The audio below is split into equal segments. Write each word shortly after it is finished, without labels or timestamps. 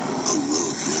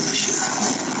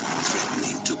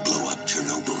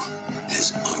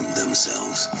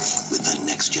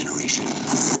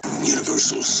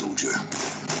Universal Soldier.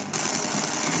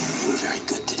 We're very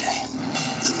good today.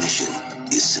 The mission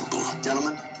is simple.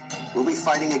 Gentlemen, we'll be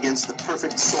fighting against the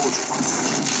perfect soldier.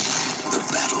 The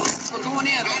battle. We're going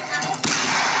in.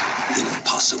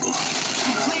 Impossible.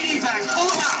 Leading back.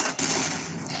 Pull him out.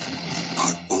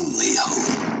 Our only hope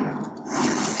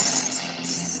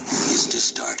is to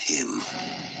start him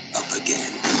up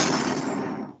again.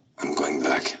 I'm going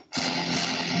back.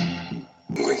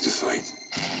 I'm going to fight.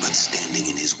 But standing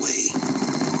in his way,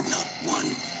 not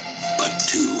one, but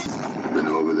two. Been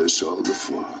over this all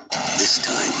before. This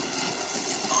time,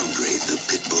 Andre the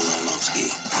Pitbull Arlovsky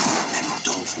and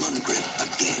Dolph Lundgren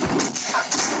again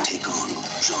take on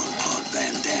Jean-Claude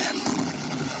Van Damme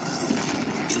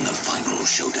in the final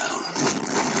showdown.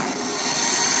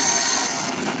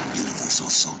 Universal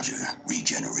Soldier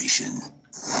Regeneration.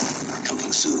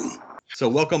 Coming soon. So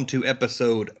welcome to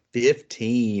episode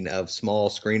 15 of Small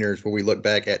Screeners, where we look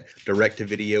back at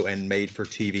direct-to-video and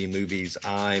made-for-TV movies.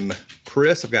 I'm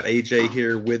Chris. I've got AJ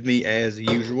here with me as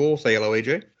usual. Say hello,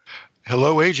 AJ.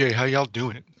 Hello, AJ. How y'all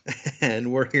doing?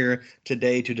 And we're here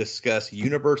today to discuss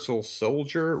Universal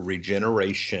Soldier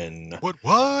Regeneration.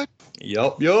 What?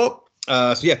 Yup.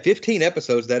 So 15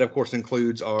 episodes. That, of course,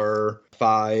 includes our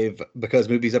 5 Because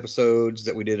Movies episodes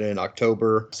that we did in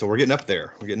October. So we're getting up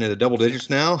there. We're getting into double digits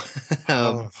now.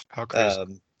 How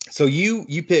crazy. So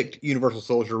you picked Universal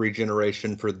Soldier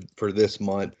Regeneration for this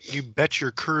month. You bet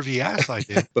your curvy ass I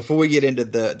did. Before we get into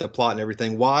the plot and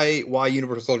everything, why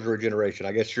Universal Soldier Regeneration?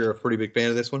 I guess you're a pretty big fan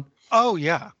of this one. Oh,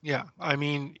 yeah. I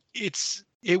mean,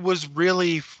 it was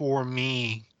really, for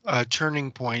me, a turning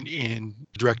point in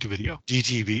direct-to-video,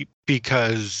 DTV,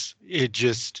 because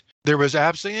there was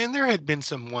absolutely, and there had been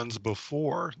some ones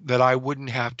before that I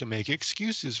wouldn't have to make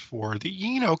excuses for,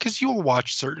 because you'll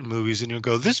watch certain movies and you'll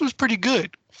go, this was pretty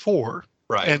good for,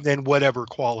 right, and then whatever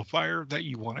qualifier that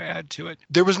you want to add to it.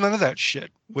 There was none of that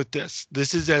shit with this.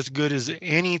 This is as good as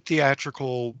any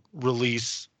theatrical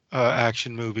release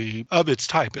action movie of its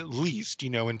type, at least,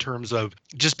 in terms of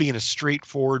just being a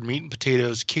straightforward meat and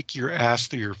potatoes, kick your ass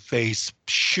through your face,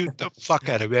 shoot the fuck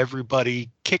out of everybody,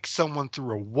 kick someone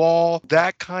through a wall,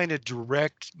 that kind of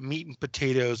direct meat and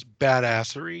potatoes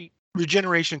badassery.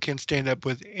 Regeneration can stand up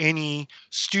with any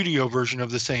studio version of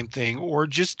the same thing, or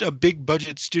just a big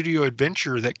budget studio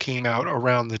adventure that came out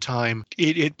around the time.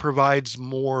 It provides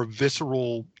more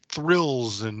visceral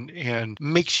thrills and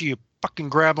makes you fucking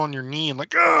grab on your knee and like,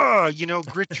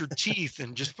 grit your teeth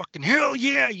and just fucking hell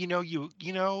yeah,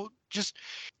 just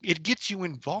it gets you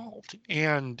involved,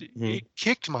 and it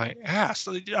kicked my ass.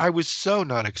 I was so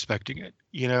not expecting it,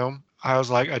 I was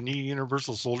like, a new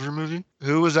Universal Soldier movie?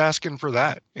 Who was asking for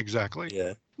that exactly?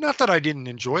 Yeah. Not that I didn't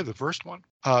enjoy the first one.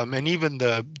 And even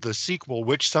the sequel,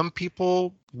 which some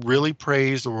people really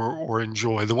praise or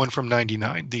enjoy, the one from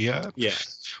 '99.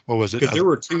 What was it? Because there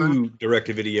were 2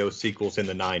 direct-to-video sequels in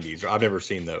the 90s. I've never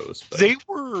seen those. But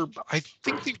I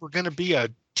think they were going to be a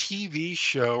TV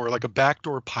show or like a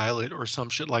backdoor pilot or some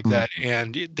shit like that.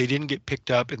 And they didn't get picked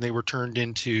up, and they were turned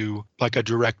into like a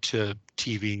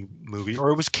direct-to-TV movie. Or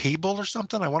it was cable or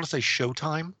something. I want to say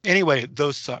Showtime. Anyway,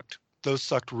 those sucked. Those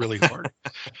sucked really hard.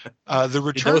 The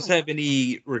return. Did those have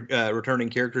any returning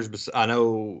characters?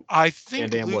 I think Van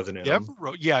Damme wasn't in them.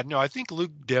 I think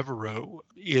Luke Devereaux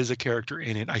is a character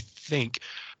in it. I think,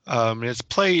 and it's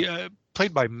played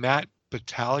by Matt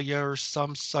Battaglia or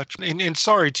some such. And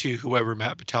sorry to whoever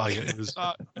Matt Battaglia is.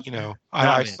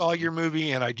 I saw your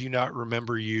movie and I do not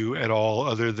remember you at all,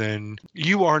 other than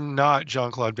you are not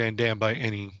Jean-Claude Van Damme by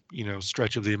any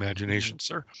stretch of the imagination,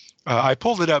 sir. I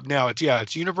pulled it up now.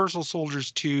 It's Universal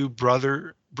Soldiers 2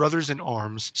 Brothers in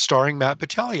Arms, starring Matt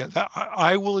Battaglia.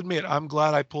 I will admit, I'm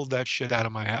glad I pulled that shit out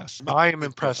of my ass. I am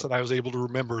impressed that I was able to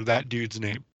remember that dude's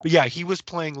name. But yeah, he was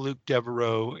playing Luke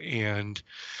Devereaux, and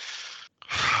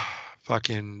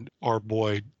fucking our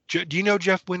boy. Do you know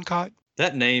Jeff Wincott?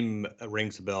 That name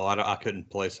rings a bell. I couldn't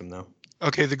place him, though.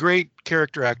 Okay, the great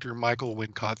character actor Michael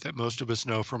Wincott that most of us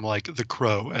know from like The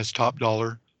Crow as Top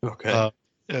Dollar. Okay.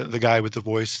 The guy with the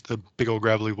voice, the big old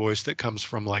gravelly voice that comes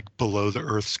from like below the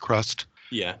Earth's crust.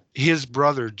 Yeah. His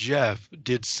brother Jeff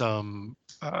did some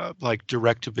like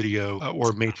direct-to-video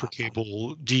or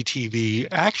made-for-cable DTV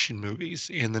action movies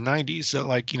in the 90s,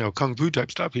 like kung fu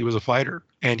type stuff. He was a fighter,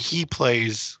 and he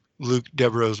plays Luke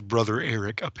Devereaux's brother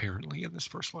Eric, apparently, in this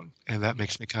first one. And that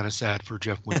makes me kind of sad for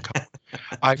Jeff Wincott.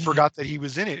 I forgot that he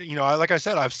was in it. Like I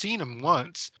said, I've seen him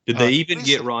once. Did they even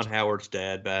get Ron Howard's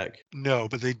dad back? No,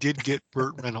 but they did get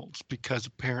Burt Reynolds because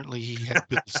apparently he had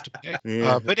bills to pay.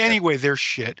 Yeah. But anyway, they're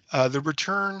shit. The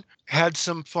Return had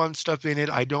some fun stuff in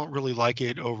it. I don't really like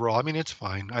it overall. I mean, it's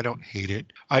fine. I don't hate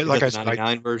it. Like the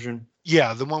 99 version?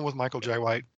 Yeah, the one with Michael J.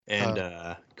 White. And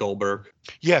Goldberg.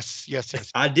 Yes.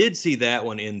 I did see that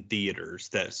one in theaters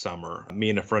that summer.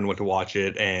 Me and a friend went to watch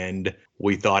it, and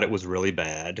we thought it was really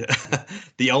bad.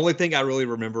 The only thing I really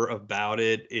remember about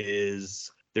it is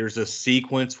there's a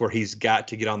sequence where he's got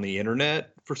to get on the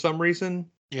internet for some reason.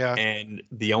 Yeah. And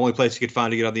the only place you could find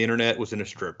to get on the internet was in a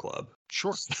strip club.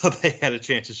 Sure. So they had a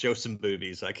chance to show some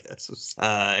boobies, I guess.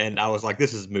 And I was like,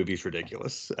 this movie's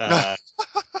ridiculous.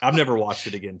 I've never watched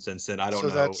it again since then. I don't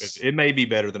know. It may be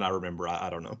better than I remember. I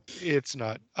don't know. It's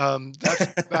not. That's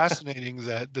fascinating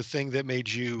that the thing that made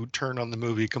you turn on the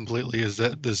movie completely is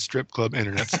that the strip club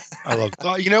internet. I love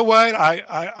it. You know what?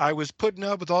 I was putting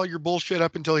up with all your bullshit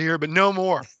up until here, but no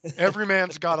more. Every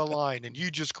man's got a line, and you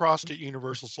just crossed it,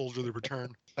 Universal Soldier: The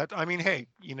Return. Hey,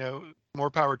 more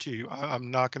power to you.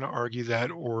 I'm not going to argue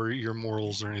that or your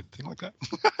morals or anything like that.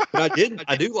 But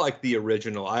I do like the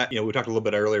original. We talked a little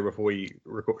bit earlier before we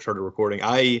started recording.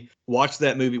 I watched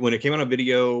that movie when it came out on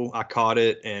video. I caught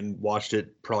it and watched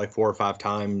it probably 4 or 5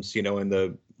 times, in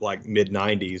the early mid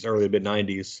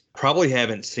 90s. Probably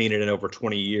haven't seen it in over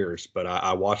 20 years, but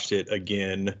I watched it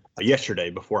again yesterday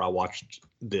before I watched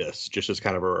this, just as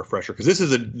kind of a refresher. Because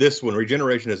this one,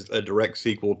 Regeneration, is a direct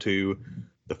sequel to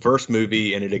the first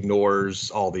movie, and it ignores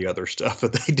all the other stuff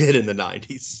that they did in the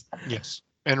 90s. Yes,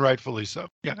 and rightfully so.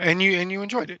 Yeah, and you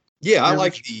enjoyed it. Yeah, I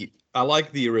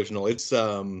like the original. It's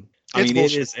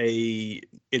it's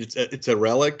a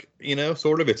relic,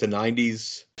 sort of. It's a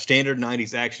 90s standard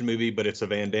 90s action movie, but it's a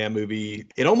Van Damme movie.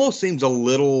 It almost seems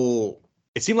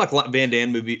it seemed like Van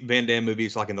Damme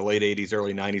movies like in the late 80s,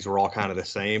 early 90s were all kind of the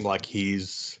same. Like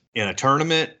he's in a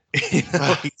tournament,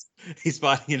 he's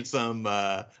fighting in some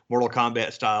Mortal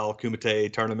Kombat style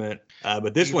Kumite tournament.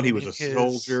 But this one, he was a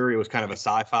soldier. It was kind of a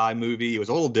sci-fi movie. It was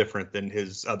a little different than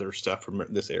his other stuff from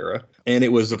this era. And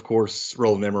it was, of course,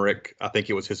 Roland Emmerich. I think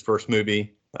it was his first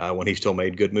movie when he still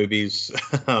made good movies.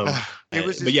 I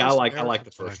like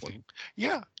the first one.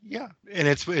 Yeah. And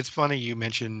it's funny you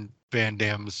mentioned Van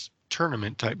Damme's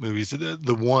tournament type movies.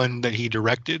 The one that he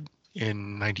directed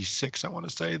in '96, I want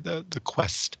to say, the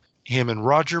Quest. Him and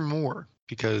Roger Moore,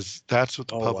 because that's what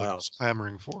the public was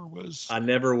clamoring for. I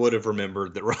never would have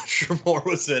remembered that Roger Moore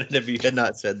was in it if you had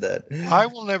not said that. I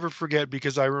will never forget,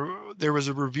 because there was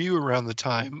a review around the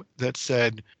time that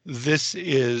said this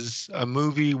is a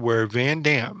movie where Van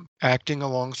Damme, acting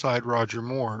alongside Roger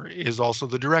Moore, is also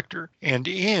the director. And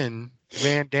in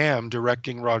Van Damme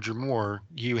directing Roger Moore,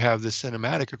 you have the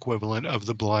cinematic equivalent of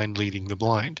the blind leading the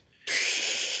blind.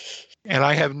 And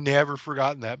I have never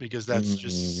forgotten that, because that's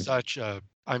just such a,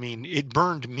 it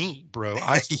burned me, bro.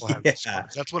 I still have this.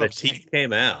 That's what I'm saying. The teeth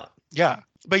came out. Yeah.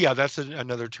 But yeah, that's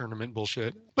another tournament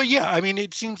bullshit. But yeah,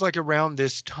 it seems like around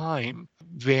this time,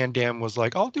 Van Damme was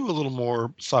like, I'll do a little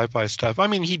more sci-fi stuff.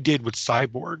 He did with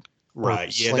Cyborg.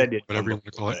 Right. Yeah, that did. Whatever you want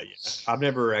to call it. Yeah. I've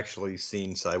never actually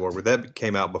seen Cyborg, but that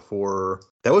came out before.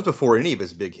 That was before any of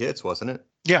his big hits, wasn't it?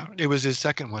 Yeah, it was his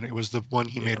second one. It was the one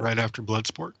he made right after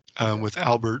Bloodsport with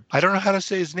Albert. I don't know how to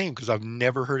say his name because I've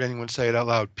never heard anyone say it out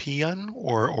loud. Pune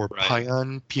or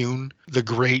Pune, the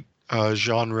great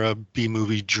genre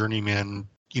B-movie journeyman,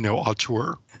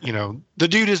 auteur. The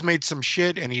dude has made some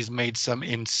shit, and he's made some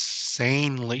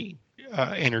insanely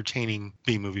entertaining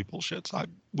B-movie bullshits.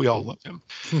 We all love him.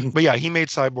 But yeah, he made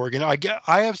Cyborg, and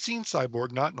I have seen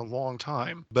Cyborg, not in a long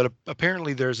time, but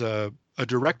apparently there's a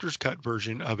director's cut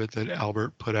version of it that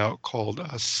Albert put out called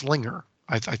Slinger.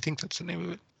 I think that's the name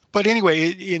of it. But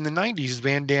anyway, in the 90s,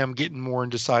 Van Damme getting more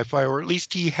into sci-fi, or at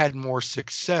least he had more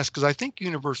success, because I think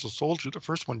Universal Soldier, the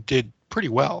first one, did pretty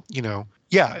well.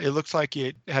 Yeah, it looks like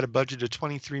it had a budget of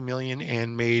 $23 million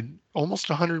and made almost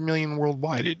 $100 million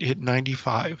worldwide. It hit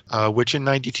 95, which in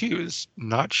 92 is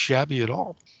not shabby at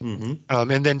all. Mm-hmm.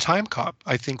 And then Time Cop,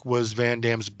 I think, was Van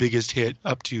Damme's biggest hit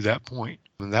up to that point.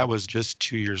 And that was just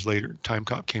 2 years later. Time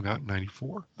Cop came out in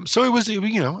 94. So it was, a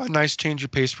nice change of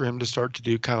pace for him to start to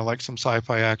do kind of like some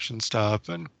sci-fi action stuff.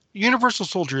 And Universal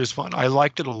Soldier is fun. I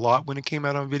liked it a lot when it came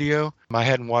out on video. I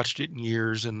hadn't watched it in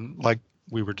years. And like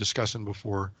we were discussing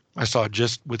before, I saw it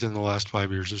just within the last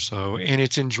 5 years or so. And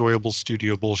it's enjoyable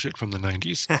studio bullshit from the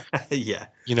 90s. Yeah.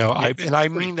 I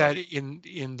mean that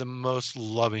in the most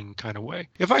loving kind of way.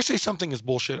 If I say something is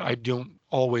bullshit, I don't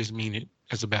always mean it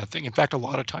as a bad thing. In fact, a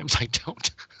lot of times I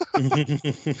don't.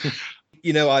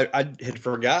 I had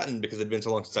forgotten because it had been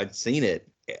so long since I'd seen it.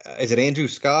 Is it Andrew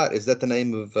Scott? Is that the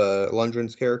name of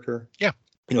Lundgren's character? Yeah.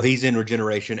 He's in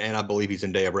Regeneration, and I believe he's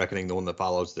in Day of Reckoning, the one that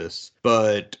follows this.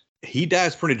 But he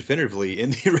dies pretty definitively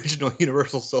in the original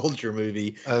Universal Soldier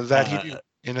movie. He did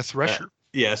in a Thresher.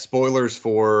 Yeah, spoilers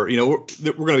for, we're going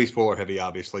to be spoiler heavy,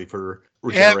 obviously, for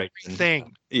Regeneration.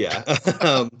 Everything. Yeah.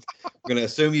 I'm going to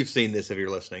assume you've seen this if you're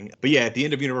listening. But yeah, at the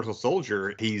end of Universal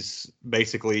Soldier, he's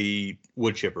basically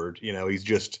wood chippered. He's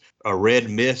just a red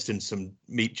mist and some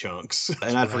meat chunks.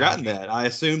 And I'd forgotten that. I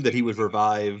assumed that he was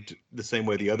revived the same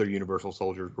way the other Universal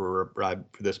Soldiers were revived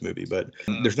for this movie. But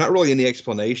there's not really any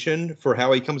explanation for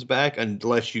how he comes back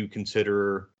unless you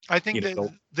consider. I think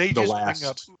they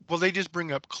just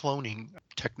bring up cloning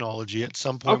technology at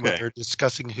some point when they're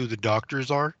discussing who the doctors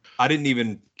are. I didn't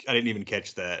even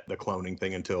catch the cloning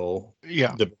thing until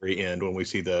the very end when we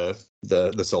see the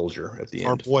soldier at the end.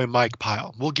 Our boy Mike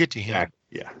Pyle. We'll get to him.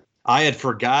 Yeah. I had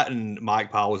forgotten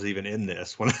Mike Pyle was even in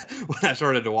this when I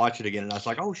started to watch it again, and I was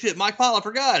like, "Oh shit, Mike Pyle! I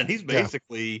forgot." And he's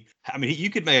basically, I mean,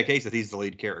 you could make a case that he's the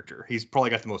lead character. He's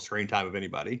probably got the most screen time of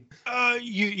anybody.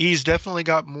 He's definitely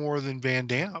got more than Van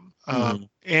Damme.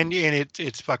 And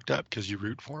it's fucked up because you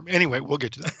root for him. Anyway, we'll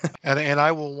get to that. and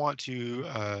I will want to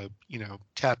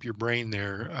tap your brain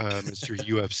there, Mr.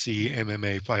 UFC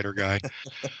MMA fighter guy,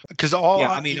 because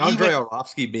Andrei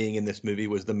Arlovsky being in this movie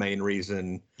was the main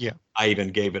reason. Yeah, I even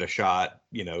gave it a shot.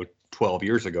 12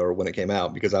 years ago or when it came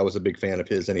out, because I was a big fan of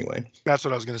his anyway. That's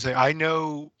what I was going to say. I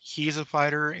know he's a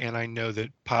fighter and I know that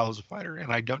Pyle's a fighter,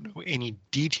 and I don't know any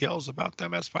details about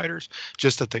them as fighters,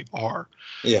 just that they are.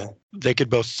 Yeah. They could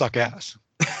both suck ass.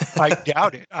 I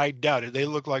doubt it. They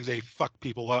look like they fuck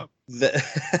people up.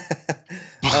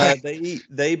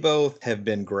 They both have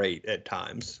been great at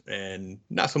times, and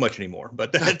not so much anymore.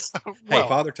 But that's hey,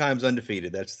 Father Time's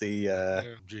undefeated. That's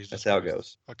that's how it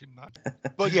goes. Fucking not.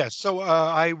 But yeah, so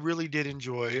I really did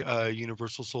enjoy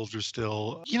Universal Soldier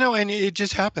still. And it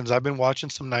just happens. I've been watching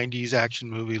some '90s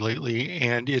action movie lately,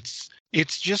 and it's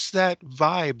just that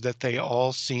vibe that they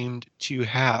all seemed to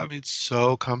have. It's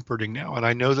so comforting now. And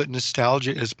I know that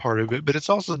nostalgia is part of it, but it's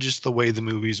also just the way the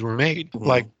movies were made. Mm-hmm.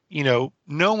 Like, no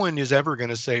one is ever going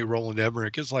to say Roland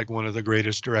Emmerich is like one of the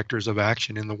greatest directors of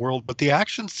action in the world, but the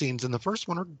action scenes in the first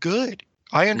one are good.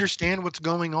 I understand what's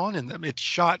going on in them. It's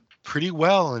shot pretty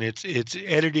well, and it's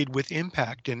edited with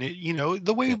impact, and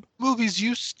the way movies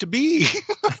used to be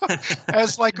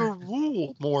as like a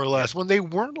rule, more or less. When they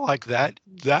weren't like that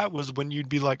was when you'd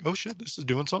be like, oh shit, this is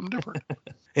doing something different.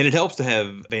 And it helps to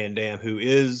have Van Damme, who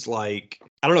is like,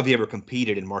 I don't know if he ever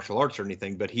competed in martial arts or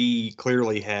anything, but he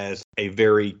clearly has a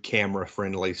very camera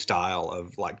friendly style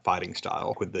of like fighting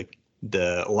style with the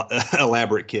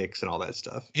elaborate kicks and all that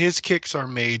stuff. His kicks are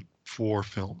made for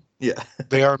film. Yeah.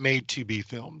 They are made to be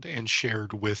filmed and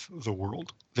shared with the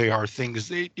world. They are things,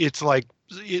 it's like,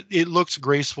 it looks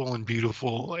graceful and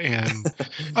beautiful. And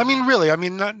I mean, really,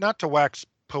 not to wax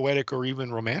poetic or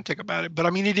even romantic about it, but I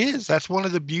mean, it is. That's one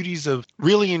of the beauties of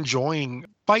really enjoying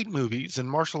fight movies and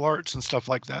martial arts and stuff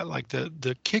like that, like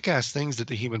the kick-ass things that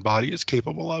the human body is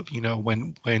capable of,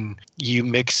 when you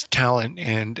mix talent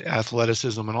and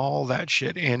athleticism and all that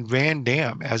shit. And Van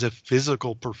Damme, as a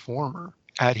physical performer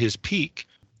at his peak,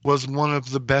 was one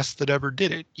of the best that ever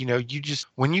did it.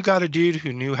 When you got a dude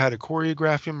who knew how to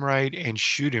choreograph him right and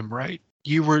shoot him right,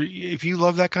 if you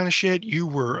love that kind of shit, you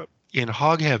were in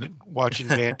hog heaven watching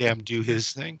Van Damme do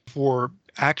his thing. For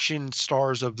action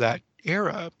stars of that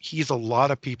era, he's a lot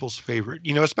of people's favorite,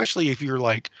 especially if you're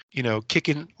like,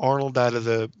 kicking Arnold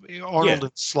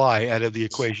and Sly out of the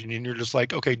equation, and you're just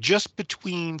like, okay, just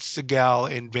between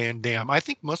Seagal and Van Damme, I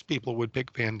think most people would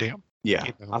pick Van Damme. Yeah,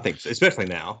 I think so, especially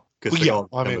now. It's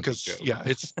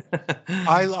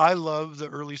I love the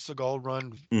early Seagal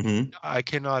run. Mm-hmm. I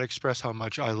cannot express how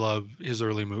much I love his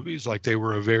early movies. Like, they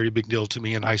were a very big deal to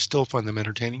me, and I still find them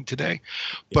entertaining today.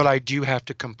 But I do have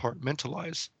to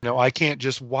compartmentalize. I can't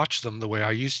just watch them the way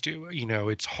I used to.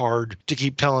 It's hard to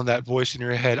keep telling that voice in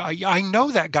your head, I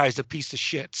know that guy's a piece of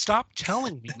shit. Stop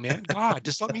telling me, man. God,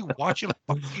 just let me watch him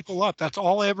fuck people up. That's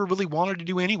all I ever really wanted to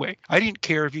do anyway. I didn't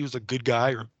care if he was a good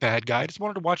guy or a bad guy. I just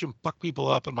wanted to watch him fuck people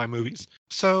up in my movies.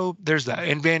 So there's that.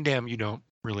 And Van Damme, you don't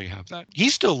really have that. He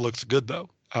still looks good though,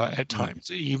 at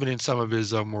times, even in some of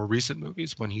his more recent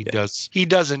movies, when he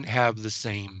doesn't have the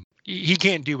same, he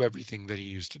can't do everything that he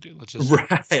used to do. Let's just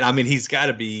right. I mean, he's got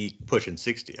to be pushing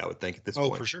 60, I would think, at this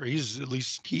point. Oh, for sure. He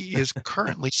is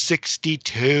currently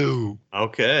 62.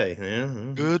 Okay.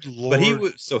 Yeah. Good Lord.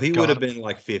 But he would have been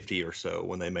like 50 or so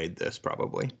when they made this,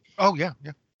 probably. Oh yeah.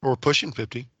 Yeah. Or pushing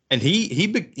 50. And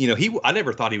I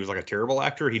never thought he was like a terrible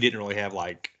actor. He didn't really have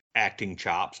like acting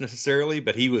chops necessarily,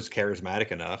 but he was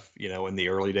charismatic enough, in the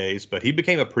early days. But he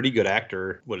became a pretty good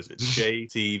actor. What is it?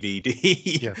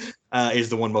 JCVD is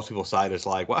the one most people cite as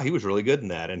like, wow, he was really good in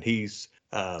that. And he's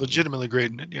legitimately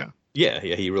great in it. Yeah. Yeah,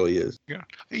 he really is. Yeah,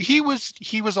 he was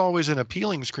always an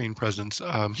appealing screen presence.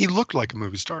 He looked like a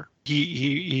movie star.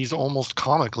 He's almost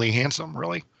comically handsome,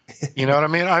 really. You know what I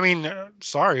mean? I mean,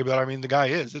 sorry, but I mean, the guy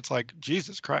is. It's like,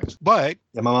 Jesus Christ. But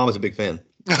Yeah, my mom was a big fan.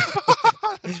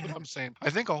 that's what I'm saying. I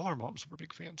think all our moms were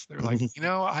big fans. They're like,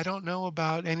 I don't know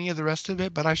about any of the rest of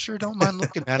it, but I sure don't mind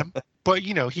looking at him. But,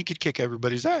 he could kick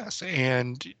everybody's ass.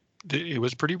 And it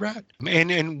was pretty rad.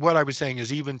 And what I was saying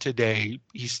is even today,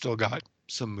 he's still got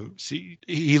some moves. He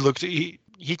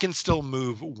can still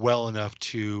move well enough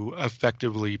to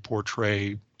effectively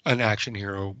portray an action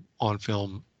hero on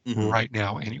film right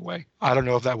now anyway. I don't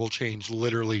know if that will change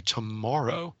literally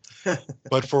tomorrow.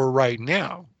 But for right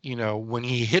now, when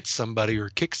he hits somebody or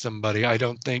kicks somebody, I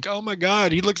don't think, oh my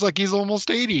God, he looks like he's almost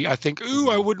 80. I think, ooh,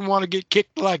 I wouldn't want to get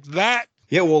kicked like that.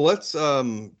 Yeah, well, let's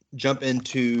jump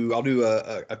into. I'll do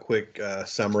a quick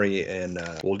summary, and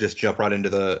we'll just jump right into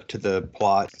the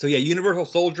plot. So yeah, Universal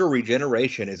Soldier: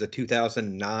 Regeneration is a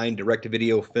 2009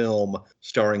 direct-to-video film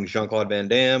starring Jean-Claude Van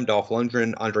Damme, Dolph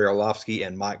Lundgren, Andrei Arlovsky,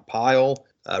 and Mike Pyle.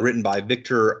 Written by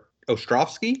Victor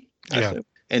Ostrovsky,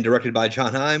 and directed by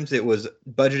John Himes. It was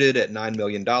budgeted at $9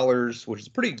 million, which is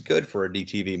pretty good for a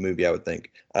DTV movie, I would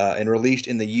think, and released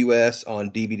in the U.S. on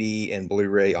DVD and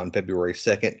Blu-ray on February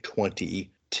 2nd,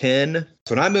 2010.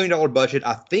 So $9 million budget.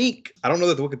 I don't know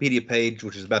that the Wikipedia page,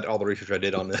 which is about all the research I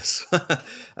did on this,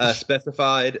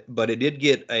 specified, but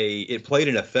it played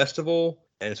in a festival.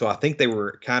 And so I think they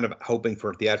were kind of hoping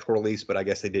for a theatrical release, but I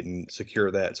guess they didn't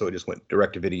secure that. So it just went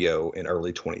direct to video in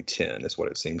early 2010 is what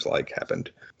it seems like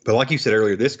happened. But like you said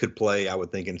earlier, this could play, I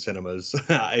would think, in cinemas.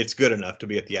 It's good enough to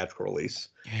be a theatrical release.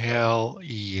 Hell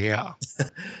yeah.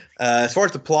 As far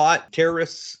as the plot,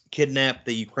 terrorists kidnap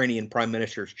the Ukrainian prime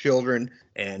minister's children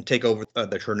and take over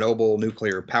the Chernobyl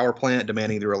nuclear power plant,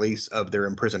 demanding the release of their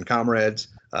imprisoned comrades.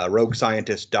 Rogue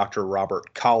scientist Dr.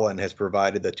 Robert Collin has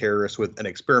provided the terrorists with an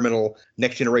experimental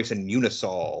next-generation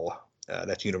Unisol.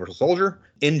 That's Universal Soldier,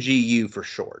 NGU for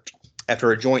short.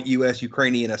 After a joint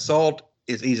U.S.-Ukrainian assault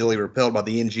is easily repelled by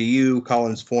the NGU,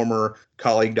 Collin's former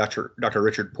colleague, Dr.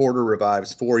 Richard Porter,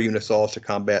 revives 4 Unisols to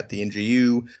combat the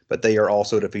NGU, but they are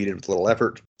also defeated with little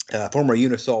effort. Former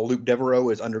Unisol Luke Devereaux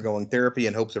is undergoing therapy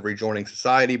in hopes of rejoining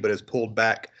society, but is pulled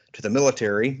back to the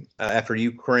military after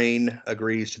Ukraine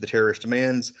agrees to the terrorist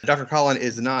demands. Dr. Collin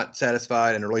is not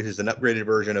satisfied and releases an upgraded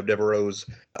version of Devereaux's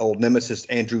old nemesis,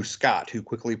 Andrew Scott, who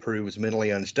quickly proves mentally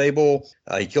unstable.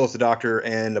 He kills the doctor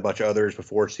and a bunch of others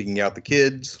before seeking out the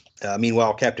kids.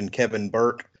 Meanwhile, Captain Kevin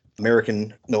Burke,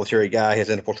 American military guy, has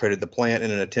infiltrated the plant in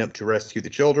an attempt to rescue the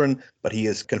children, but he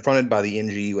is confronted by the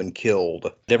NGU and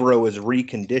killed. Devereaux is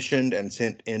reconditioned and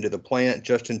sent into the plant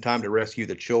just in time to rescue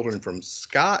the children from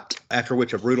Scott, after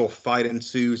which a brutal fight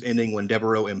ensues, ending when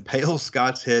Devereaux impales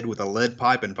Scott's head with a lead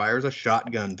pipe and fires a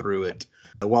shotgun through it.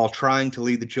 While trying to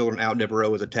lead the children out,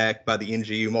 Devereaux is attacked by the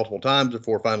NGU multiple times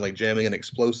before finally jamming an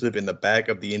explosive in the back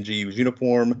of the NGU's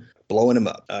uniform, blowing him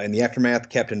up. In the aftermath,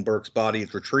 Captain Burke's body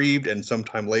is retrieved, and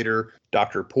sometime later,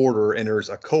 Dr. Porter enters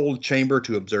a cold chamber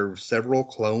to observe several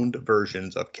cloned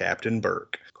versions of Captain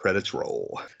Burke. Credits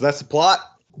roll. That's the plot.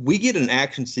 We get an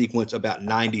action sequence about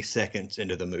 90 seconds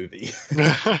into the movie.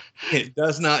 It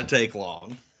does not take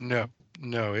long. No,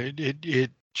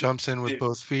 it jumps in with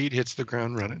both feet, hits the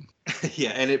ground running. Yeah,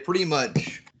 and it pretty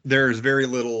much, there's very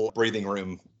little breathing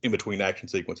room in between action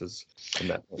sequences.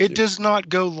 It does not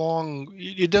go long.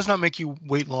 It does not make you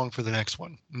wait long for the next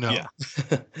one. No. Yeah.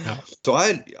 No. So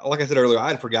like I said earlier, I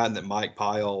had forgotten that Mike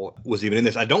Pyle was even in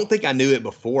this. I don't think I knew it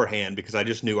beforehand because I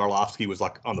just knew Arlovsky was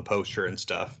like on the poster and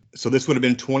stuff. So this would have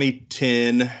been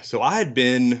 2010. So I had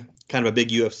been kind of a big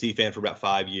UFC fan for about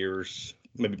 5 years,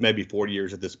 maybe 4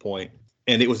 years at this point.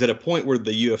 And it was at a point where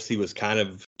the UFC was kind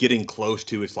of getting close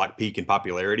to its like peak in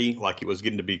popularity. Like it was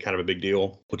getting to be kind of a big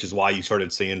deal, which is why you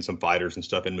started seeing some fighters and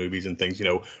stuff in movies and things.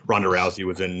 Ronda Rousey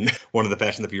was in one of the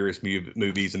Fast and the Furious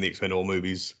movies and the Expendable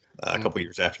movies a couple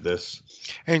years after this.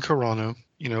 And Carano,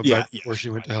 before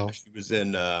she went to hell. She was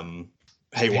in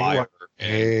Haywire.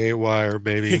 Haywire,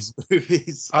 baby.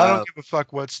 Movies. I don't give a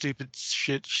fuck what stupid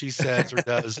shit she says or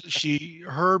does.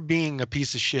 Her being a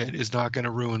piece of shit is not going to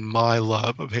ruin my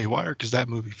love of Haywire because that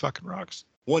movie fucking rocks.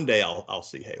 One day I'll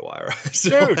see Haywire.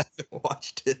 So Dude, I haven't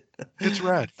watched it. It's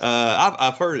rad.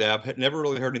 I've heard it. I've never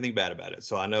really heard anything bad about it,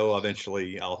 so I know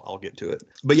eventually I'll get to it.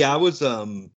 But yeah, I was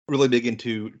really big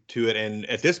into it, and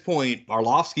at this point,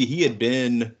 Arlovsky, he had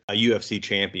been a UFC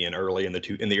champion early in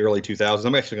the early 2000s.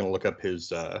 I'm actually going to look up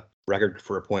his record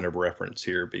for a point of reference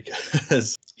here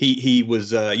because he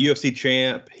was a UFC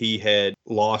champ. He had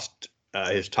lost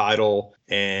his title,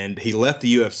 and he left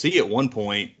the UFC at one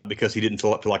point because he didn't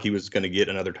feel like he was going to get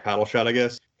another title shot, I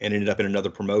guess, and ended up in another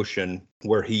promotion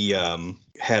where he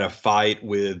had a fight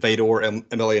with Fedor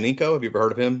Emelianenko. Have you ever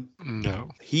heard of him? No.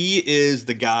 He is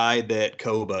the guy that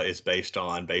Koba is based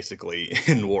on, basically,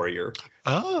 in Warrior.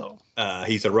 Oh.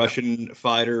 He's a Russian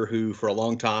fighter who, for a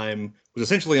long time, was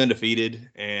essentially undefeated,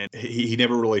 and he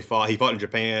never really fought. He fought in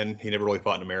Japan. He never really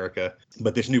fought in America.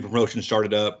 But this new promotion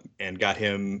started up and got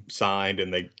him signed,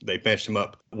 and they matched him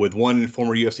up with one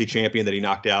former UFC champion that he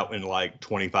knocked out in like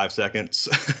 25 seconds.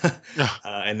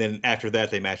 And then after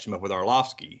that, they matched him up with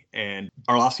Arlovsky. And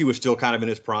Arlovsky was still kind of in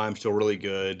his prime, still really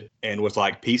good, and was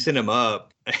like piecing him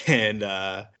up and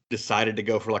decided to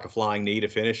go for like a flying knee to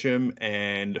finish him,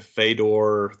 and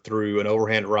Fedor threw an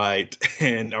overhand right,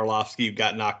 and Arlovsky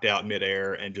got knocked out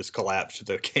midair and just collapsed to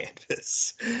the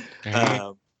canvas.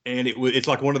 And it's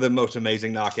like one of the most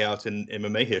amazing knockouts in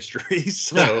MMA history.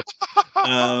 So,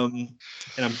 and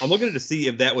I'm looking to see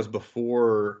if that was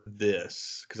before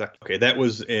this, because that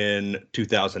was in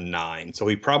 2009. So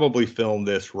he probably filmed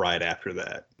this right after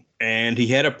that. And he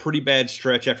had a pretty bad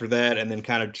stretch after that, and then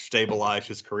kind of stabilized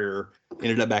his career.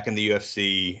 Ended up back in the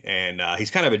UFC, and he's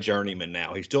kind of a journeyman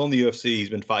now. He's still in the UFC. He's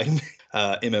been fighting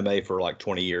MMA for like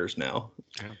 20 years now.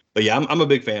 Yeah. But yeah, I'm a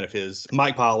big fan of his.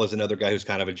 Mike Powell is another guy who's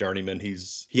kind of a journeyman.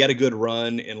 He had a good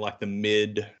run in like the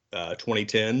mid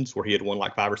 2010s where he had won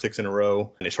like 5 or 6 in a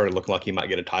row, and it started looking like he might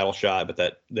get a title shot,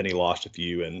 but then he lost a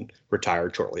few and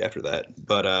retired shortly after that.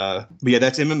 But yeah,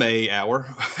 that's MMA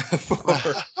hour.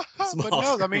 But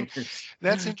no, I mean,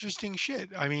 that's interesting shit.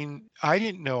 I mean, I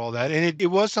didn't know all that, and it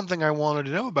was something I wanted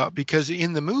to know about, because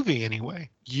in the movie anyway,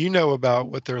 you know about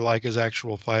what they're like as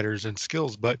actual fighters and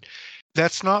skills, but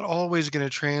that's not always going to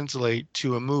translate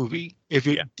to a movie. If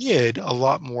it did, a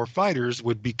lot more fighters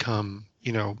would become,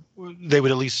 they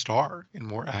would at least star in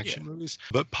more action movies.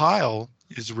 But Pyle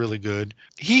is really good.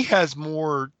 He has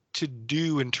more to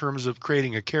do in terms of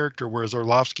creating a character, whereas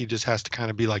Arlovsky just has to kind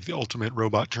of be like the ultimate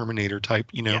robot Terminator type,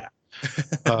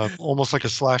 almost like a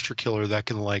slasher killer that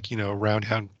can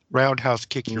roundhouse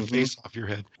kick your face off your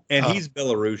head. And he's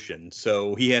Belarusian,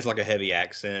 so he has like a heavy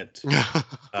accent.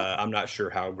 I'm not sure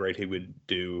how great he would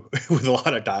do with a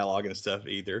lot of dialogue and stuff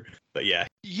either. But yeah.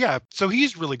 Yeah, so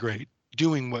he's really great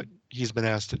doing what he's been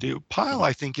asked to do. Pyle,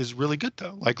 I think, is really good,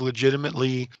 though. Like,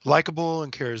 legitimately likable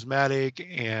and charismatic.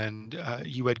 And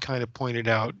you had kind of pointed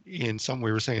out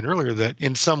we were saying earlier that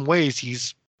in some ways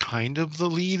he's kind of the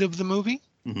lead of the movie.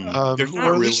 Mm-hmm.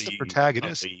 Or at least the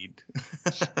protagonist.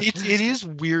 It is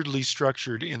weirdly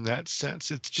structured in that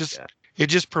sense. It's just it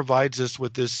just provides us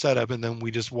with this setup, and then we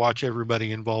just watch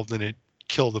everybody involved in it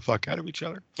kill the fuck out of each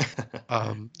other,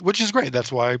 which is great.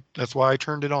 That's why I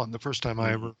turned it on the first time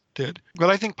I ever did. But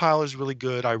I think Pyle is really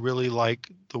good. I really like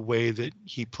the way that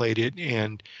he played it,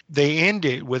 and they end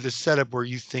it with a setup where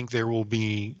you think there will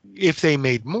be, if they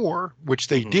made more, which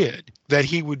they did, that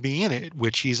he would be in it,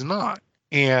 which he's not.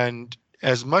 And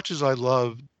as much as I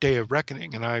love Day of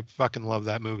Reckoning, and I fucking love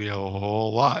that movie a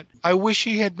whole lot, I wish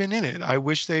he had been in it. I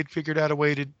wish they'd figured out a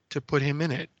way to put him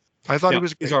in it. I thought he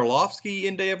was great. Is Arlovsky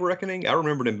in Day of Reckoning? I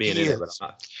remembered him being in it, but I'm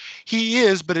not. He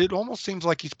is, but it almost seems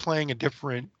like he's playing a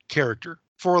different character.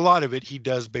 For a lot of it, he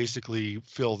does basically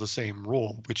fill the same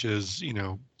role, which is,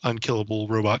 unkillable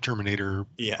robot Terminator,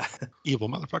 evil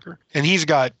motherfucker. And he's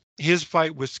got his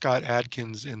fight with Scott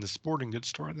Adkins in the sporting goods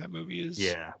store in that movie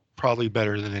is probably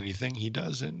better than anything he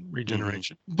does in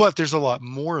Regeneration. But there's a lot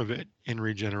more of it in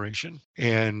Regeneration.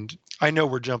 And I know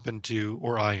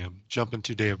I am jumping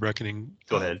to Day of Reckoning.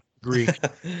 Go ahead. Agree.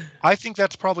 I think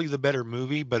that's probably the better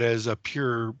movie, but as a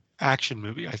pure action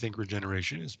movie, I think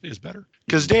Regeneration is better.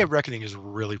 Because Day of Reckoning is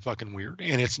really fucking weird,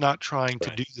 and it's not trying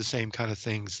to do the same kind of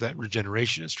things that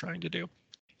Regeneration is trying to do.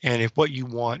 And if what you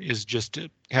want is just to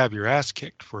have your ass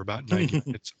kicked for about 90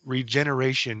 minutes,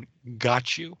 Regeneration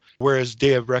got you. Whereas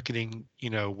Day of Reckoning,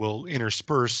 will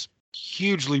intersperse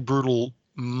hugely brutal,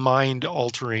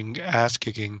 mind-altering ass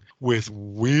kicking with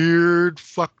weird,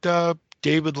 fucked up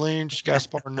David Lynch,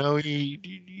 Gaspar Noé,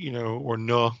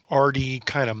 or Artie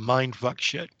kind of mindfuck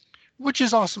shit, which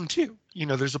is awesome too.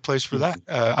 There's a place for that.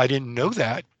 I didn't know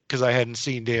that because I hadn't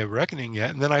seen Day of Reckoning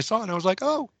yet. And then I saw it and I was like,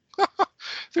 oh,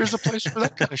 there's a place for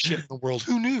that kind of shit in the world.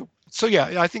 Who knew? So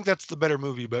yeah, I think that's the better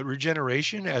movie. But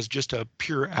Regeneration, as just a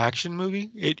pure action movie,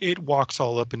 it walks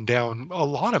all up and down a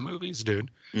lot of movies,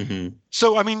 dude.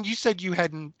 So I mean, you said you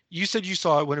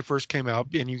saw it when it first came out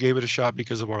and you gave it a shot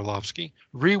because of Arlovsky.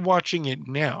 Rewatching it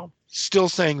now, still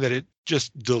saying that it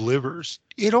just delivers.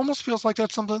 It almost feels like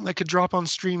that's something that could drop on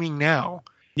streaming now.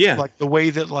 Yeah. Like the way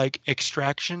that like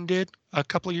Extraction did a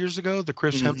couple of years ago, the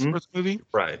Chris Hemsworth movie.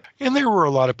 Right. And there were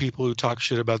a lot of people who talked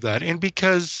shit about that. And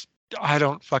because I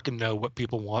don't fucking know what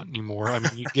people want anymore. I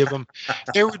mean, you give them,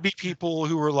 there would be people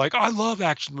who are like, I love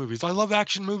action movies. I love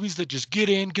action movies that just get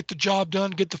in, get the job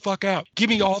done, get the fuck out. Give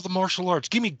me all the martial arts.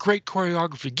 Give me great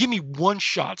choreography. Give me one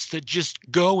shots that just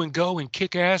go and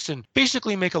kick ass and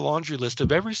basically make a laundry list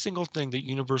of every single thing that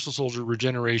Universal Soldier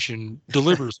Regeneration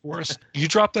delivers for us. You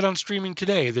drop that on streaming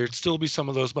today, there'd still be some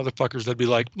of those motherfuckers that'd be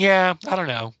like, yeah, I don't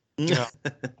know. You know,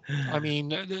 I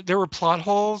mean, there were plot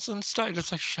holes and stuff.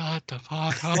 It's like, shut the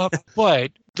fuck up.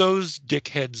 But those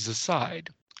dickheads aside,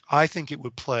 I think it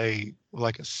would play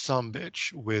like a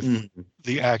sumbitch with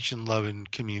the action-loving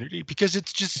community because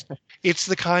it's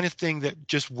the kind of thing that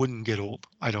just wouldn't get old,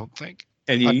 I don't think.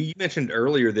 And you mentioned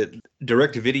earlier that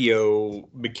direct-to-video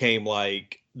became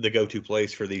like the go-to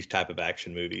place for these type of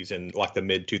action movies in like the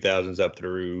mid-2000s up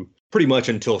through pretty much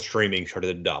until streaming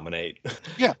started to dominate.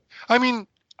 Yeah. I mean,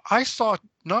 I saw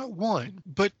not one,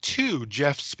 but two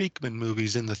Jeff Speakman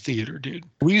movies in the theater, dude.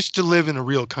 We used to live in a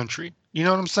real country. You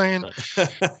know what I'm saying?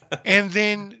 And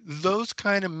then those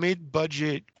kind of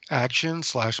mid-budget action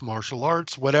 / martial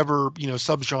arts, whatever,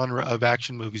 subgenre of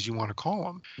action movies you want to call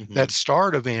them, that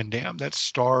starred a Van Damme, that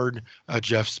starred a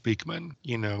Jeff Speakman,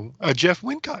 a Jeff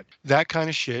Wincott. That kind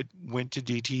of shit went to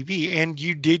DTV. And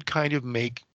you did kind of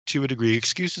make, to a degree,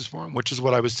 excuses for him, which is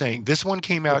what I was saying. This one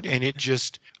came out and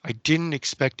I didn't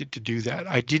expect it to do that.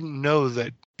 I didn't know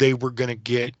that they were going to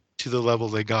get to the level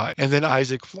they got. And then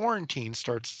Isaac Florentine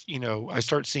starts, I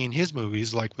start seeing his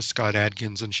movies like with Scott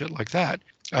Adkins and shit like that.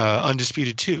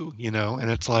 Undisputed 2, and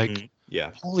it's like,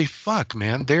 holy fuck,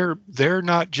 man. They're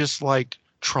not just like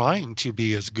trying to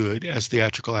be as good as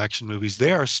theatrical action movies.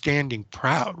 They are standing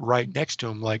proud right next to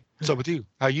him like, what's up with you?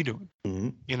 How you doing?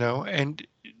 And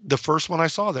the first one I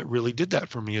saw that really did that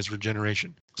for me is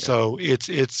Regeneration. Yeah. So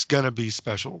it's going to be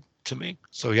special to me.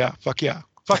 So yeah, fuck yeah.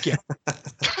 Fuck yeah.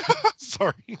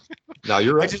 Sorry. No,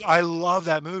 you're right. I love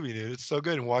that movie, dude. It's so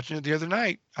good. And watching it the other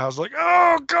night, I was like,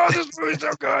 oh God, this movie's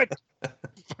so good.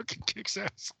 Fucking kicks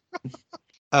ass.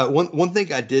 One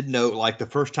thing I did note, like the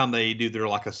first time they do their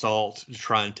like assault to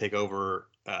try and take over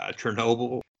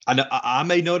Chernobyl, I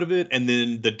made note of it, and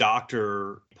then the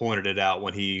doctor pointed it out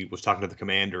when he was talking to the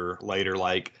commander later,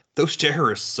 like, those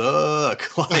terrorists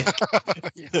suck. Like,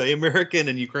 the American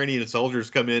and Ukrainian soldiers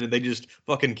come in and they just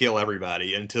fucking kill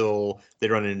everybody until they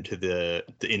run into the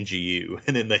NGU,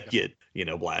 and then they get,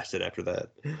 blasted after that.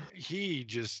 He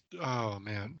just, oh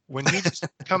man, when he just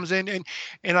comes in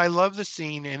and I love the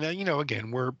scene, and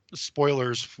again, we're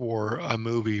spoilers for a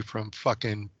movie from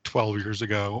fucking 12 years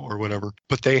ago or whatever,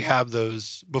 but they have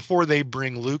those before they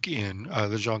bring Luke in,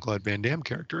 the Jean-Claude Van Damme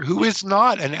character, who is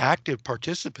not an active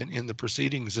participant in the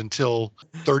proceedings until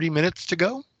 30 minutes to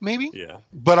go, maybe. Yeah.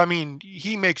 But I mean,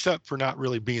 he makes up for not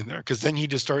really being there, because then he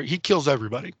kills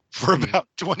everybody for about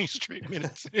 20 straight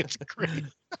minutes. It's great.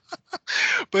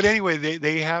 But anyway,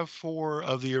 they have 4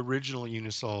 of the original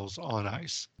Unisols on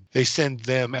ice. They send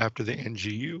them after the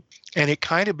NGU, and it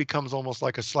kind of becomes almost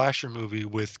like a slasher movie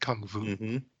with kung fu,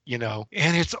 and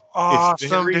it's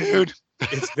awesome, dude.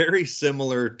 It's very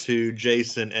similar to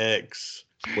Jason X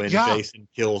when Jason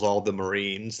kills all the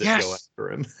Marines that go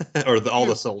after him, or all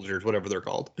the soldiers, whatever they're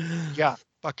called. Yeah,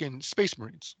 fucking Space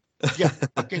Marines. Yeah,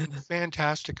 fucking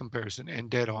fantastic comparison and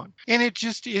dead on. And it's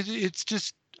just,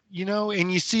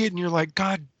 and you see it and you're like,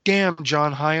 God damn,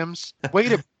 John Hyams, way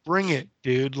to bring it,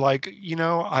 dude. Like,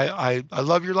 I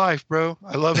love your life, bro.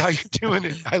 I love how you're doing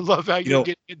it. I love how you're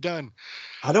getting it done.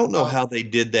 I don't know how they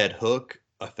did that hook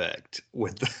effect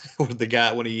with the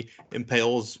guy when he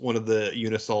impales one of the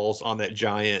Unisols on that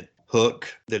giant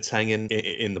hook that's hanging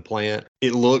in the plant.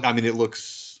 It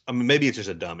looks, maybe it's just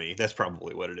a dummy. That's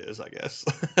probably what it is, I guess.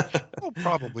 Well,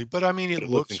 probably, but I mean, it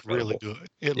looks really good.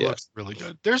 It looks really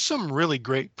good. There's some really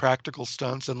great practical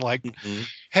stunts, and like,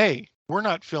 hey, we're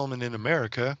not filming in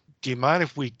America. Do you mind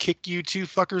if we kick you 2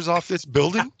 fuckers off this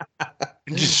building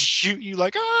and just shoot you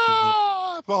like,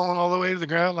 falling all the way to the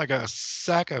ground like a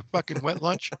sack of fucking wet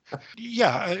lunch?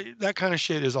 Yeah, that kind of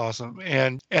shit is awesome.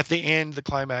 And at the end, the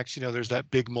climax, there's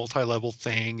that big multi-level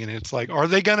thing, and it's like, are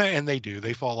they gonna? And they do.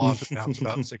 They fall off and bounce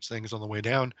about 6 things on the way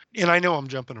down. And I know I'm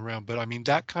jumping around, but I mean,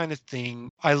 that kind of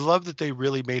thing, I love that they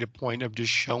really made a point of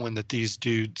just showing that these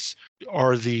dudes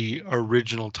are the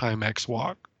original Timex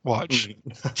watch,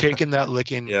 taking that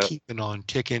licking, keeping on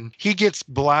ticking. He gets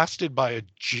blasted by a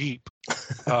Jeep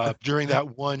during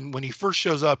that one when he first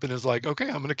shows up and is like, okay,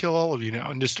 I'm going to kill all of you now,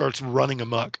 and just starts running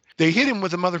amok. They hit him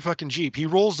with a motherfucking Jeep. He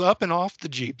rolls up and off the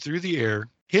Jeep through the air,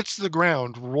 hits the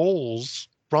ground, rolls,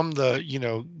 from the,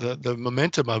 the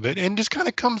momentum of it, and just kind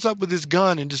of comes up with his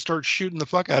gun and just starts shooting the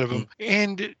fuck out of him.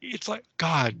 And it's like,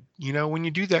 God, when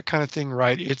you do that kind of thing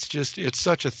right, it's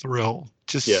such a thrill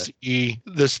to see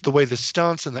the way the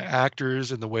stunts and the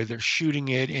actors and the way they're shooting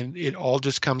it, and it all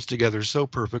just comes together so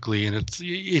perfectly. And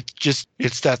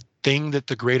it's that thing that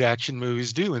the great action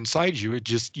movies do inside you. It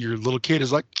just, your little kid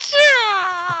is like,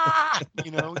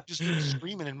 just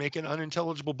screaming and making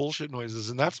unintelligible bullshit noises.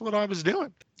 And that's what I was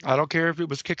doing. I don't care if it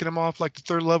was kicking them off like the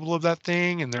third level of that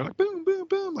thing, and they're like boom, boom,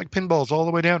 boom, like pinballs all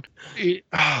the way down.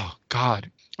 Oh God,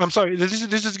 I'm sorry. This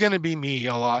is going to be me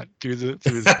a lot through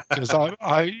because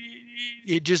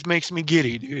it just makes me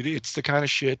giddy, dude. It's the kind of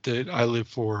shit that I live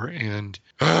for, and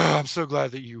I'm so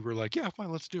glad that you were like, yeah,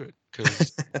 fine, let's do it,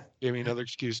 because gave me another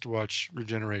excuse to watch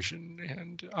Regeneration.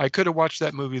 And I could have watched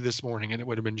that movie this morning, and it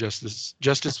would have been just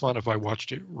as fun if I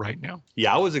watched it right now.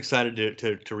 Yeah, I was excited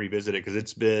to revisit it because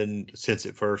it's been since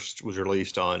it first was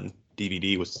released on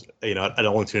DVD. I'd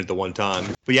only seen it the one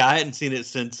time, but yeah, I hadn't seen it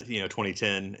since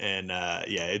 2010, and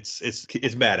it's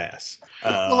badass.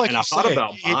 Well, like and you I thought said,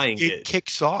 about buying it. It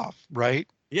kicks off, right?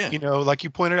 Yeah. Like you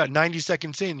pointed out, 90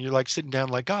 seconds in, you're like sitting down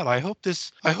like, God, I hope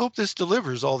this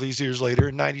delivers all these years later.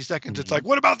 In 90 seconds, It's like,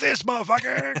 what about this,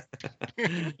 motherfucker?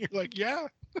 You're like, yeah.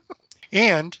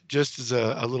 And just as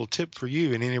a little tip for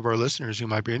you and any of our listeners who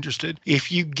might be interested,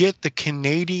 if you get the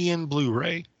Canadian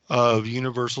Blu-ray of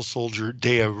Universal Soldier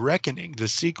Day of Reckoning, the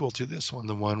sequel to this one,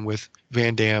 the one with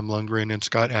Van Damme, Lundgren, and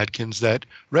Scott Adkins, that,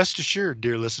 rest assured,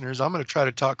 dear listeners, I'm going to try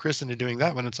to talk Chris into doing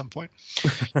that one at some point.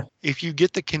 If you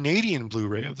get the Canadian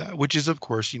Blu-ray of that, which is, of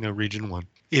course, Region 1,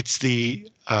 it's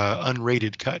the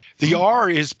unrated cut. The R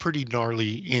is pretty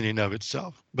gnarly in and of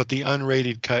itself, but the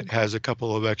unrated cut has a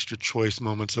couple of extra choice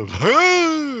moments of,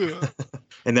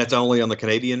 and that's only on the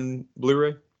Canadian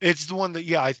Blu-ray? It's the one that,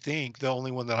 I think the only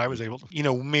one that I was able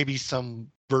to, maybe some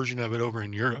version of it over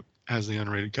in Europe has the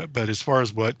unrated cut, but as far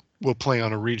as what will play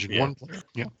on a Region 1 player,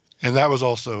 and that was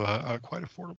also quite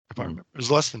affordable, if I remember. It was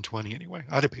less than 20 anyway.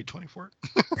 I'd have paid 20 for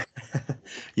it.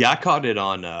 Yeah, I caught it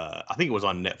on, I think it was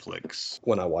on Netflix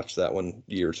when I watched that one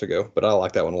years ago, but I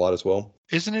like that one a lot as well.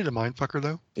 Isn't it a mindfucker,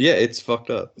 though? Yeah, it's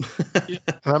fucked up. And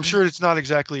I'm sure it's not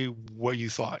exactly what you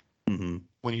thought. Mm-hmm.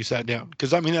 When you sat down,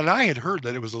 because and I had heard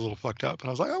that it was a little fucked up, and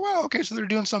I was like, oh wow, okay, so they're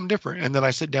doing something different. And then I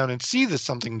sit down and see this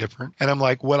something different, and I'm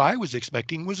like, what I was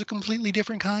expecting was a completely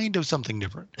different kind of something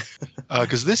different,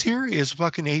 because this here is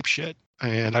fucking ape shit,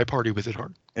 and I party with it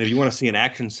hard. And if you want to see an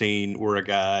action scene where a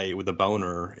guy with a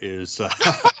boner is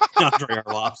Andrei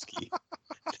Arlovsky,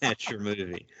 that's your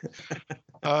movie.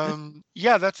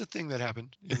 Yeah, that's a thing that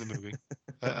happened in the movie.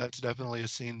 That's definitely a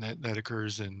scene that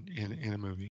occurs in a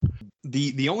movie.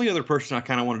 The only other person I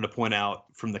kind of wanted to point out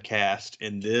from the cast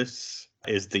in this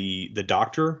is the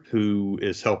doctor who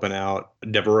is helping out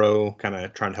Devereaux, kind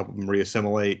of trying to help him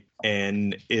reassimilate.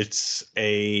 And it's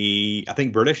I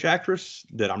think British actress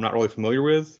that I'm not really familiar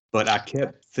with, but I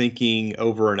kept thinking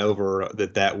over and over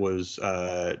that was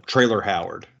Trailer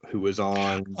Howard, who was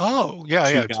on Two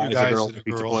Guys, a Girl at a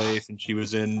Pizza Place, and she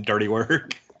was in Dirty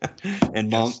Work and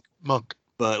Monk.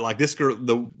 But like this girl,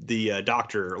 the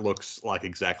doctor looks like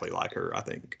exactly like her, I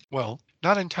think. Well,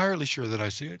 not entirely sure that I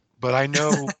see it, but I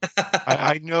know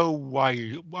I know why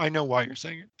you're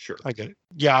saying it. Sure. I get it.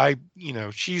 Yeah,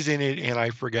 she's in it, and I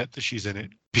forget that she's in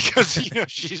it because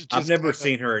she's just, I've never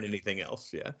seen her in anything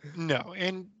else. Yeah. No,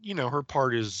 and her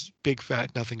part is big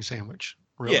fat nothing sandwich.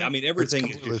 Really. Yeah, I mean everything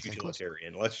is just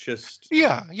utilitarian. Let's just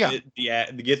get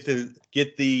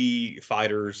the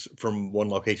fighters from one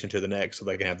location to the next so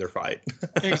they can have their fight.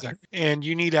 Exactly. And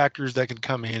you need actors that can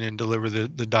come in and deliver the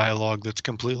dialogue that's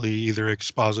completely either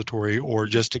expository or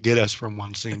just to get us from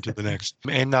one scene to the next,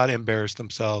 and not embarrass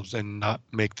themselves and not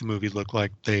make the movie look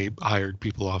like they hired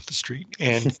people off the street.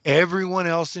 And everyone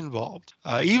else involved,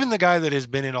 even the guy that has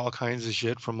been in all kinds of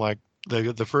shit, from like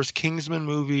the first Kingsman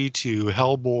movie to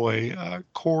Hellboy,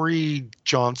 Corey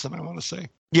Johnson, I want to say.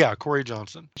 Yeah, Corey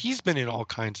Johnson. He's been in all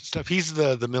kinds of stuff. He's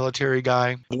the military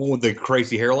guy. The one with the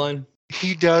crazy hairline?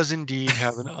 He does indeed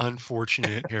have an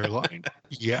unfortunate hairline.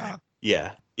 Yeah.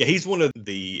 Yeah. Yeah, he's one of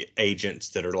the agents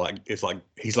that are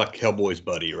he's like Hellboy's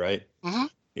buddy, right? Mm-hmm.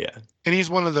 Yeah. And he's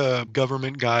one of the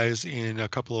government guys in a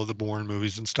couple of the Bourne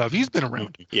movies and stuff. He's been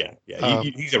around. Yeah.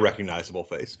 He's a recognizable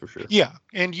face for sure. Yeah.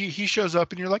 And he shows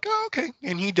up and you're like, oh, okay.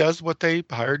 And he does what they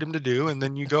hired him to do. And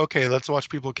then you go, okay, let's watch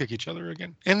people kick each other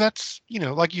again. And that's,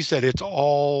 like you said, it's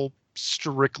all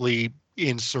strictly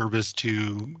in service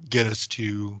to get us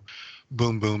to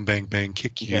boom, boom, bang, bang,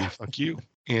 kick you, fuck you.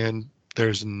 And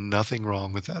there's nothing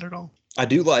wrong with that at all. I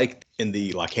do like in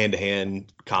the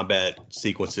hand-to-hand combat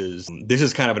sequences, this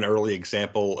is kind of an early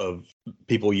example of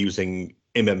people using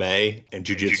MMA and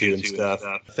jiu-jitsu and stuff.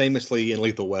 Famously in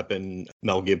Lethal Weapon,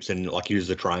 Mel Gibson like uses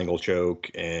a triangle choke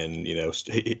and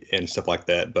and stuff like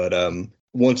that. But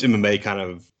once MMA kind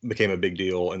of became a big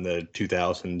deal in the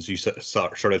 2000s, you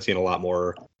started seeing a lot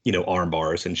more arm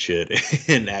bars and shit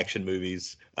in action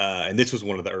movies. And this was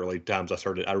one of the early times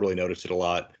I really noticed it a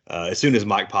lot. As soon as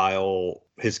Mike Pyle,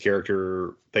 his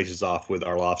character faces off with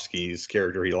Arlovsky's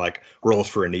character, he like rolls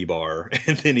for a knee bar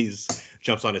and then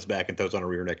jumps on his back and throws on a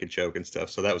rear naked choke and stuff.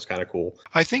 So that was kind of cool.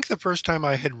 I think the first time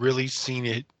I had really seen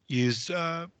it used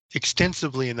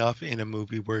extensively enough in a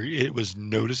movie where it was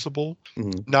noticeable,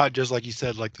 not just like you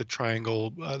said, like the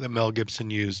triangle that Mel Gibson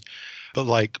used, but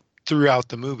like throughout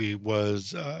the movie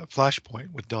was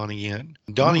Flashpoint with Donnie Yen.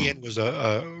 Donnie Yen was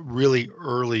a really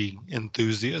early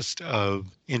enthusiast of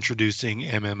introducing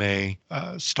MMA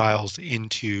styles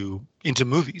into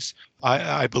movies.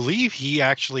 I believe he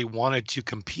actually wanted to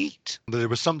compete. There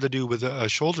was something to do with a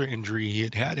shoulder injury he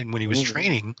had, and when he was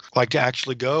training, like to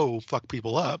actually go fuck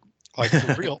people up. Like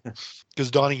for real, because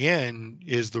Donnie Yen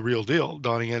is the real deal.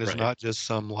 Donnie Yen is not just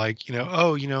some like,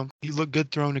 you look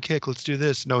good throwing a kick. Let's do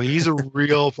this. No, he's a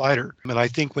real fighter. And I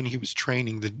think when he was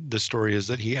training, the story is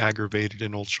that he aggravated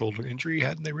an old shoulder injury he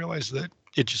had, and they realized that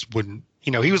it just wouldn't.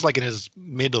 He was like in his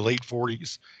mid to late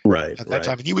 40s at that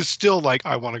time. And he was still like,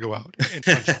 I want to go out and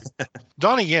punch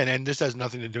Donnie Yen, and this has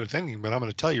nothing to do with anything, but I'm going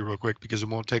to tell you real quick because it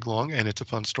won't take long and it's a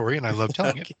fun story and I love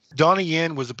telling it. Donnie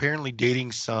Yen was apparently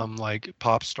dating some like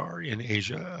pop star in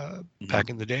Asia back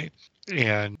in the day.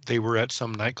 And they were at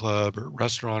some nightclub or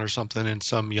restaurant or something, and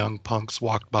some young punks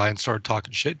walked by and started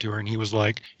talking shit to her. And he was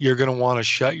like, you're going to want to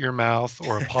shut your mouth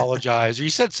or apologize. Or he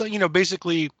said, so,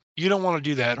 basically, you don't want to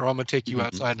do that, or I'm going to take you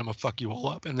outside and I'm going to fuck you all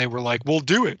up. And they were like, we'll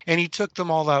do it. And he took them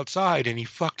all outside and he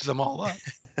fucked them all up.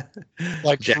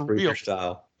 Like Jack for Reacher real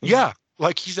style. Yeah.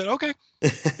 Like he said, okay.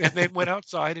 And they went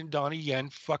outside and Donnie Yen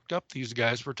fucked up these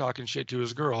guys for talking shit to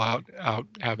his girl out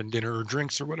having dinner or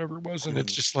drinks or whatever it was. And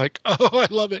it's just like, oh, I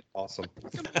love it. Awesome.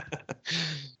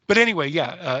 But anyway,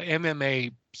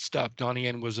 MMA stuff. Donnie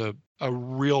Yen was a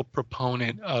real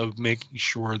proponent of making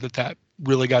sure that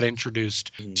really got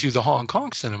introduced to the Hong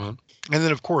Kong cinema. And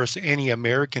then, of course, any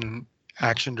American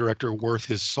action director worth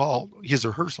his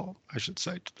or her salt, I should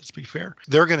say, let's be fair,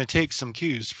 they're going to take some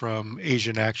cues from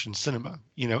Asian action cinema.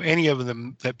 Any of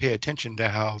them that pay attention to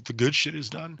how the good shit is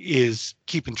done is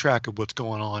keeping track of what's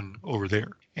going on over there.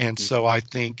 And so I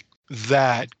think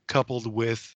that, coupled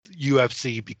with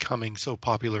UFC becoming so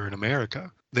popular in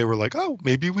America, they were like, oh,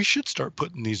 maybe we should start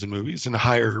putting these in movies and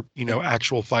hire,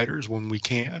 actual fighters when we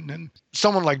can. And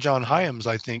someone like John Hyams,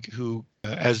 I think, who,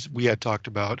 as we had talked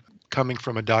about, coming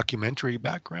from a documentary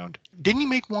background, didn't he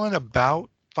make one about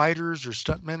fighters or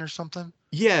stuntmen or something?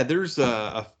 Yeah, there's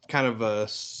a kind of a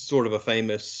sort of a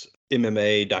famous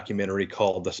MMA documentary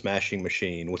called The Smashing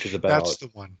Machine, which is about That's the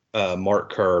one.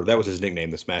 Mark Kerr. That was his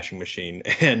nickname, The Smashing Machine.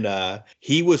 And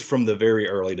he was from the very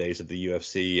early days of the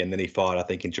UFC, and then he fought, I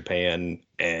think, in Japan.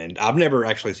 And I've never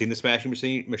actually seen The Smashing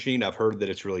Machine. I've heard that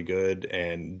it's really good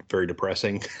and very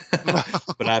depressing,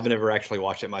 but I've never actually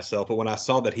watched it myself. But when I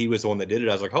saw that he was the one that did it,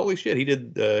 I was like, holy shit, he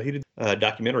did a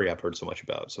documentary I've heard so much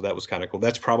about. So that was kind of cool.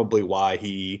 That's probably why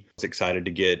he was excited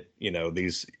to get,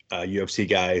 these UFC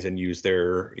guys and use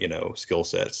their, skill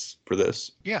sets for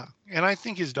this. Yeah. And I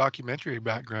think his documentary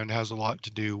background has a lot to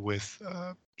do with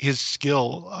his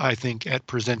skill, I think, at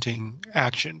presenting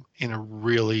action in a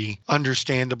really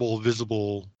understandable,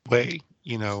 visible way.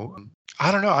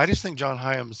 I don't know. I just think John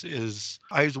Hyams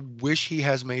I wish he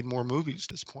has made more movies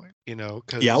at this point,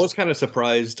 Yeah, I was kind of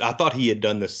surprised. I thought he had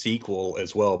done the sequel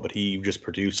as well, but he just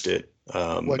produced it.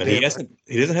 And he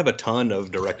doesn't have a ton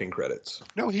of directing credits.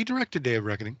 No, he directed Day of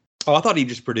Reckoning. Oh, I thought he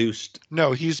just produced.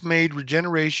 No, he's made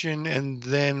Regeneration, and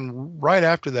then right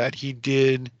after that he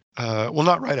did,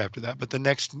 not right after that, but the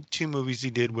next two movies he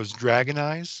did was Dragon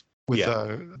Eyes with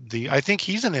I think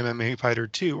he's an MMA fighter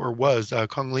too, or was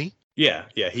Kung Lee. Yeah,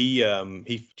 he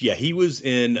was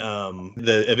in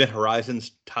the Event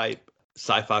Horizons type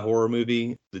sci-fi horror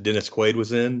movie that Dennis Quaid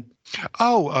was in.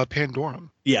 Oh, Pandorum.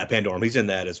 Yeah, Pandorum. He's in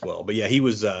that as well. But yeah, he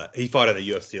was he fought at the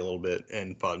UFC a little bit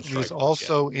and fought in Strike. He was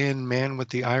also in Man with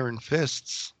the Iron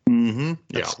Fists. Mm-hmm.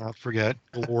 Let's not forget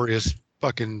glorious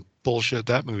fucking bullshit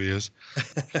that movie is.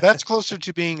 That's closer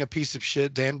to being a piece of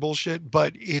shit than bullshit,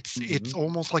 but it's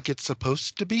almost like it's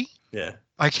supposed to be. Yeah.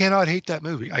 I cannot hate that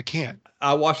movie. I can't.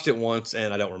 I watched it once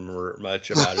and I don't remember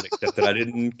much about it except that I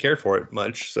didn't care for it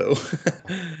much. So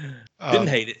didn't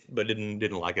hate it, but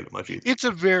didn't like it much either. It's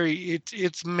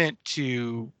it's meant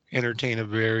to entertain a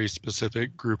very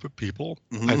specific group of people.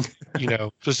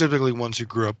 Mhm. Specifically ones who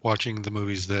grew up watching the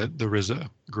movies that the RZA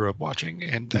grew up watching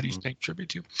and that he's paying tribute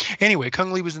to. Anyway,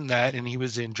 Kung Lee was in that, and he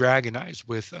was in Dragon Eyes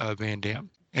with Van Damme.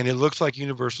 And it looks like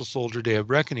Universal Soldier Day of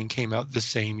Reckoning came out the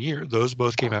same year. Those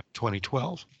both came out in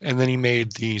 2012. And then he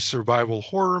made the survival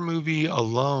horror movie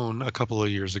Alone a couple of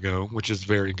years ago, which is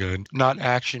very good. Not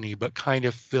actiony, but kind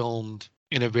of filmed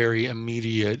in a very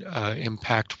immediate,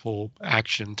 impactful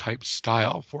action type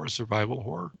style for a survival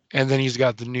horror. And then he's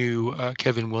got the new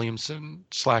Kevin Williamson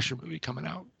slasher movie coming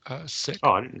out, Sick.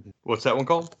 Oh, what's that one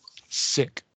called?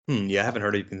 Sick. Yeah, I haven't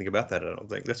heard anything about that. I don't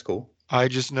think. That's cool. I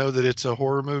just know that it's a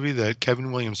horror movie that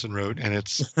Kevin Williamson wrote, and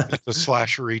it's a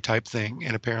slashery type thing.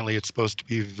 And apparently it's supposed to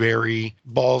be very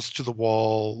balls to the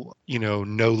wall, no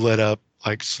let up,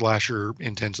 like slasher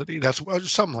intensity. That's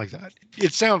something like that.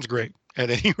 It sounds great. At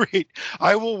any rate,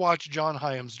 I will watch John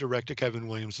Hyams direct a Kevin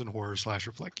Williamson horror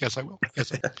slasher flick. Yes, I will.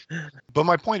 Yes, I will. But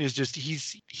my point is just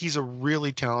he's a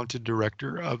really talented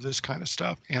director of this kind of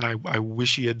stuff. And I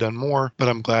wish he had done more, but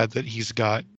I'm glad that he's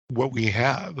got what we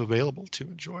have available to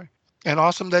enjoy. And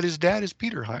awesome that his dad is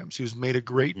Peter Hyams, who's made a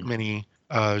great many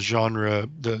the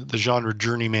genre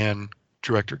journeyman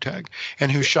director tag,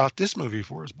 and who shot this movie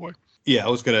for his boy. Yeah, I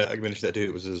was going to mention that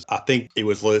too. I think it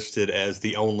was listed as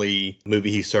the only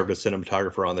movie he served as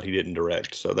cinematographer on that he didn't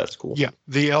direct. So that's cool. Yeah,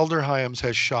 the elder Hyams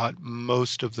has shot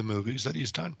most of the movies that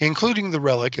he's done, including The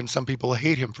Relic. And some people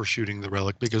hate him for shooting The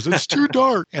Relic because it's too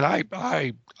dark. And I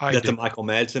That's the Michael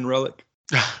Madsen relic.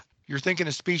 You're thinking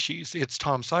of Species. It's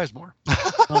Tom Sizemore.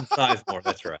 Tom Sizemore,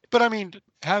 that's right. But I mean,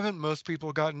 haven't most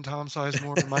people gotten Tom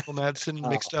Sizemore and Michael Madsen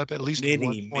mixed up at least at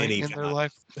one point in their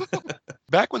life?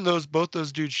 Back when both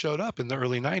those dudes showed up in the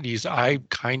early 90s, I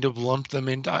kind of lumped them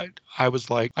in. I was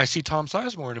like, I see Tom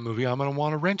Sizemore in a movie, I'm going to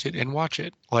want to rent it and watch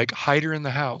it. Like Hider in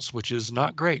the House, which is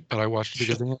not great, but I watched it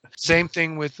because of him. Same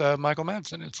thing with Michael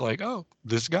Madsen. It's like, oh,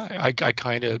 this guy. I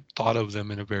kind of thought of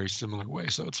them in a very similar way.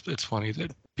 So it's funny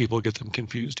that people get them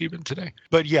confused even today.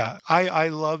 But yeah, I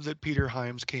love that Peter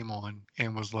Hyams came on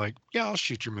and was like, yeah, I'll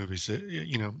shoot your movies.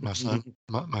 My son,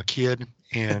 my kid.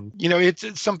 And,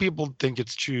 it's some people think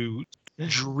it's too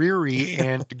dreary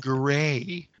and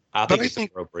gray. I think it's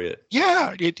appropriate.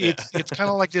 Yeah, it's kind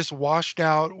of like this washed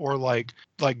out or like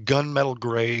gunmetal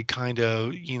gray kind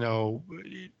of,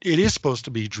 it is supposed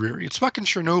to be dreary. It's fucking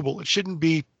Chernobyl. It shouldn't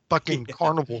be fucking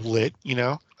carnival lit,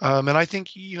 and I think,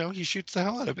 he shoots the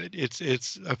hell out of it. It's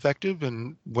effective.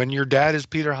 And when your dad is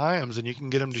Peter Hyams and you can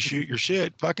get him to shoot your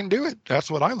shit, fucking do it.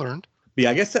 That's what I learned. Yeah,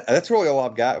 I guess that's really all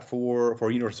I've got for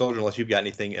Universal Soldier, unless you've got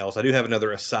anything else. I do have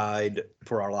another aside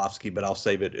for Arlovsky, but I'll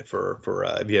save it for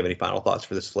if you have any final thoughts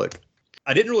for this flick.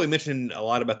 I didn't really mention a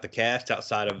lot about the cast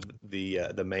outside of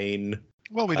the main.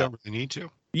 Well, we don't really need to.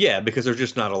 Yeah, because there's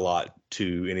just not a lot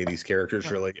to any of these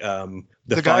characters, really.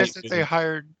 The guys that they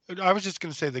hired, I was just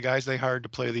going to say the guys they hired to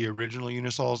play the original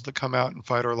Unisols that come out and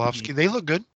fight Arlovsky, they look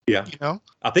good. Yeah.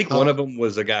 I think one of them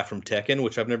was a guy from Tekken,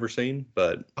 which I've never seen,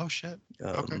 but. Oh, shit.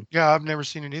 Okay. Yeah, I've never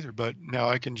seen it either, but now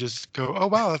I can just go, oh,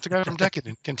 wow, that's a guy from Tekken,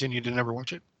 and continue to never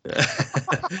watch it.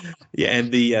 Yeah,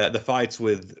 and the fights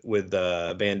with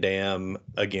Van Damme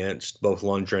against both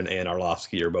Lundgren and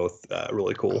Arlovsky are both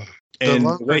really cool. And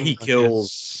the way he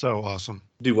kills, so awesome.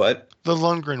 Do what? The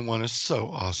Lundgren one is so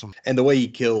awesome. And the way he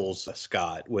kills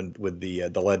Scott with the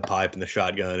lead pipe and the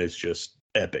shotgun is just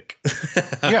epic.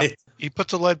 Yeah, he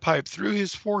puts a lead pipe through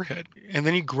his forehead, and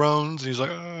then he groans, and he's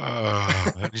like,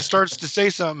 oh. And he starts to say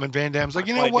something, and Van Damme's like,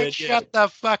 you know what? Shut the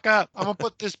fuck up. I'm gonna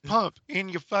put this pump in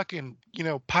your fucking,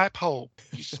 pipe hole.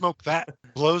 You smoke that.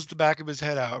 Blows the back of his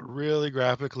head out really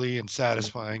graphically and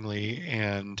satisfyingly,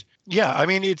 and yeah, I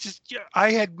mean, it's just,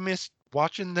 I had missed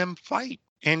watching them fight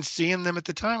and seeing them at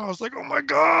the time. I was like, oh my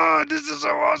God, this is so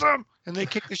awesome. And they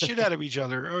kick the shit out of each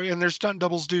other. And their stunt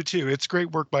doubles do too. It's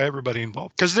great work by everybody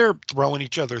involved because they're throwing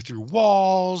each other through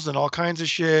walls and all kinds of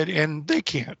shit. And they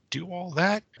can't do all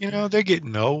that. They're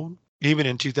getting old. Even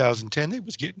in 2010, they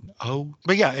was getting old.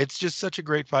 But yeah, it's just such a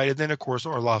great fight. And then, of course,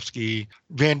 Arlovsky,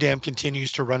 Van Damme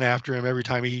continues to run after him every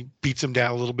time he beats him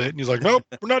down a little bit. And he's like, nope,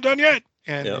 we're not done yet.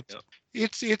 And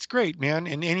it's great, man.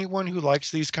 And anyone who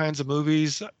likes these kinds of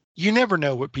movies, you never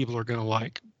know what people are going to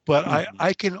like. But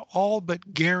I can all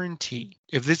but guarantee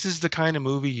if this is the kind of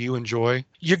movie you enjoy,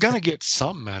 you're going to get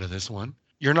something out of this one.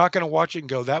 You're not going to watch it and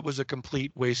go, that was a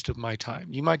complete waste of my time.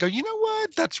 You might go, you know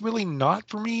what? That's really not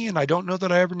for me. And I don't know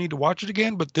that I ever need to watch it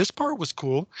again. But this part was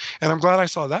cool. And I'm glad I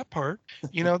saw that part.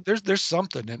 There's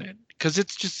something in it because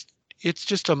it's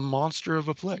just a monster of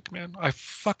a flick, man. I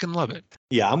fucking love it.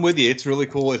 Yeah, I'm with you. It's really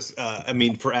cool. It's,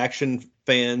 for action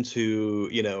fans who,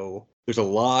 there's a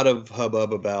lot of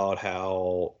hubbub about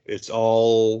how it's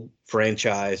all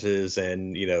franchises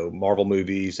and, Marvel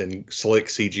movies and slick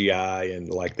CGI, and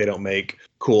like they don't make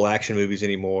cool action movies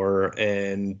anymore.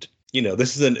 And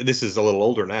this is a little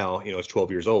older now. It's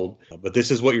 12 years old, but this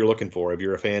is what you're looking for if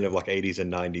you're a fan of like 80s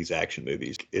and 90s action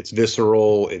movies. It's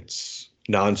visceral. It's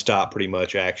nonstop, pretty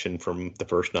much action from the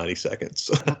first 90 seconds.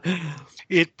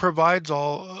 It provides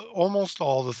almost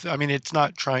all I mean, it's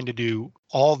not trying to do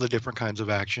all the different kinds of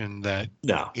action that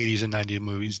No. 80s and 90s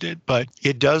movies did, but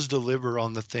it does deliver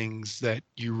on the things that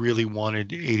you really wanted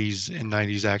 80s and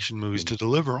 90s action movies to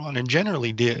deliver on, and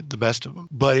generally did the best of them.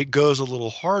 But it goes a little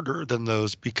harder than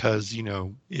those because,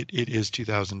 it is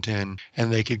 2010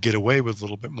 and they could get away with a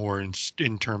little bit more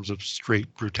in terms of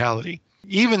straight brutality.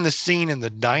 Even the scene in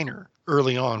the diner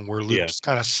early on where Luke just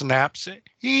kind of snaps it.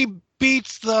 He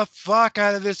beats the fuck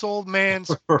out of this old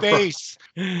man's face,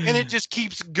 and it just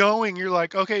keeps going. You're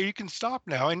like, okay, you can stop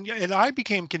now. And I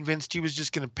became convinced he was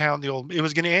just going to pound it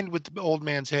was going to end with the old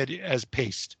man's head as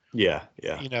paste. Yeah.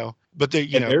 But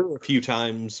there were a few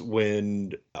times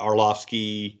when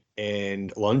Arlovsky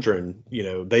and Lundgren,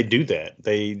 they do that.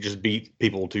 They just beat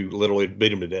people to literally beat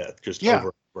them to death, just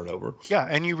over and over. Yeah,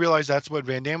 and you realize that's what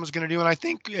Van Damme was going to do. And I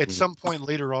think at some point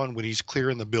later on, when he's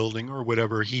clearing the building or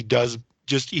whatever, he does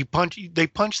they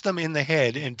punch them in the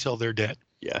head until they're dead.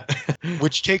 Yeah.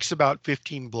 Which takes about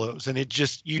 15 blows, and it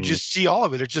just just see all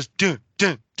of it. It's just dun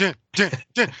dun dun dun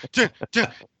dun dun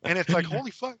dun, and it's like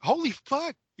holy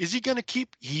fuck! Is he gonna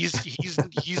keep? He's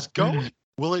going.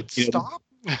 Will it stop?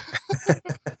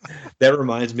 That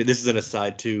reminds me. This is an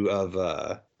aside too of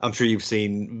I'm sure you've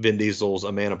seen Vin Diesel's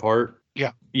A Man Apart.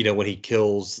 Yeah. When he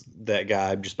kills that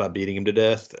guy just by beating him to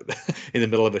death in the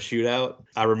middle of a shootout.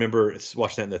 I remember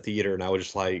watching that in the theater, and I was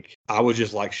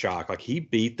just like shocked. Like, he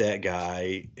beat that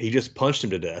guy. He just punched him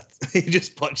to death. He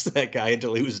just punched that guy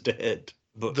until he was dead.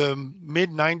 But the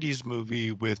mid-90s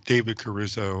movie with David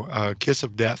Caruso, Kiss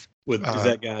of Death. Is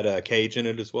that got Cage in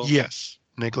it as well? Yes.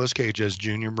 Nicolas Cage as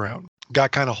Junior Brown.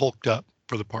 Got kind of hulked up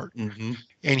for the part. Mm-hmm.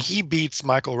 And he beats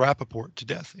Michael Rappaport to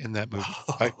death in that movie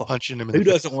by punching him in the face.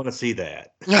 Who doesn't want to see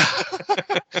that?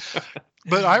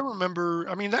 But I remember,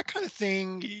 that kind of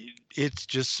thing, it's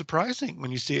just surprising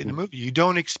when you see it in a movie. You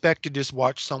don't expect to just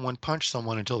watch someone punch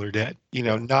someone until they're dead.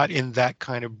 Not in that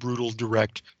kind of brutal,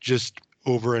 direct, just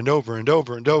over and over and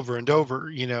over and over and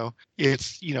over.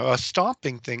 It's, a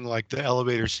stomping thing like the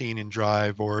elevator scene in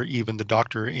Drive, or even the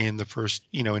doctor in the first,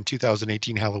 in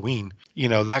 2018 Halloween,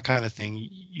 that kind of thing.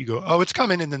 You go, oh, it's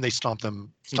coming. And then they stomp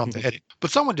the head. But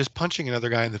someone just punching another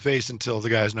guy in the face until the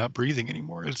guy's not breathing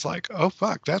anymore. It's like, oh,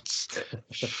 fuck, that's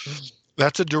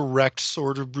a direct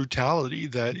sort of brutality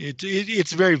that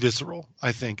it's very visceral.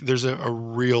 I think there's a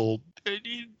real,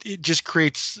 it just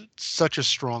creates such a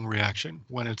strong reaction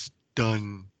when it's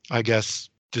done, I guess,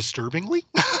 disturbingly.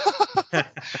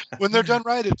 When they're done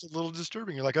right, it's a little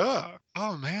disturbing. You're like,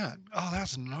 oh man,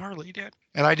 that's gnarly, dude.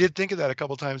 And I did think of that a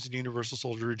couple times in Universal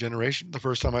Soldier Regeneration. The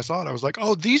first time I saw it, I was like,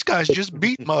 oh, these guys just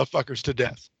beat motherfuckers to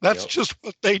death. That's just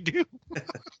what they do.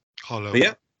 Hello.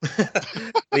 Yeah.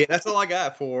 Yeah, that's all I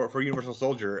got for Universal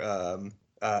Soldier.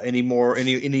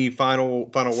 Any final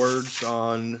words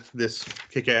on this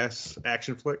kick-ass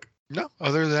action flick? No,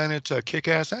 other than it's a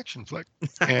kick-ass action flick,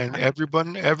 and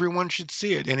everyone should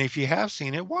see it. And if you have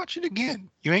seen it, watch it again.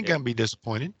 You ain't gonna be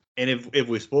disappointed. And if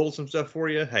we spoiled some stuff for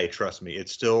you, hey, trust me,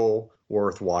 it's still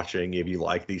worth watching if you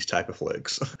like these type of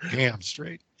flicks. Damn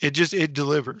straight. It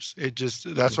delivers.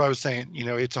 That's what I was saying.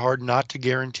 It's hard not to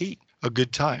guarantee a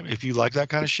good time. If you like that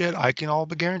kind of shit, I can all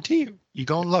but guarantee you're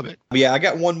gonna love it. Yeah, I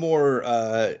got one more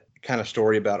kind of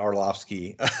story about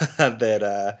Arlovsky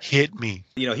that hit me.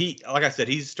 He, like I said,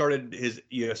 he started his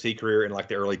UFC career in like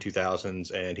the early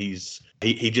 2000s, and his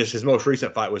most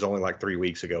recent fight was only like 3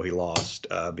 weeks ago. He lost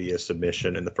via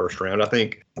submission in the first round, I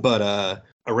think. But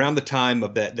around the time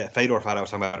of that Fedor fight I was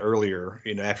talking about earlier,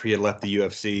 after he had left the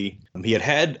UFC, he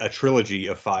had a trilogy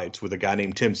of fights with a guy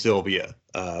named Tim Sylvia,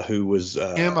 who was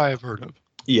him I have heard of.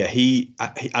 Yeah,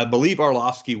 I believe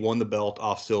Arlovsky won the belt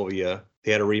off Sylvia.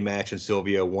 They had a rematch and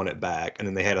Sylvia won it back. And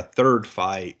then they had a third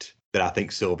fight that I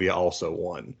think Sylvia also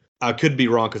won. I could be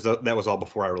wrong because that was all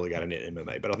before I really got into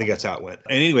MMA, but I think that's how it went.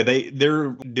 And anyway, their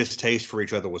distaste for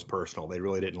each other was personal. They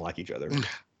really didn't like each other.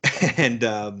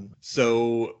 And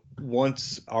so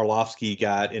once Arlovsky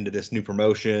got into this new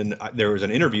promotion, there was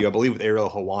an interview, I believe, with Ariel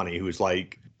Helwani, who's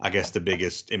like, I guess, the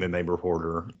biggest MMA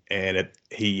reporter. And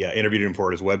he interviewed him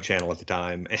for his web channel at the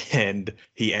time. And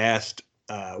he asked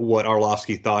what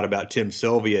Arlovsky thought about Tim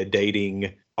Sylvia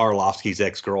dating Arlovsky's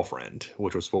ex-girlfriend,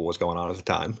 which was what was going on at the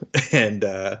time. And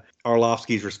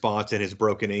Arlovsky's response in his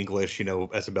broken English,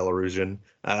 as a Belarusian,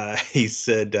 he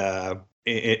said,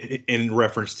 in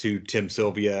reference to Tim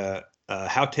Sylvia,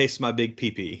 how tastes my big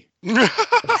pee-pee?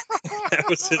 That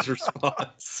was his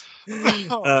response,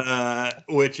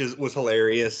 which was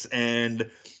hilarious. And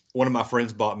one of my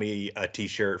friends bought me a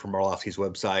T-shirt from Arlovsky's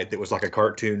website that was like a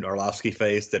cartoon Arlovsky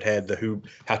face that had the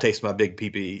 "How tastes my big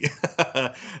pee-pee"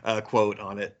 quote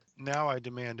on it. Now I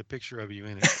demand a picture of you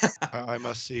in it. I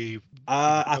must see.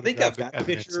 I think I've got a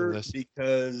evidence of picture this.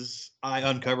 because I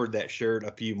uncovered that shirt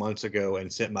a few months ago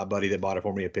and sent my buddy that bought it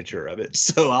for me a picture of it.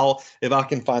 So if I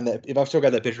can find that, if I've still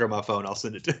got that picture on my phone, I'll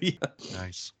send it to you.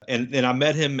 Nice. And I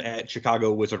met him at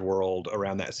Chicago Wizard World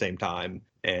around that same time.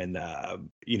 And,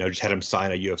 just had him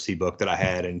sign a UFC book that I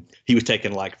had. And he was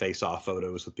taking like face-off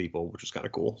photos with people, which was kind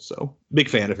of cool. So big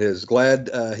fan of his. Glad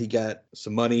he got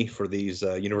some money for these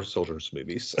Universal Soldiers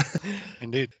movies.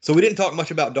 Indeed. So we didn't talk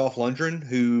much about Dolph Lundgren,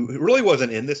 who really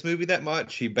wasn't in this movie that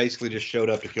much. He basically just showed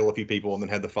up to kill a few people and then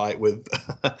had the fight with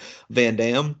Van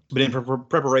Damme. But in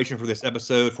preparation for this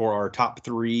episode, for our top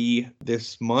 3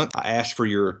 this month, I asked for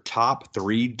your top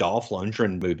 3 Dolph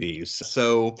Lundgren movies.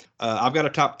 So I've got a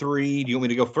top 3. Do you want me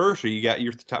to go first, or you got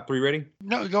your top 3 ready?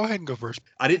 No, go ahead and go first.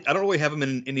 I don't really have them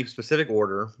in any specific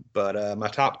order, but my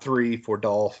top 3 for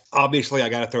Dolph, obviously I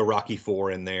got to throw Rocky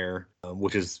 4 in there,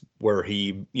 which is where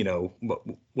he,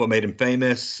 what made him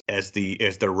famous as the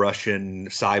Russian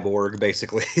cyborg,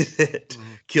 basically, that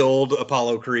killed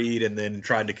Apollo Creed and then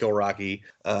tried to kill Rocky.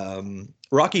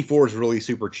 Rocky 4 is really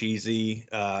super cheesy.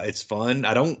 It's fun.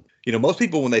 Most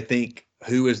people, when they think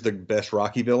who is the best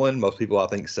Rocky villain, most people I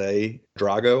think say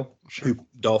Drago, who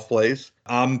Dolph plays.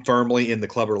 I'm firmly in the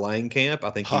Clubber Lang camp.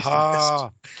 I think he's the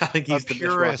best. I think he's the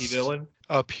best Rocky villain.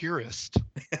 A purist.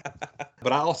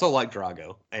 But I also like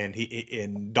Drago,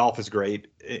 and Dolph is great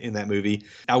in that movie.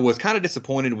 I was kind of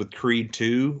disappointed with Creed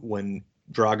 2 when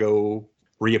Drago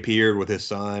reappeared with his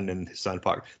son and his son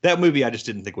Fox. That movie I just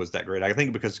didn't think was that great. I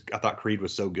think because I thought Creed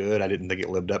was so good, I didn't think it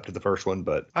lived up to the first one.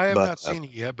 But I have not seen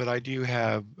it yet, but I do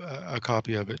have a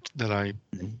copy of it that I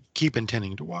keep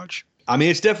intending to watch. I mean,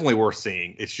 it's definitely worth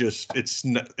seeing. It's just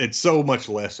it's so much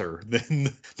lesser than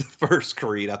the first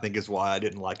Creed. I think is why I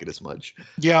didn't like it as much.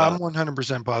 Yeah, I'm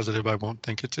 100% positive I won't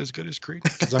think it's as good as Creed.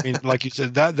 Because I mean, like you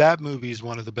said, that movie is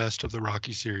one of the best of the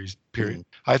Rocky series. Period.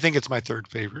 I think it's my 3rd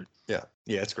favorite. Yeah,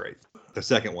 it's great. The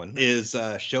second one is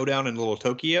Showdown in Little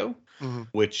Tokyo,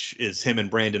 which is him and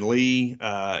Brandon Lee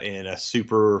in a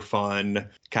super fun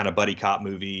kind of buddy cop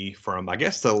movie from, I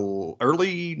guess, the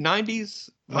early 90s.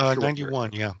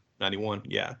 91, yeah. 91,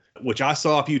 yeah. Which I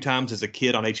saw a few times as a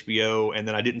kid on HBO, and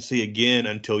then I didn't see again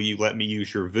until you let me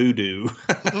use your Vudu.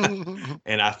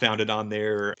 And I found it on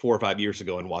there 4 or 5 years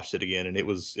ago and watched it again, and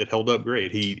it held up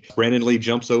great. Brandon Lee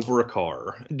jumps over a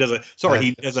car. He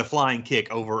does a flying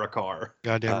kick over a car.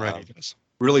 Goddamn right he does.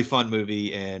 Really fun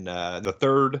movie. And the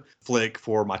third flick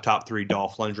for my top 3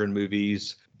 Dolph Lundgren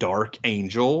movies, Dark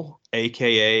Angel,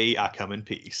 aka I Come in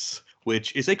Peace,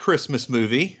 which is a Christmas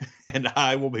movie, and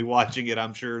I will be watching it,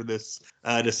 I'm sure, this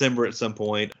December at some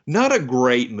point. Not a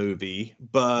great movie,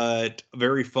 but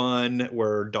very fun,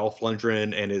 where Dolph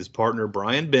Lundgren and his partner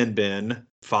Brian Benben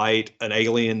fight an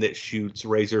alien that shoots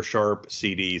razor-sharp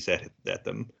CDs at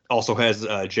them. Also has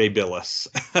Jay Billis,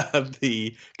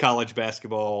 the college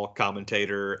basketball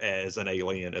commentator, as an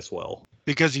alien as well.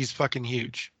 Because he's fucking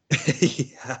huge.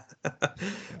 Yeah.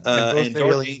 And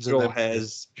Dark Angel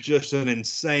has just an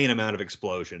insane amount of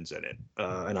explosions in it,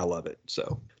 and I love it.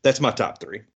 So that's my top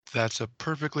 3. That's a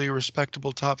perfectly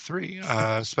respectable top 3,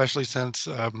 especially since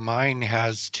mine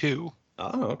has 2.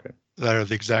 Oh, okay. That are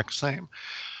the exact same.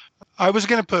 I was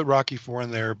going to put Rocky 4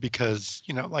 in there because,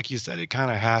 like you said, it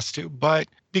kind of has to, but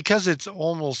because it's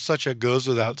almost such a goes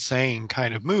without saying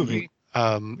kind of movie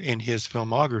in his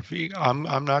filmography,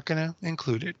 I'm not going to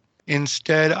include it.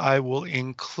 Instead, I will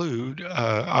include,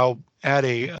 I'll add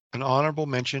an honorable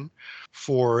mention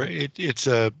for it.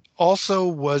 Also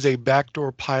was a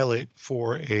backdoor pilot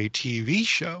for a TV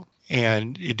show,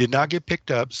 and it did not get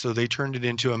picked up, so they turned it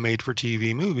into a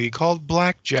made-for-TV movie called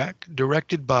Blackjack,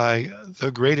 directed by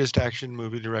the greatest action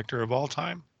movie director of all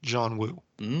time, John Woo.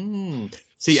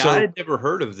 See, I had never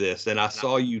heard of this, and I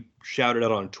saw you shout it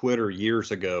out on Twitter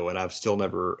years ago, and I've still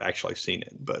never actually seen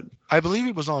it. But I believe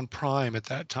it was on Prime at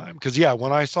that time, because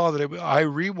when I saw that, I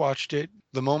rewatched it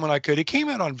the moment I could. It came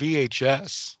out on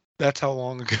VHS. That's how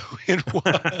long ago it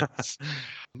was.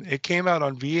 It came out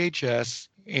on VHS,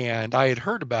 and I had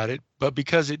heard about it, but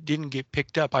because it didn't get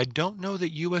picked up, I don't know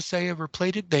that USA ever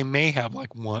played it. They may have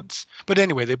once. But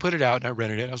anyway, they put it out and I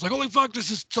rented it. I was like, holy fuck, this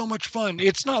is so much fun.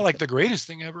 It's not like the greatest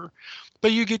thing ever,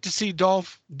 but you get to see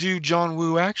Dolph do John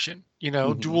Woo action,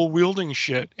 dual wielding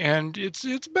shit. And it's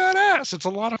badass. It's a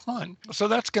lot of fun. So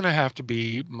that's going to have to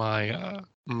be my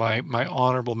my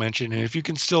honorable mention. And if you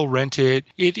can still rent it,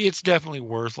 it's definitely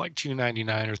worth like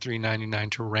 $2.99 or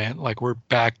 $3.99 to rent. Like we're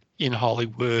back in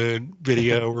Hollywood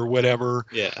Video or whatever.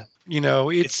 Yeah.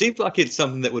 It seems like it's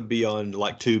something that would be on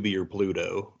like Tubi or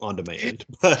Pluto on demand,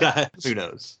 but who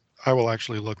knows? I will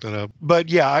actually look that up. But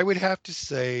yeah, I would have to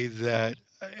say that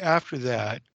after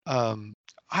that,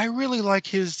 I really like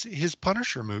his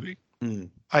Punisher movie. Hmm.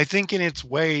 I think in its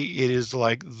way, it is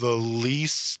like the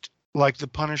least like the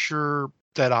Punisher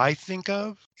that I think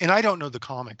of. And I don't know the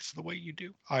comics the way you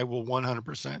do. I will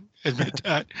 100% admit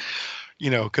that,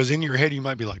 because in your head, you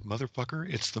might be like,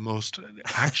 motherfucker, it's the most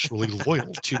actually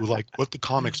loyal to like what the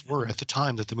comics were at the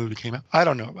time that the movie came out. I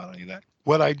don't know about any of that.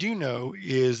 What I do know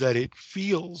is that it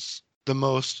feels the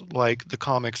most like the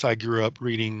comics I grew up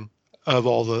reading of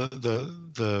all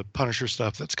the Punisher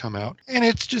stuff that's come out. And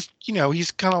it's just,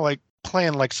 he's kind of like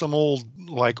playing like some old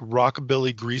like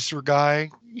rockabilly greaser guy.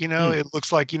 It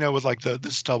looks like, with like the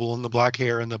stubble and the black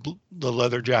hair and the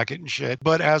leather jacket and shit,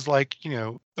 but as like,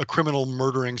 a criminal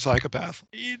murdering psychopath.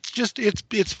 It's just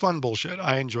it's fun bullshit.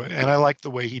 I enjoy it. And I like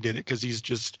the way he did it because he's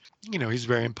just, he's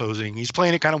very imposing. He's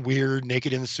playing it kind of weird,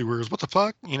 naked in the sewers. What the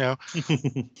fuck?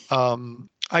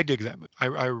 I dig that movie.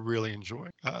 I really enjoy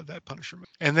that Punisher movie.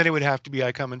 And then it would have to be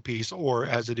I Come in Peace, or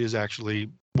as it is actually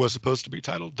was supposed to be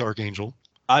titled, Dark Angel.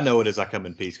 I know it is I Come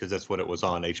in Peace because that's what it was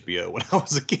on HBO when I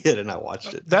was a kid and I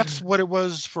watched it. That's what it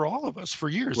was for all of us for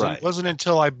years. Right. It wasn't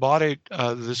until I bought it,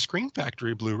 the Screen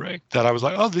Factory Blu-ray, that I was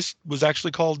like, oh, this was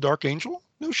actually called Dark Angel?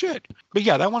 No shit. But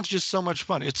yeah, that one's just so much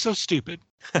fun. It's so stupid.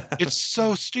 It's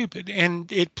so stupid.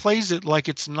 And it plays it like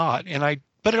it's not.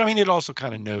 But I mean, it also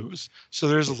kind of knows. So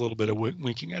there's a little bit of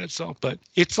winking at itself. But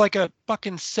it's like a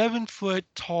fucking 7-foot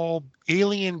tall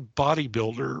alien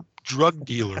bodybuilder, drug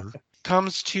dealer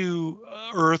comes to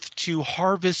Earth to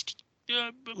harvest,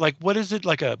 like, what is it?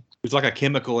 It's like a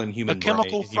chemical in human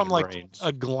chemical brain, from like brains.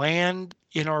 a gland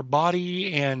in our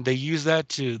body, and they use that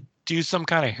to do some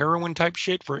kind of heroin type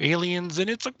shit for aliens. And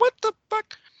it's like, what the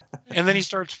fuck? And then he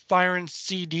starts firing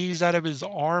CDs out of his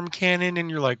arm cannon, and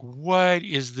you're like, what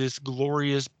is this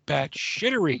glorious bat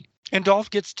shittery? And Dolph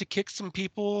gets to kick some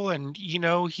people, and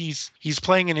he's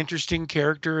playing an interesting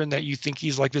character in that you think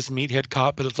he's like this meathead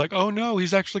cop, but it's like, oh no,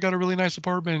 he's actually got a really nice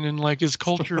apartment and like is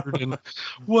cultured and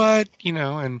what,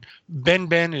 and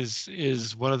Ben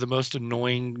is one of the most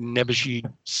annoying nebbishy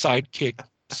sidekick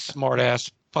smartass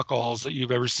fuck-alls that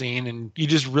you've ever seen, and you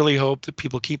just really hope that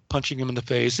people keep punching him in the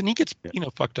face, and he gets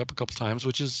fucked up a couple times,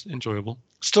 which is enjoyable.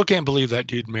 Still can't believe that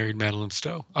dude married Madeline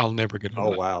Stowe. I'll never get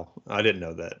over that. Wow, I didn't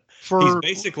know that. He's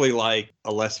basically like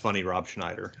a less funny Rob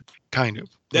Schneider. Kind of.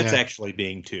 That's actually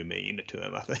being too mean to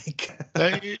him, I think.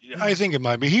 I think it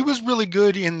might be. He was really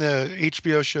good in the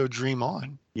HBO show Dream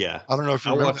On. Yeah. I don't know if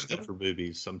you watch that for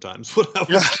movies sometimes when I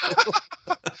was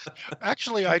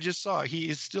Actually, I just saw he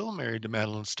is still married to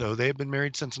Madeline Stowe. They have been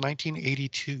married since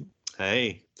 1982.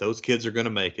 Hey, those kids are going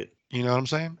to make it. You know what I'm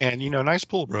saying? And, nice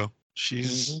pull, bro.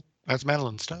 That's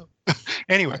Madeline Stowe.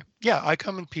 Anyway, yeah, I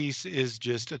Come in Peace is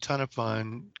just a ton of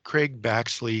fun. Craig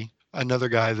Baxley, another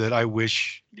guy that I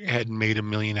wish had made a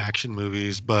million action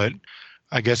movies, but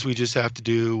I guess we just have to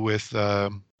do with,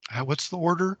 what's the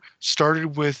order?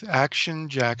 Started with Action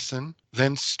Jackson,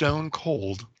 then Stone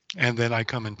Cold, and then I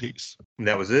Come in Peace. And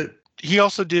that was it? He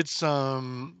also did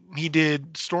he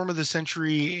did Storm of the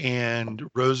Century and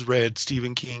Rose Red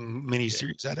Stephen King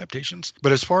miniseries adaptations.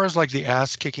 But as far as like the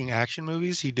ass-kicking action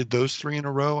movies, he did those 3 in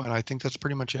a row, and I think that's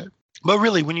pretty much it. But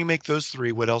really, when you make those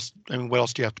 3, what else do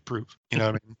you have to prove? You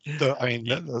know what I mean?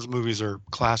 Those movies are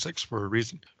classics for a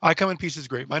reason. I Come in Peace is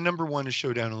great. My number 1 is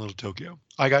Showdown in Little Tokyo.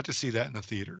 I got to see that in the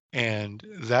theater. And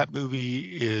that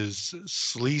movie is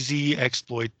sleazy,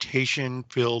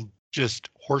 exploitation-filled, just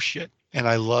horseshit. And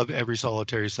I love every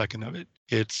solitary second of it.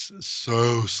 It's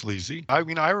so sleazy. I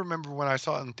mean, I remember when I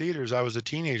saw it in theaters, I was a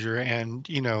teenager, and,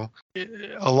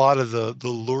 a lot of the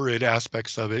lurid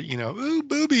aspects of it, ooh,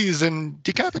 boobies and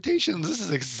decapitations. This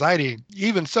is exciting.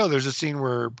 Even so, there's a scene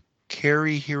where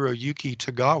Kari Hiroyuki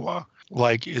Tagawa,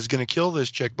 like, is going to kill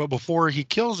this chick. But before he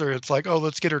kills her, it's like, oh,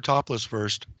 let's get her topless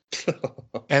first.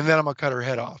 And then I'm going to cut her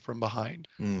head off from behind.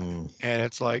 And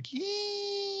it's like,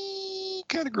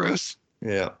 kind of gross.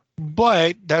 Yeah.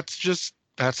 But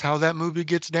that's how that movie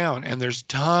gets down. And there's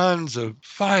tons of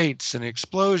fights and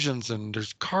explosions, and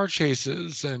there's car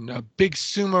chases, and a big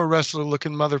sumo wrestler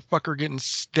looking motherfucker getting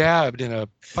stabbed in a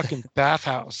fucking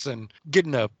bathhouse and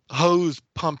getting a hose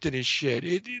pumped in his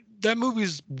shit. That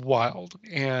movie's wild.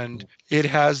 And it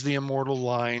has the immortal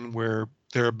line where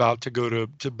they're about to go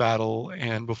to battle,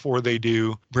 and before they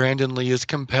do, Brandon Lee is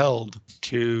compelled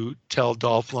to tell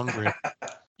Dolph Lundgren,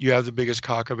 you have the biggest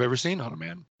cock I've ever seen on a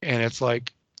man. And it's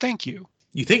like, thank you.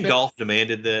 You think Dolph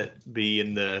demanded that be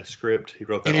in the script? He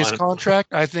wrote that In his line.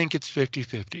 contract, I think it's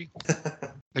 50-50.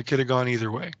 It could have gone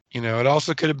either way. It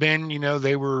also could have been,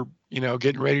 they were,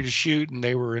 getting ready to shoot and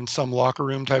they were in some locker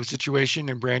room type situation.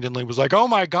 And Brandon Lee was like, oh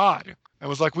my God. I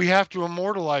was like, we have to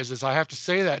immortalize this. I have to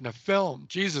say that in a film.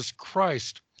 Jesus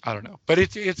Christ. I don't know. But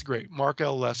it's great. Mark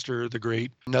L. Lester, the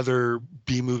great, another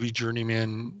B-movie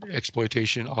journeyman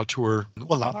exploitation auteur.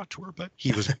 Well, not auteur, but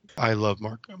he was. I love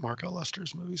Mark L.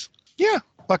 Lester's movies. Yeah,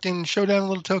 fucking Showdown in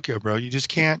Little Tokyo, bro. You just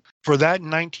can't, for that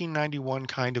 1991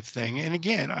 kind of thing. And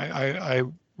again, I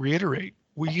reiterate,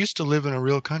 we used to live in a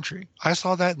real country. I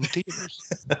saw that in theaters.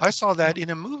 I saw that in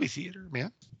a movie theater,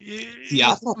 man.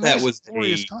 Yeah, I thought that was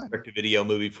a time. direct-to-video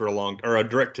movie for a long, or a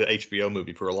direct-to-HBO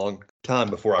movie for a long time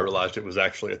before I realized it was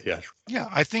actually a theatrical. Yeah,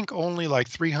 I think only like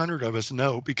 300 of us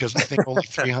know because I think only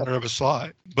 300 of us saw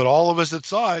it. But all of us that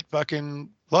saw it fucking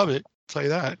love it. I'll tell you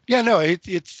that. Yeah, no,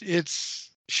 it's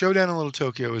Showdown in Little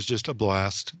Tokyo is just a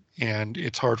blast, and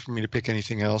it's hard for me to pick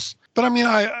anything else. But I mean,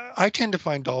 I tend to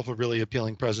find Dolph a really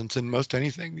appealing presence in most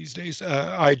anything these days.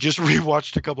 I just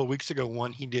rewatched a couple of weeks ago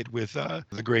one he did with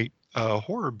the great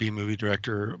horror B-movie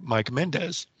director Mike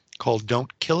Mendez called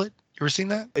Don't Kill It. You ever seen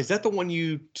that? Is that the one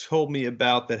you told me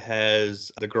about that has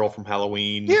the girl from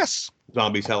Halloween? Yes.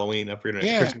 Zombies Halloween. I forget her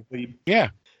name. Kristen Yeah.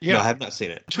 Yeah. No, I have not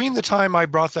seen it. Between the time I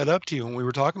brought that up to you when we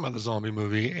were talking about the zombie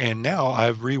movie and now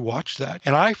I've rewatched that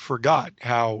and I forgot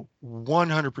how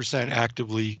 100%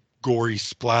 actively gory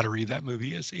splattery that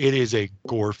movie is. It is a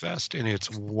gore fest and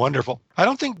it's wonderful. I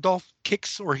don't think Dolph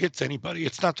kicks or hits anybody.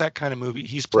 It's not that kind of movie.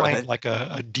 He's playing like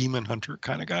a demon hunter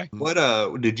kind of guy. What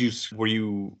were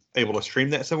you able to stream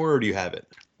that somewhere or do you have it?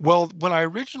 Well, when I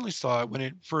originally saw it, when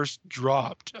it first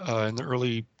dropped in the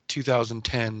early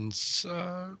 2010s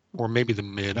or maybe the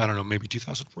mid, I don't know, maybe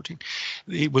 2014.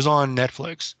 It was on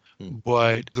Netflix.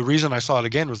 But the reason I saw it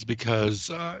again was because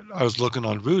I was looking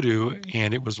on Vudu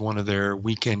and it was one of their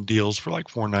weekend deals for like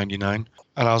 $4.99. And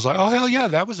I was like, oh, hell yeah,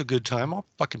 that was a good time. I'll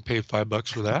fucking pay $5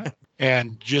 for that.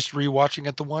 And just rewatching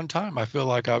it the one time, I feel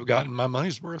like I've gotten my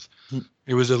money's worth.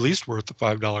 It was at least worth the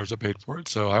 $5 I paid for it.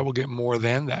 So I will get more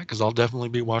than that because I'll definitely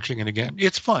be watching it again.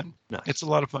 It's fun. Nice. It's a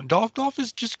lot of fun. Dolph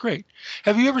is just great.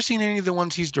 Have you ever seen any of the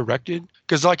ones he's directed?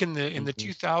 Because like in the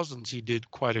 2000s, he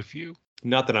did quite a few.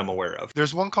 Not that I'm aware of.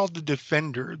 There's one called The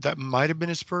Defender that might have been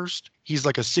his first. He's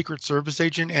like a Secret Service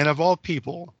agent. And of all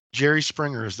people, Jerry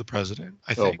Springer is the president,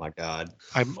 I think. Oh, my God.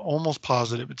 I'm almost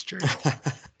positive it's Jerry.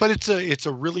 But it's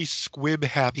a really squib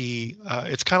happy,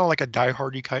 it's kind of like a Die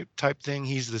Hardy type thing.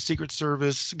 He's the Secret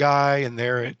Service guy and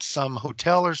they're at some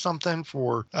hotel or something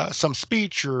for some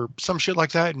speech or some shit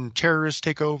like that. And terrorists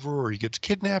take over or he gets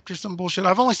kidnapped or some bullshit.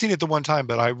 I've only seen it the one time,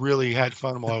 but I really had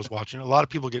fun while I was watching it. A lot of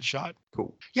people get shot.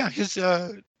 Cool. Yeah, his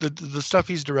the stuff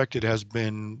he's directed has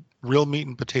been real meat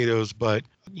and potatoes, but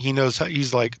he knows how.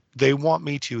 He's like, they want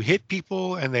me to hit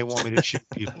people and they want me to shoot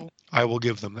people. I will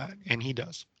give them that, and he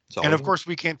does. And of course,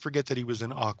 we can't forget that he was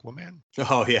in Aquaman.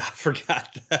 Oh yeah, I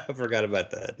forgot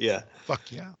about that. Yeah.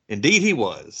 Fuck yeah. Indeed, he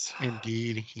was.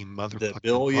 Indeed, he motherfucking the $1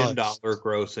 billion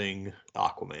grossing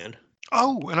Aquaman.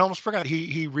 Oh, and I almost forgot.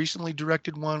 He recently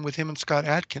directed one with him and Scott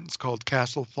Adkins called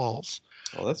Castle Falls.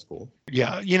 Oh, that's cool.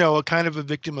 Yeah, a kind of a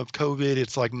victim of COVID.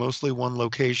 It's like mostly one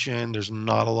location. There's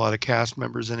not a lot of cast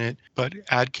members in it, but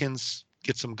Adkins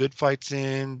gets some good fights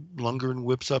in. Lundgren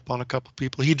whips up on a couple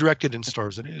people. He directed and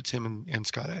stars in it. It's him and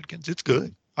Scott Adkins. It's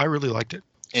good. I really liked it.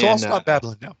 So I'll stop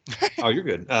babbling now. Oh, you're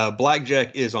good.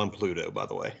 Blackjack is on Pluto, by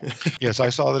the way. Yes, I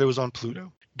saw that it was on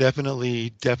Pluto.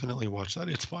 Definitely watch that.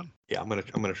 It's fun. Yeah, I'm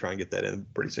gonna try and get that in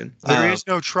pretty soon. There is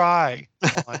no try.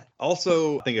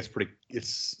 Also, I think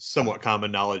it's somewhat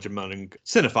common knowledge among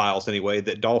cinephiles anyway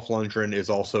that Dolph Lundgren is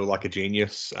also like a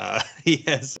genius. He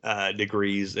has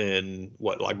degrees in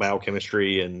like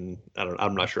biochemistry and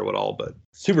I'm not sure what all, but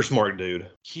super smart dude.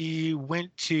 He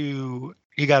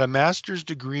got a master's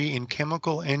degree in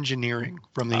chemical engineering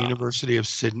from the University of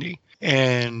Sydney,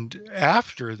 and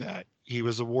after that, he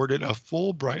was awarded a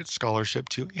Fulbright scholarship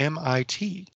to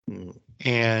MIT.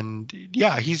 And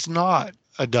yeah, he's not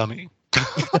a dummy.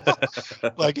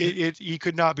 Like he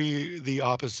could not be the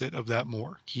opposite of that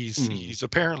more. He's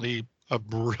apparently a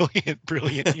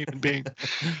brilliant human being,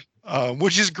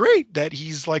 which is great that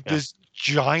he's like this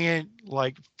giant,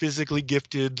 like physically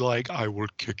gifted, like I will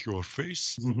kick your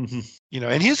face,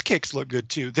 and his kicks look good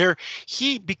too.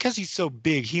 Because he's so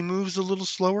big, he moves a little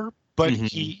slower. But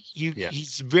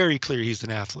he's very clear he's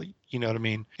an athlete. You know what I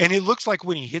mean? And it looks like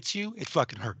when he hits you, it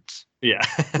fucking hurts. Yeah.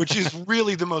 Which is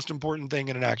really the most important thing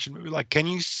in an action movie. Like, can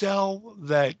you sell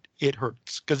that it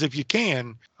hurts? Because if you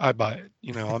can, I buy it.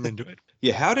 I'm into it.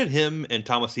 Yeah, how did him and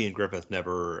Thomas Ian Griffith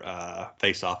never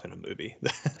face off in a movie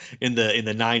in the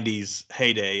 '90s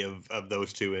heyday of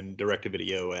those two in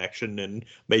direct-to-video action and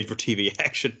made-for-TV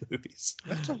action movies?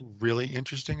 That's a really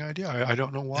interesting idea. I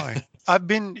don't know why. I've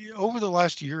been over the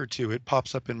last year or two, it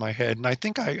pops up in my head, and I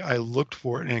think I looked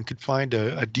for it and could find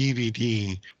a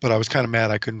DVD, but I was kind of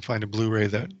mad I couldn't find a Blu-ray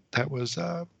that was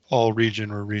all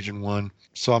region or region one.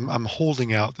 So I'm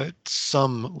holding out that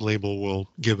some label will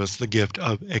give us the gift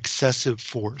of Excessive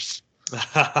Force.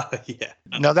 Yeah.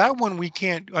 Now that one we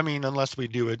can't, I mean, unless we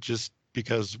do it just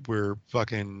because we're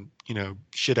fucking,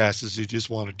 shit asses who just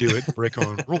want to do it, break our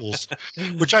own rules,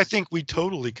 which I think we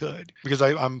totally could, because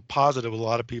I'm positive a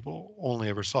lot of people only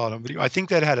ever saw it on video. I think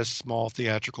that had a small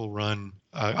theatrical run.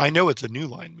 I know it's a New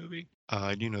Line movie.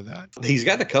 I do know that. He's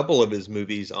got a couple of his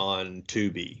movies on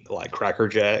Tubi, like Cracker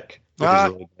Jack, which is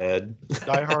really bad.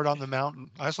 Die Hard on the Mountain.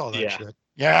 I saw that Yeah. shit.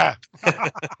 Yeah.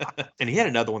 And he had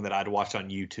another one that I'd watched on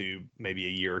YouTube maybe a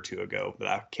year or two ago that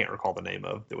I can't recall the name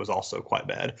of that was also quite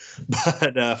bad,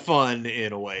 but fun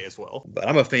in a way as well. But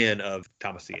I'm a fan of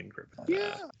Thomas Ian Griffith.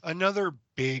 Yeah. Another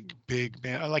big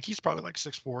man. Like he's probably like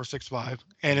 6'4", 6'5".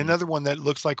 And another one that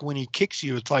looks like when he kicks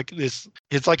you, it's like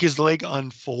his leg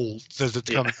unfolds as it's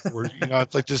coming forward.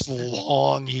 It's like this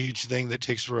long, huge thing that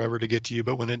takes forever to get to you.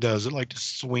 But when it does, it like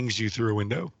just swings you through a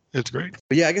window. It's great.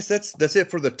 But yeah, I guess that's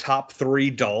it for the top 3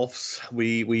 Dolphs.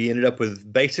 We ended up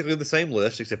with basically the same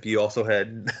list, except you also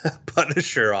had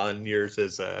Punisher on yours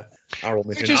as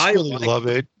honorable mention. I really love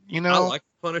it. I like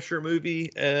the Punisher movie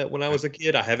when I was a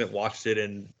kid. I haven't watched it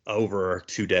in over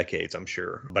 2 decades, I'm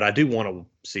sure, but I do want to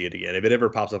see it again. If it ever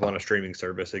pops up on a streaming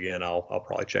service again, I'll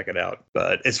probably check it out.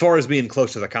 But as far as being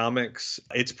close to the comics,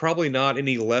 it's probably not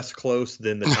any less close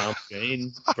than the Tom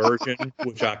Jane version,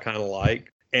 which I kind of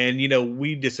like. And,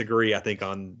 we disagree, I think,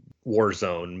 on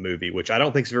Warzone movie, which I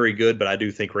don't think is very good, but I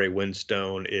do think Ray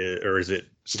Winstone is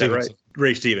that right?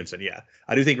 Ray Stevenson, yeah.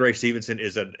 I do think Ray Stevenson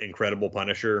is an incredible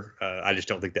Punisher. I just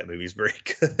don't think that movie is very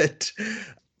good.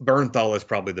 Bernthal is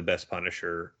probably the best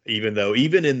Punisher, even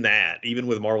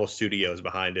with Marvel Studios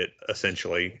behind it,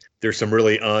 essentially, there's some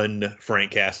really un-Frank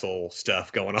Castle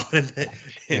stuff going on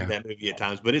in that movie at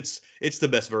times. But it's the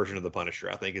best version of the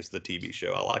Punisher. I think it's the TV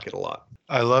show. I like it a lot.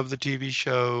 I love the TV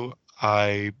show.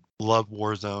 I love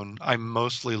Warzone. I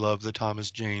mostly love the Thomas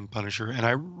Jane Punisher, and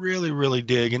I really, really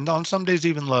dig, and on some days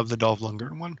even love the Dolph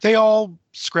Lundgren one. They all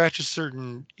scratch a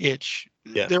certain itch.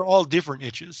 Yeah. They're all different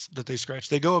itches that they scratch.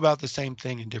 They go about the same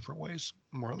thing in different ways,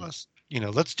 more or less.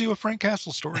 Let's do a Frank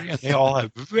Castle story, and they all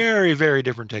have very, very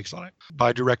different takes on it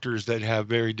by directors that have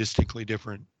very distinctly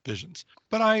different visions.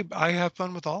 But I have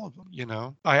fun with all of them.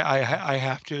 I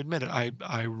have to admit it.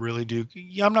 I really do.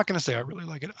 Yeah, I'm not going to say I really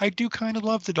like it. I do kind of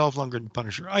love the Dolph Lundgren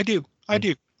Punisher. I do. I'm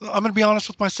going to be honest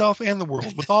with myself and the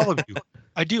world, with all of you.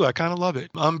 I do. I kind of love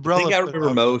it. Umbrella. I think I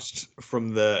remember most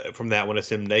from that one is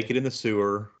him naked in the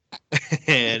sewer,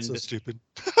 and so stupid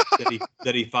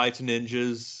that he fights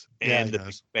ninjas. And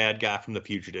the bad guy from The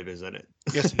Fugitive is in it.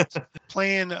 Yes, he is.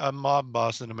 Playing a mob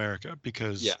boss in America,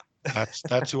 because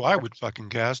that's who I would fucking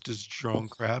cast as Jerome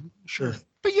Crabbe. Sure.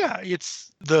 But yeah,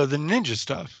 it's the ninja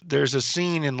stuff. There's a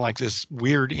scene in like this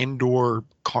weird indoor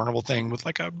carnival thing with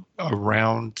like a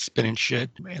round spinning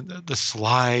shit, and the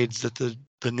slides that the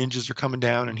ninjas are coming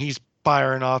down, and he's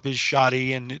firing off his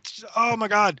shotty, and it's, oh my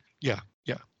God. Yeah.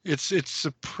 It's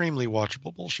supremely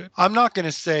watchable bullshit. I'm not going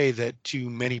to say that to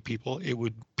many people it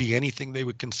would be anything they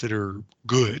would consider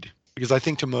good, because I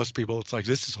think to most people it's like,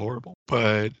 this is horrible.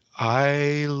 But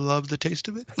I love the taste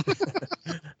of it.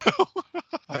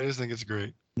 I just think it's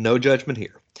great. No judgment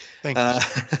here. Thank you.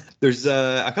 There's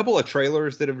a couple of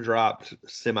trailers that have dropped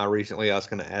semi-recently I was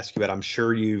going to ask you about. I'm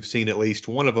sure you've seen at least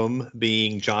one of them,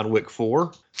 being John Wick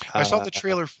 4. I saw the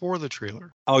trailer for the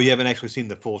trailer. Oh, you haven't actually seen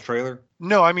the full trailer?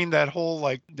 No, I mean that whole,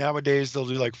 like, nowadays they'll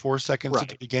do like 4 seconds at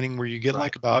the beginning where you get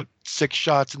like about 6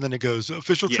 shots and then it goes,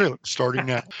 official trailer starting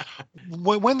now.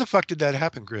 When the fuck did that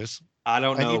happen, Chris? I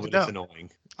don't know, but it's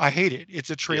annoying. I hate it.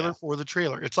 It's a trailer for the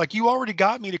trailer. It's like, you already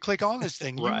got me to click on this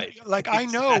thing. Right. I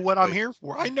know what I'm here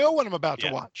for. I know what I'm about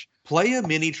to watch. Play a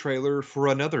mini trailer for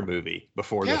another movie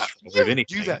before this trailer of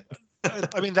anything. Do that.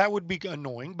 I mean, that would be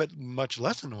annoying, but much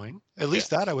less annoying. At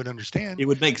least that I would understand. It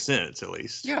would make sense, at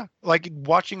least. Yeah. Like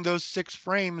watching those 6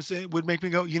 frames, it would make me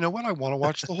go, you know what? I want to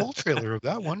watch the whole trailer of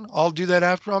that one. I'll do that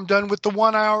after I'm done with the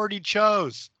one I already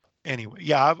chose. Anyway,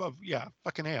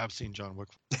 fucking A, I've seen John Wick.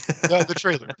 The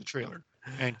trailer.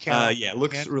 And it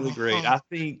looks really great. I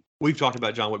think we've talked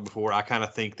about John Wick before. I kind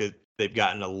of think that they've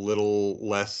gotten a little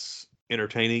less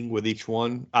entertaining with each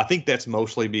one. I think that's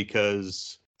mostly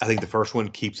because I think the first one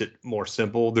keeps it more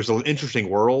simple. There's an interesting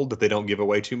world that they don't give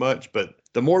away too much, but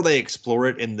the more they explore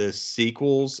it in the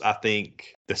sequels, I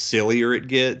think the sillier it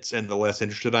gets and the less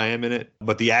interested I am in it.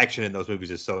 But the action in those movies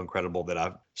is so incredible that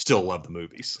I still love the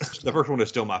movies. The first one is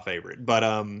still my favorite. But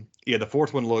yeah, the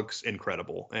fourth one looks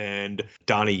incredible. And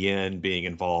Donnie Yen being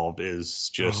involved is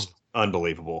just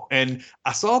unbelievable. And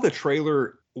I saw the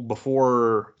trailer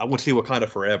before I went to see Wakanda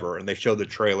Forever, and they showed the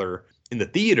trailer in the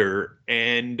theater,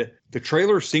 and the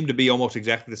trailer seemed to be almost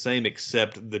exactly the same,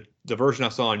 except the version I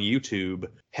saw on YouTube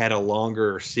had a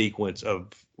longer sequence of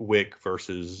Wick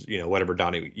versus, whatever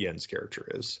Donnie Yen's character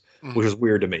is, which is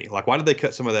weird to me. Like, why did they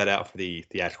cut some of that out for the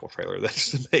theatrical trailer? That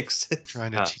just makes sense.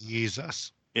 Trying to tease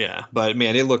us. Yeah, but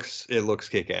man, it looks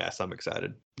kick-ass. I'm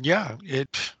excited. Yeah,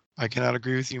 I cannot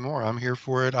agree with you more. I'm here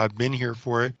for it. I've been here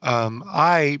for it.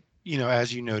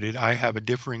 As you noted, I have a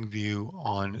differing view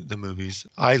on the movies.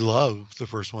 I love the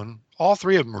first one. All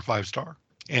three of them are 5-star.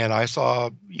 And I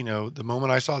saw, the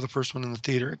moment I saw the first one in the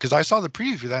theater, because I saw the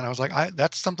preview for that, and I was like,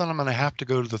 that's something I'm going to have to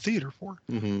go to the theater for.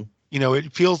 Mm-hmm.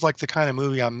 It feels like the kind of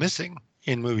movie I'm missing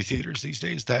in movie theaters these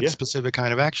days, that specific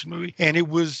kind of action movie. And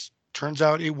turns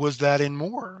out it was that and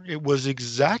more. It was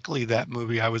exactly that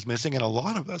movie I was missing, and a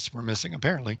lot of us were missing,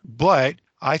 apparently. But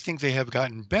I think they have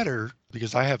gotten better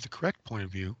because I have the correct point of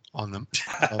view on them.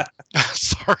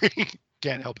 Sorry,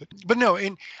 can't help it. But no,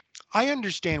 and I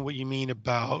understand what you mean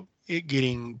about it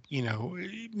getting,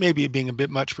 maybe it being a bit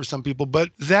much for some people, but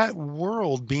that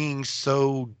world being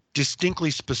so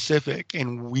distinctly specific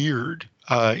and weird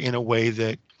in a way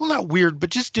that, well, not weird,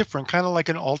 but just different, kind of like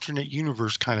an alternate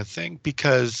universe kind of thing,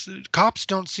 because cops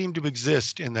don't seem to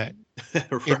exist in that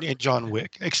in John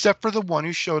Wick, except for the one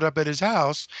who showed up at his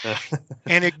house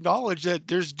and acknowledged that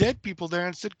there's dead people there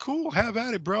and said, cool, have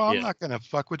at it, bro. I'm not going to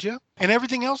fuck with you. And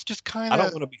everything else just kind of... I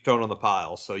don't want to be thrown on the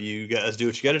pile, so you guys do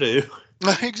what you got to do.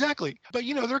 Exactly. But,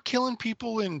 they're killing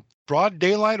people in broad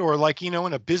daylight or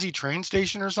in a busy train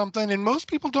station or something. And most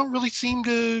people don't really seem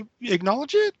to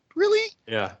acknowledge it, really.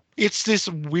 Yeah. It's this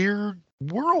weird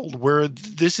world where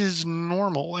this is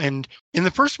normal. And in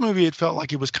the first movie, it felt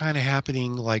like it was kind of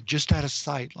happening just out of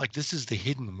sight. Like this is the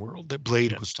hidden world that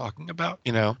Blade was talking about,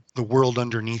 the world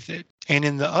underneath it. And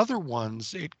in the other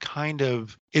ones,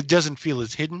 it doesn't feel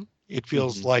as hidden. It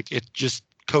feels like it just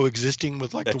coexisting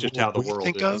with that's just how the world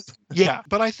think is. Of. Yeah,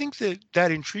 but I think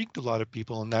that intrigued a lot of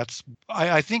people, and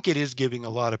I think it is giving a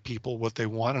lot of people what they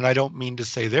want. And I don't mean to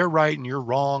say they're right and you're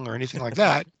wrong or anything like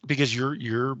that, because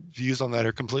your views on that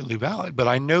are completely valid. But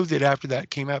I know that after that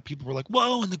came out, people were like,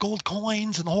 "Whoa!" and the gold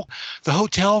coins and the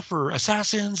hotel for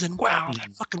assassins, and wow,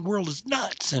 that fucking world is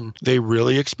nuts. And they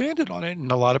really expanded on it,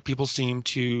 and a lot of people seem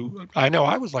to. I know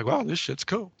I was like, "Wow, this shit's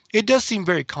cool." It does seem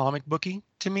very comic booky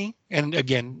to me. And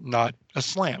again, not a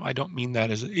slam. I don't mean that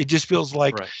it just feels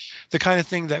like the kind of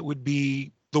thing that would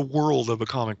be the world of a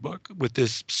comic book with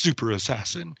this super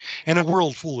assassin and a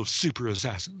world full of super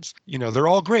assassins. They're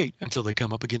all great until they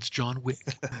come up against John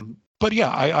Wick. But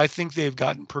yeah, I think they've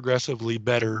gotten progressively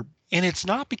better. And it's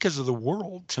not because of the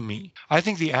world to me. I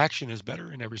think the action is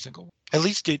better in every single one. At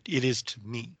least it is to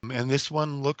me. And this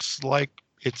one looks like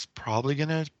it's probably going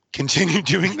to continue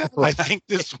doing that. I think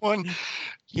this one,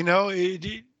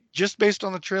 just based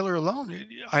on the trailer alone,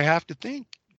 I have to think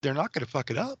they're not going to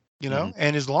fuck it up,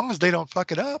 And as long as they don't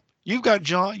fuck it up, you've got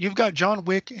John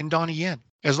Wick and Donnie Yen.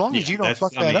 As long as you don't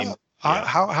fuck that up,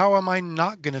 how am I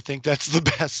not going to think that's the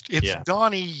best? It's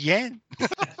Donnie Yen.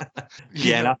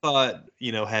 And I thought,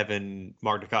 having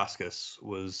Mark Dacascos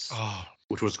was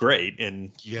which was great in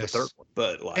the third one.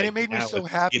 But and it made me so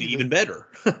happy. Even better.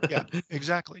 Yeah,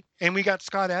 exactly. And we got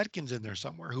Scott Adkins in there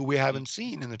somewhere, who we haven't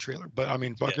seen in the trailer. But I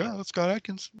mean, that's Scott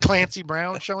Adkins. Clancy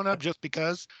Brown showing up just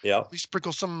because. Yeah. We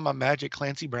sprinkle some of my magic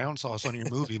Clancy Brown sauce on your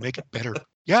movie, make it better.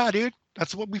 Yeah, dude,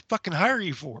 that's what we fucking hire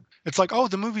you for. It's like, oh,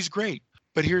 the movie's great,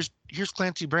 but here's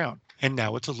Clancy Brown, and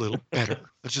now it's a little better.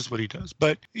 That's just what he does.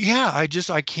 But yeah,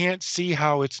 I can't see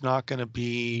how it's not going to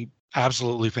be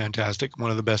absolutely fantastic.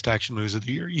 One of the best action movies of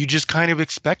the year. You just kind of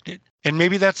expect it. And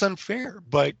maybe that's unfair,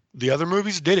 but the other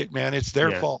movies did it, man. It's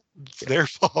their fault. It's their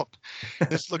fault.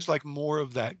 This looks like more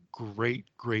of that great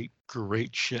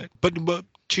shit. But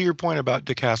to your point about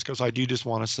Dacascos, I do just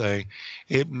want to say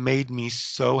it made me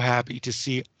so happy to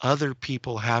see other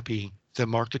people happy that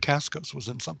Mark Dacascos was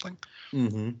in something.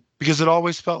 Mm-hmm. Because it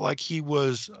always felt like he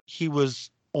was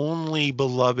only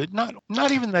beloved, not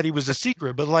even that he was a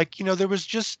secret, but there was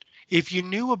just, if you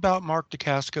knew about Mark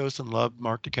Dacascos and loved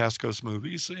Mark Dacascos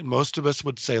movies, and most of us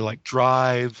would say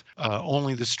Drive,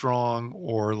 Only the Strong,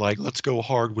 or Let's Go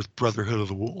Hard with Brotherhood of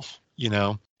the Wolf,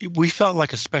 we felt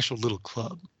like a special little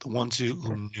club, the ones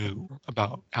who knew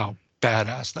about how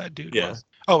badass that dude Yeah. was.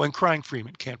 Oh, and Crying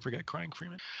Freeman. Can't forget Crying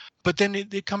Freeman. But then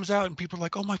it comes out and people are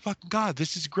like, oh my fucking God,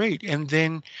 this is great. And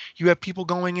then you have people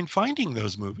going and finding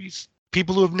those movies.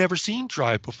 People who have never seen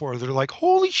Drive before, they're like,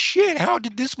 holy shit, how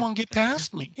did this one get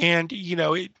past me? And,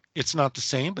 it's not the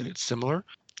same, but it's similar.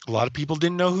 A lot of people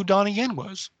didn't know who Donnie Yen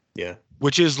was. Yeah.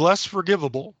 Which is less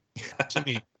forgivable to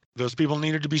me. Those people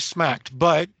needed to be smacked,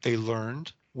 but they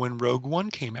learned when Rogue One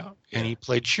came out and he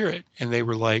played Chirrut, and they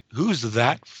were like, who's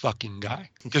that fucking guy?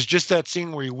 Because just that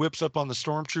scene where he whips up on the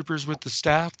stormtroopers with the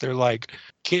staff, they're like,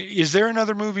 is there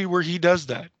another movie where he does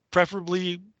that?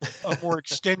 Preferably a more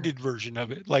extended version of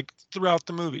it, like throughout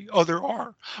the movie. Oh, there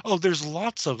are. Oh, there's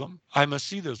lots of them. I must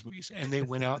see those movies. And they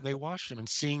went out and they watched them, and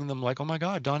seeing them like, oh my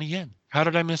God, Donnie Yen. How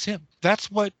did I miss him?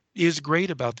 That's what is great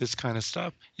about this kind of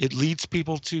stuff. It leads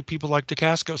people to people like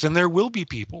DeCascos. And there will be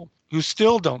people who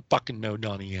still don't fucking know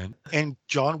Donnie Yen. And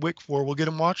John Wick 4 will get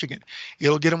them watching it.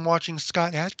 It'll get them watching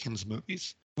Scott Adkins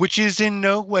movies, which is in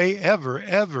no way ever,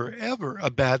 ever, ever a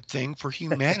bad thing for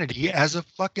humanity as a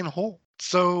fucking whole.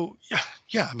 So,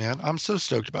 yeah, man, I'm so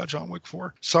stoked about John Wick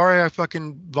 4. Sorry I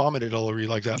fucking vomited all over you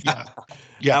like that.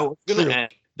 Yeah. I was going to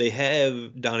ask, they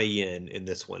have Donnie Yen in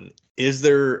this one. Is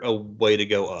there a way to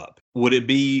go up? Would it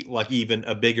be like even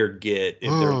a bigger get if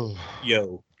they're,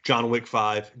 John Wick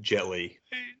 5, Jet Li?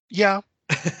 Yeah.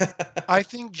 I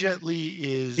think Jet Li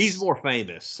is... He's more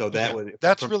famous, so that would...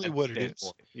 That's really what it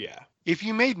is. Yeah. If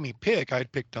you made me pick,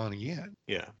 I'd pick Donnie Yen.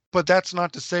 Yeah. But that's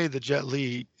not to say that Jet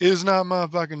Li is not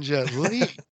motherfucking Jet Li.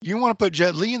 You want to put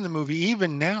Jet Li in the movie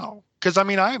even now. Because,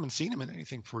 I haven't seen him in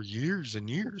anything for years and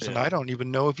years. And I don't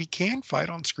even know if he can fight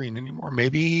on screen anymore.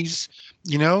 Maybe he's,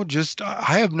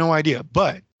 I have no idea.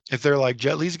 But if they're like,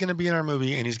 Jet Li's going to be in our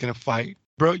movie and he's going to fight,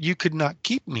 bro, you could not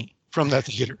keep me from that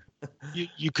theater.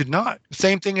 You could not.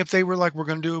 Same thing if they were like, we're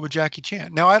going to do it with Jackie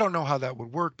Chan. Now, I don't know how that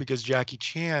would work because Jackie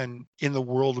Chan in the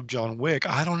world of John Wick,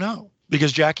 I don't know.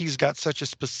 Because Jackie's got such a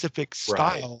specific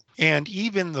style. Right. And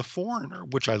even The Foreigner,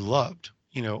 which I loved,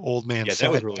 Old Man. Yeah,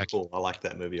 that was really cool. I liked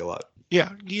that movie a lot.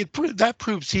 Yeah, that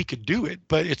proves he could do it.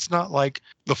 But it's not like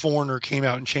The Foreigner came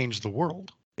out and changed the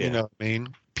world. Yeah. You know what I mean?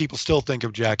 People still think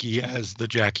of Jackie as the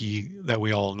Jackie that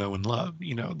we all know and love.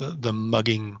 The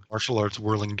mugging martial arts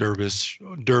whirling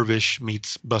dervish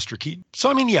meets Buster Keaton.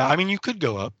 So, you could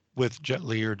go up with Jet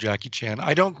Li or Jackie Chan.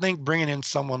 I don't think bringing in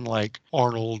someone like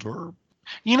Arnold or,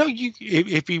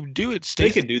 if you do it, Statham.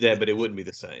 They could do that, but it wouldn't be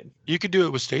the same. You could do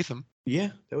it with Statham.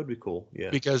 Yeah, that would be cool. Yeah.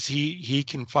 Because he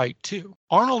can fight too.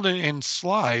 Arnold and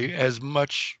Sly, as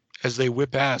much as they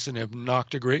whip ass and have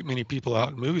knocked a great many people out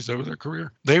in movies over their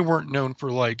career, they weren't known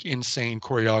for like insane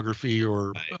choreography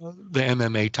or the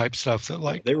MMA type stuff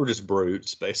that they were just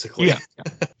brutes basically. Yeah.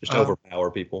 Just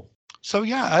overpower people. So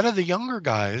yeah, out of the younger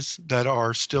guys that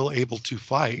are still able to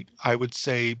fight, I would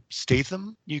say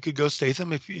Statham. You could go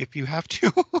Statham if you have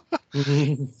to.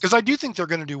 Because I do think they're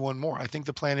going to do one more. I think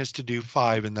the plan is to do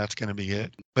 5 and that's going to be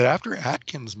it. But after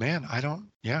Atkins, man,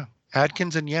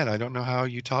 Adkins and Yen, I don't know how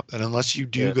you top that unless you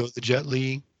do go the Jet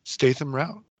Li Statham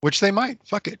route, which they might.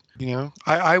 Fuck it.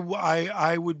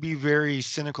 I would be very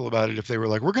cynical about it if they were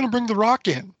like, we're going to bring The Rock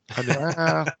in. I'd be like,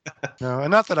 no,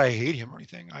 and not that I hate him or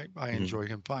anything. I enjoy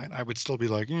him fine. I would still be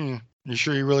like, you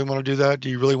sure you really want to do that? Do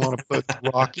you really want to put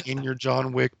The Rock in your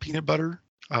John Wick peanut butter?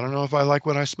 I don't know if I like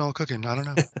what I smell cooking. I don't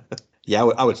know. Yeah,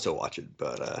 I would still watch it,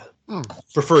 but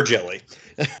prefer Jet Li.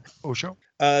 Oh, sure.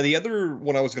 The other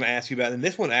one I was going to ask you about, and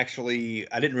this one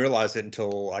actually, I didn't realize it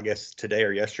until, I guess, today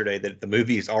or yesterday, that the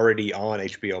movie is already on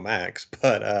HBO Max.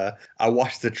 But I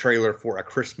watched the trailer for A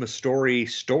Christmas Story.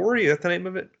 Is that the name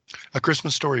of it? A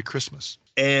Christmas Story Christmas.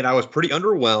 And I was pretty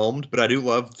underwhelmed, but I do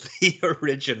love the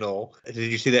original. Did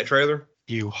you see that trailer?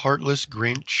 You heartless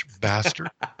Grinch bastard.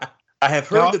 I have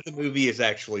heard that the movie is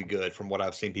actually good from what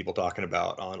I've seen people talking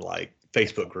about on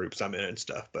Facebook groups I'm in and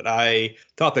stuff. But I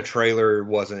thought the trailer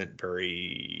wasn't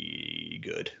very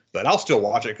good. But I'll still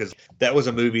watch it because that was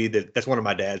a movie that's one of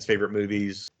my dad's favorite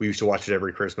movies. We used to watch it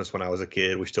every Christmas when I was a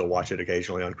kid. We still watch it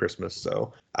occasionally on Christmas.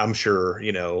 So I'm sure,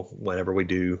 whenever we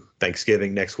do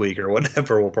Thanksgiving next week or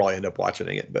whatever, we'll probably end up watching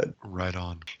it. But right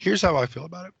on. Here's how I feel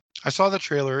about it. I saw the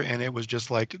trailer and it was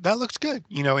just like, that looks good,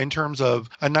 in terms of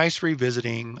a nice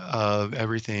revisiting of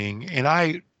everything. And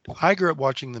I grew up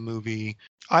watching the movie.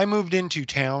 I moved into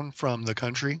town from the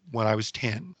country when I was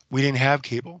 10. We didn't have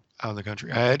cable out in the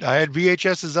country. I had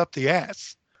VHSs up the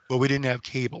ass, but we didn't have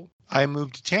cable. I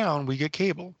moved to town, we get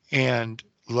cable. And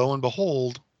lo and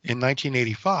behold, in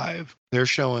 1985, they're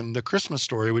showing The Christmas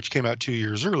Story, which came out 2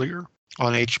 years earlier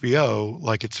on HBO,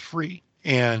 like it's free.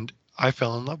 And I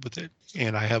fell in love with it.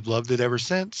 And I have loved it ever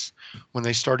since. When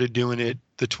they started doing it,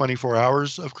 the 24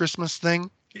 hours of Christmas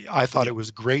thing, I thought it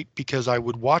was great because I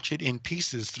would watch it in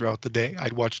pieces throughout the day.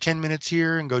 I'd watch 10 minutes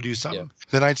here and go do something.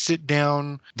 Then I'd sit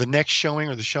down the next showing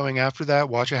or the showing after that,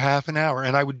 watch a half an hour.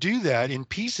 And I would do that in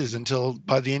pieces until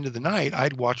by the end of the night,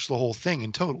 I'd watch the whole thing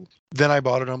in total. Then I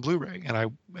bought it on Blu-ray and I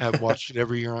have watched it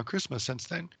every year on Christmas since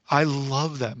then. I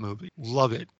love that movie.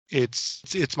 Love it.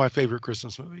 It's my favorite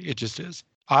Christmas movie. It just is.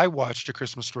 I watched A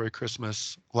Christmas Story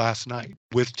Christmas last night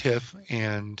with Tiff,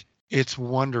 and it's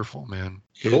wonderful, man.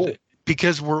 Cool.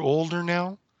 Because we're older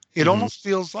now, it almost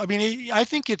feels, I mean, I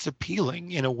think it's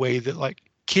appealing in a way that like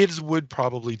kids would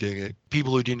probably dig it.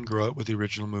 People who didn't grow up with the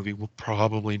original movie will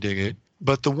probably dig it.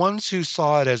 But the ones who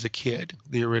saw it as a kid,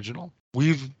 the original,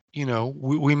 we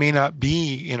may not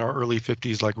be in our early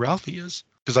 50s like Ralphie is.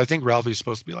 Because I think Ralphie's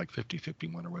supposed to be like 50,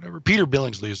 51 or whatever. Peter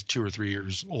Billingsley is 2 or 3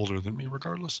 years older than me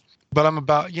regardless. But I'm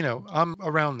I'm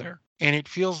around there. And it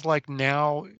feels like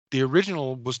now the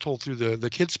original was told through the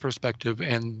kid's perspective.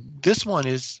 And this one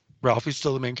is Ralphie's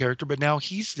still the main character, but now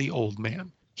he's the old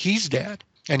man. He's dad.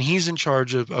 And he's in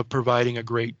charge of providing a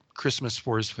great Christmas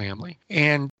for his family.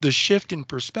 And the shift in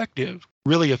perspective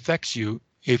really affects you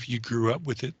if you grew up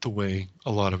with it the way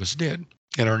a lot of us did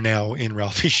and are now in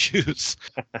Ralphie's shoes.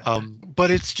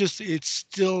 But it's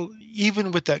still,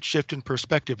 even with that shift in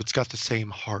perspective, it's got the same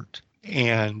heart.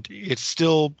 And it's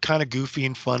still kind of goofy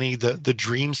and funny. The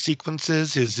dream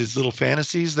sequences, his little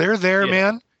fantasies, they're there,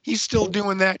 man. He's still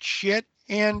doing that shit.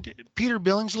 And Peter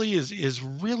Billingsley is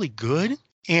really good.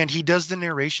 And he does the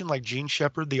narration like Gene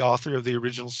Shepard, the author of the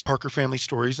original Parker Family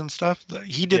Stories and stuff.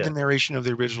 He did the narration of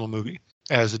the original movie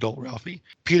as adult Ralphie.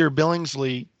 Peter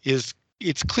Billingsley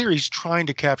it's clear he's trying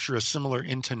to capture a similar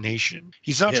intonation.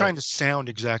 He's not trying to sound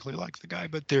exactly like the guy,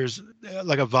 but there's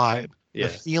like a vibe, the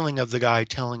feeling of the guy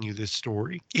telling you this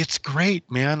story. It's great,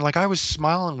 man. Like I was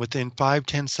smiling within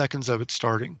 5-10 seconds of it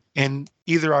starting. And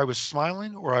either I was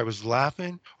smiling or I was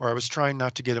laughing or I was trying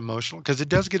not to get emotional, because it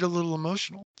does get a little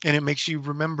emotional. And it makes you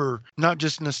remember not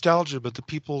just nostalgia, but the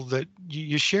people that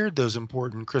you shared those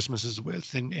important Christmases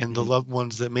with and the loved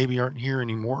ones that maybe aren't here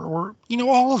anymore, or,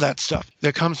 all of that stuff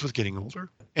that comes with getting older.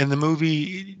 And the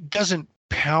movie doesn't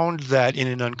pound that in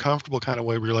an uncomfortable kind of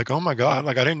way where you're like, oh my God,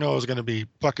 like I didn't know it was going to be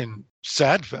fucking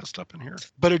sad fest up in here.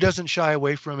 But it doesn't shy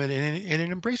away from it, and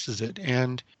it embraces it.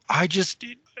 And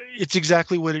it's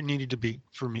exactly what it needed to be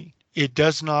for me. It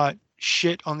does not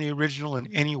shit on the original in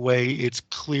any way. It's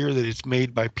clear that it's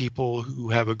made by people who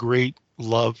have a great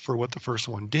love for what the first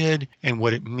one did and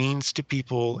what it means to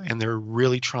people, and they're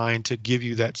really trying to give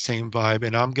you that same vibe.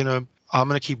 And I'm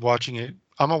gonna keep watching it.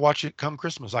 I'm gonna watch it come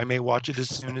Christmas. I may watch it as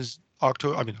soon as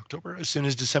October, as soon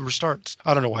as December starts.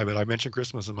 I don't know why, but I mentioned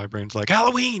Christmas and my brain's like,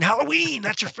 Halloween,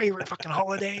 that's your favorite fucking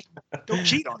holiday. Don't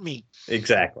cheat on me.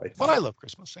 Exactly. But I love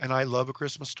Christmas, and I love A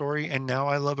Christmas Story, and now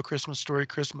I love A Christmas Story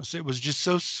Christmas. It was just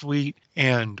so sweet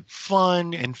and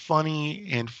fun and funny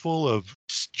and full of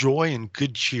joy and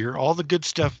good cheer, all the good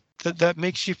stuff that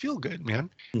makes you feel good, man.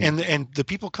 And the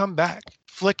people come back.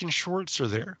 Flick and Shorts are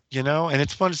there, and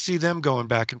it's fun to see them going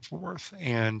back and forth.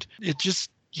 And it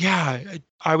just,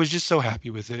 I was just so happy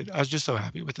with it.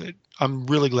 I'm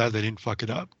really glad they didn't fuck it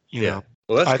up.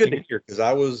 Well, that's good to hear, because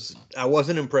I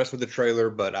wasn't impressed with the trailer,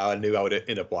 but I knew I would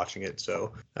end up watching it.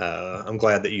 So I'm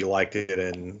glad that you liked it,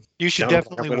 and you should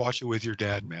definitely watch it with your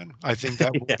dad, man. I think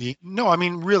that will be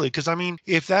really, because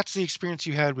if that's the experience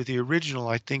you had with the original,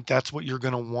 I think that's what you're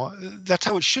gonna want. That's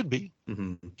how it should be.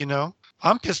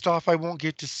 I'm pissed off I didn't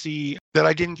get to see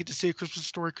A Christmas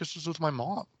Story Christmas with my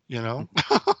mom.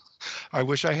 I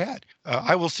wish I had.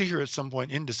 I will see her at some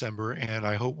point in December, and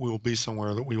I hope we'll be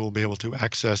somewhere that we will be able to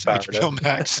access HBO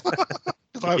Max.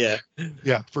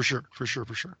 Yeah, for sure.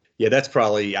 Yeah, that's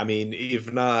probably,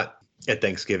 if not at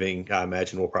Thanksgiving, I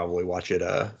imagine we'll probably watch it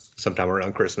sometime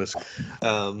around Christmas.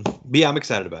 But yeah, I'm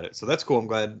excited about it. So that's cool.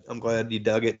 I'm glad you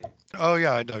dug it. Oh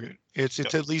yeah, I dug it. It's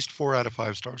at least 4 out of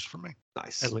 5 stars for me.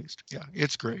 Nice. At least. Yeah,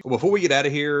 it's great. Before we get out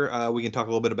of here, we can talk a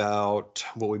little bit about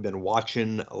what we've been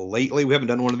watching lately. We haven't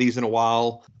done one of these in a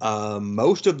while.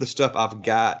 Most of the stuff I've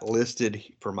got listed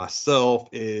for myself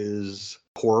is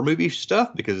horror movie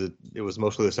stuff, because it was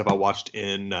mostly the stuff I watched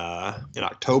in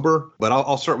October. But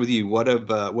I'll start with you. What have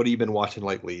you been watching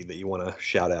lately that you want to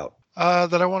shout out?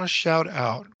 That I want to shout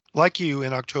out. Like you,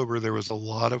 in October, there was a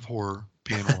lot of horror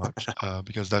being watched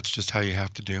because that's just how you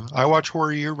have to do. I watch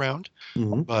horror year round,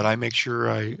 but I make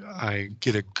sure I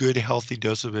get a good, healthy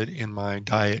dose of it in my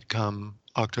diet come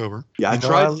October. Yeah, I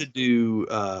tried to do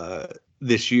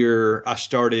this year. I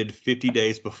started 50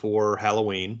 days before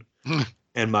Halloween,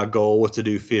 and my goal was to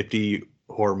do 50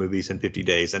 horror movies in 50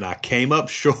 days, and I came up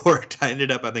short. I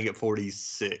ended up, I think, at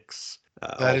 46.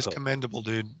 That is commendable,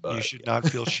 dude. You should not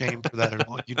feel shame for that at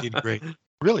all. You did great.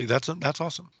 Really, that's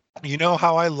awesome. You know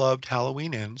how I loved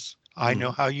Halloween Ends. I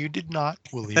know how you did not.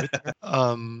 We'll leave it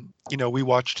there. We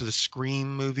watched the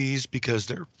Scream movies because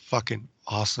they're fucking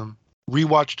awesome.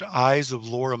 Rewatched Eyes of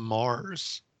Laura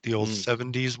Mars, the old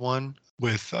 70s one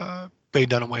with Faye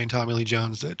Dunaway and Tommy Lee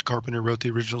Jones that Carpenter wrote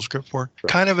the original script for.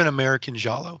 Right. Kind of an American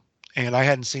giallo. And I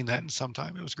hadn't seen that in some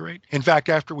time. It was great. In fact,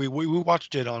 after we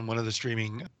watched it on one of the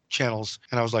streaming channels,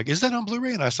 and I was like, is that on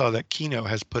Blu-ray? And I saw that Kino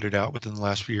has put it out within the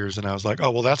last few years, and I was like,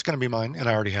 oh, well, that's going to be mine, and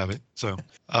I already have it. So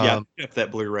Yeah, I picked up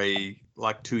that Blu-ray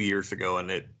like 2 years ago,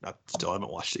 and I still haven't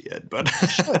watched it yet. But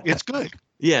it's good.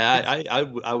 Yeah,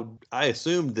 I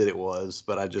assumed that it was,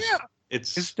 but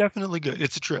It's definitely good.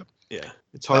 It's a trip. Yeah,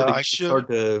 it's hard to. I It's hard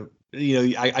to.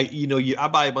 I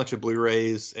buy a bunch of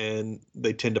Blu-rays and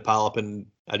they tend to pile up, and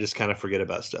I just kind of forget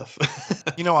about stuff.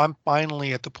 I'm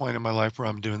finally at the point in my life where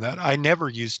I'm doing that. I never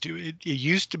used to. It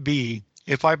used to be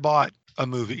if I bought a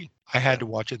movie, I had to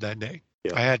watch it that day.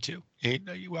 Yeah. I had to.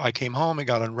 I came home, it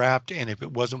got unwrapped, and if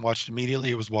it wasn't watched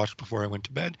immediately, it was watched before I went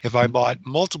to bed. If I bought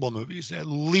multiple movies, at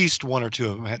least one or two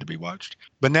of them had to be watched.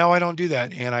 But now I don't do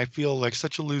that, and I feel like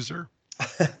such a loser.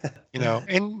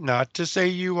 And not to say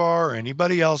you are or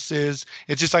anybody else is.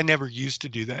 It's just I never used to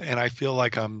do that, and I feel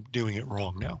like I'm doing it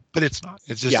wrong now. But it's not.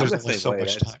 It's just there's only so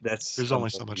much time. There's only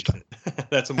so much time.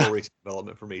 That's a more recent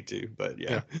development for me too. But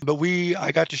yeah. But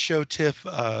I got to show Tiff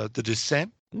The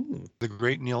Descent, the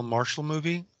great Neil Marshall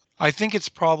movie. I think it's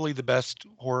probably the best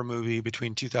horror movie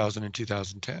between 2000 and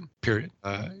 2010. Period.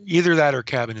 Either that or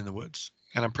Cabin in the Woods.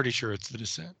 And I'm pretty sure it's The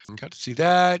Descent. I got to see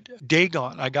that.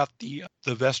 Dagon. I got the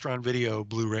Vestron Video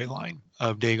Blu-ray line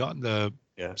of Dagon, the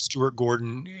Stuart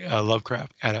Gordon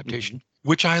Lovecraft adaptation,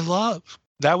 which I love.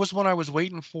 That was one I was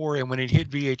waiting for, and when it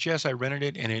hit VHS, I rented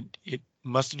it, and it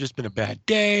must have just been a bad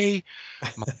day.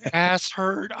 My ass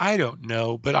hurt. I don't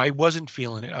know, but I wasn't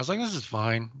feeling it. I was like, this is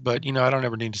fine, but I don't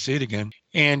ever need to see it again.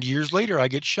 And years later, I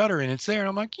get Shudder, and it's there, and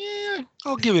I'm like, yeah,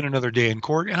 I'll give it another day in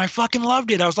court. And I fucking loved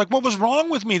it. I was like, what was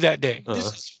wrong with me that day? This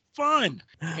is fun.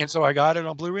 And so I got it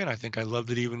on Blu-ray, and I think I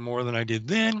loved it even more than I did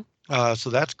then. So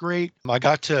that's great. I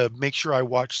got to make sure I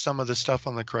watched some of the stuff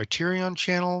on the Criterion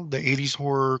channel, the 80s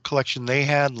horror collection they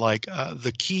had, like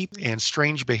The Keep and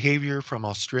Strange Behavior from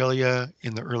Australia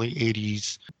in the early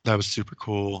 80s. That was super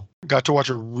cool. Got to watch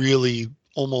a really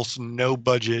almost no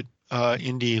budget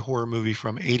indie horror movie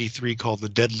from 83 called The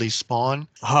Deadly Spawn.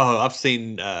 Oh, I've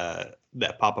seen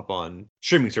that pop up on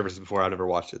streaming services before. I've never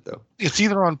watched it though. It's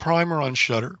either on Prime or on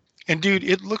Shudder. And dude,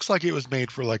 it looks like it was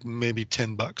made for like maybe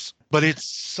 $10, but it's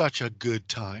such a good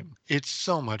time. It's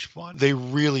so much fun. They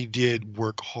really did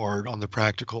work hard on the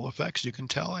practical effects, you can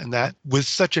tell. And that with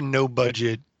such a no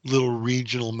budget little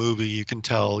regional movie, you can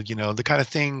tell, the kind of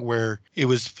thing where it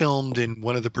was filmed in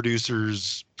one of the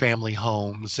producers' family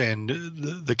homes and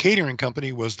the catering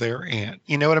company was their aunt.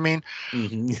 You know what I mean?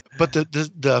 Mm-hmm. But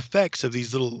the effects of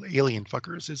these little alien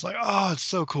fuckers, it's like, oh, it's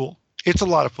so cool. It's a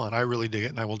lot of fun. I really dig it,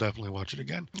 and I will definitely watch it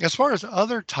again. As far as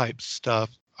other type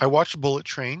stuff, I watched Bullet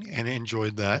Train and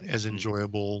enjoyed that as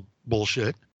enjoyable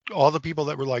bullshit. All the people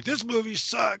that were like, this movie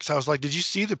sucks. I was like, did you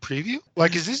see the preview?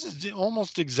 Like, this is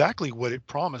almost exactly what it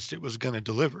promised it was going to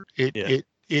deliver. It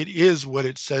is what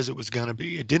it says it was going to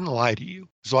be. It didn't lie to you.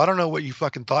 So I don't know what you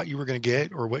fucking thought you were going to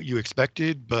get or what you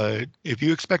expected, but if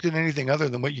you expected anything other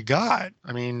than what you got,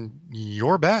 I mean,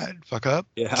 you're bad. Fuck up.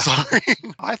 Yeah. Sorry.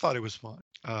 I thought it was fun.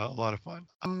 A lot of fun.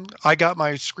 I got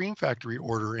my Scream Factory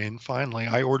order in finally.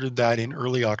 I ordered that in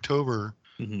early October.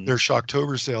 Their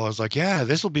Shocktober sale. I was like, yeah,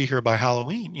 this will be here by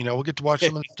Halloween. We'll get to watch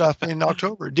some of the stuff in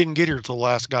October. It didn't get here till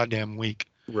last goddamn week.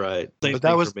 Right. Same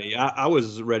thing for me. I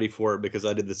was ready for it because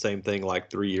I did the same thing like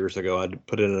 3 years ago. I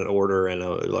put in an order and I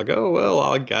was like, oh, well,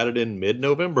 I got it in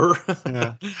mid-November.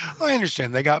 Yeah. I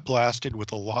understand. They got blasted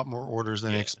with a lot more orders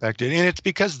than expected. And it's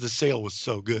because the sale was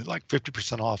so good, like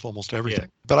 50% off almost everything.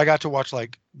 Yeah. But I got to watch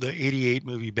like the 88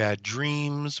 movie Bad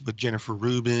Dreams with Jennifer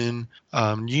Rubin.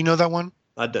 Do you know that one?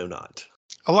 I do not.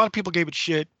 A lot of people gave it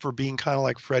shit for being kind of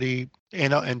like Freddy,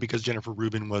 and because Jennifer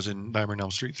Rubin was in Nightmare on Elm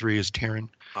Street 3 as Taryn.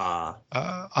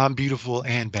 I'm Beautiful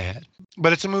and Bad.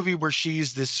 But it's a movie where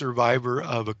she's this survivor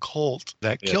of a cult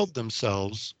that killed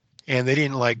themselves, and they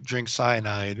didn't like drink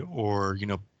cyanide or,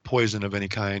 poison of any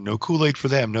kind. No Kool-Aid for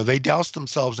them. No, they doused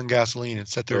themselves in gasoline and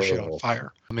set their shit on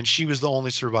fire. I mean, she was the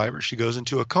only survivor. She goes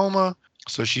into a coma.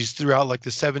 So she's throughout like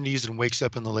the 70s and wakes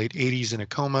up in the late 80s in a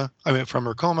coma. From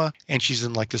her coma, and she's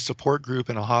in like the support group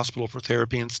in a hospital for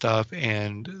therapy and stuff.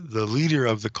 And the leader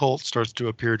of the cult starts to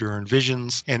appear to her in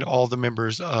visions, and all the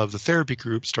members of the therapy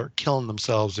group start killing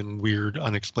themselves in weird,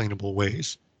 unexplainable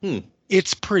ways.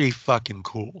 It's pretty fucking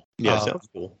cool. Yeah, sounds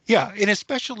cool. Yeah, and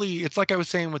especially, it's like I was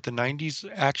saying with the 90s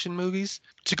action movies,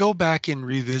 to go back and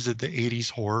revisit the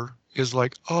 80s horror is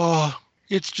like, oh,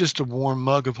 It's just a warm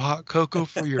mug of hot cocoa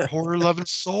for your horror-loving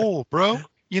soul, bro.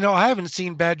 I haven't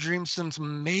seen Bad Dreams since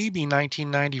maybe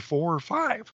 1994 or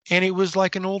 5. And it was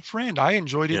like an old friend. I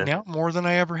enjoyed it now more than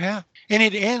I ever have. And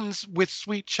it ends with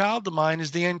Sweet Child of Mine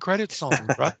as the end credits song,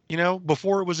 right?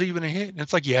 Before it was even a hit. And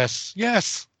it's like, yes,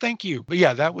 thank you. But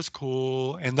yeah, that was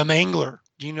cool. And The Mangler.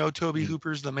 Do you know Toby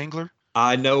Hooper's The Mangler?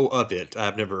 I know of it.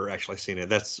 I've never actually seen it.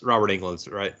 That's Robert Englund's,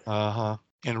 right? Uh-huh.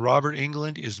 And Robert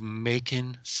Englund is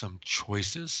making some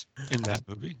choices in that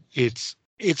movie. It's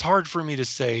hard for me to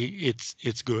say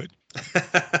it's good,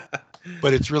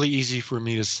 but it's really easy for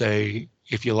me to say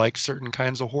if you like certain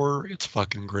kinds of horror, it's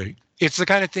fucking great. It's the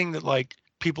kind of thing that like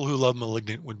people who love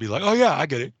Malignant would be like, oh yeah, I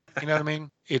get it. You know what I mean?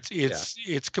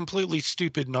 It's completely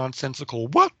stupid, nonsensical.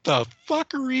 What the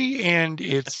fuckery? And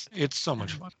it's so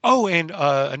much fun. Oh, and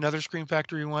another Scream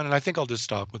Factory one, and I think I'll just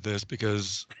stop with this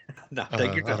because No,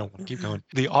 take your time. I don't want to keep going.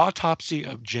 The Autopsy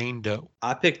of Jane Doe.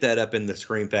 I picked that up in the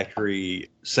Scream Factory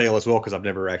sale as well because I've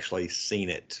never actually seen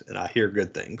it, and I hear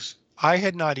good things. I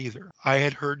had not either. I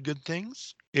had heard good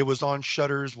things. It was on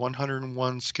Shudder's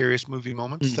 101 Scariest Movie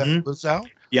Moments that was out.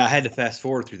 Yeah, I had to fast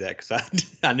forward through that because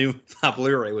I knew my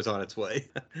Blu-ray was on its way.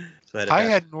 So I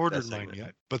hadn't ordered mine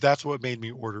yet, but that's what made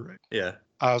me order it. Yeah.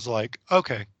 I was like,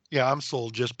 okay, yeah, I'm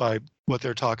sold just by what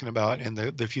they're talking about and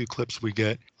the few clips we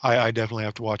get. I definitely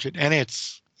have to watch it, and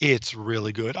it's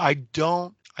really good. I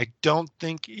don't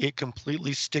think it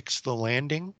completely sticks the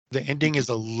landing. The ending is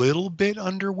a little bit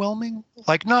underwhelming,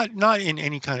 like not in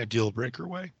any kind of deal breaker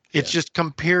way. It's just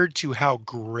compared to how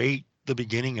great the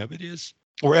beginning of it is,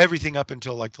 or everything up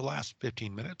until like the last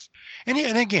 15 minutes. And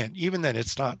again, even then,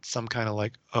 it's not some kind of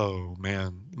like, oh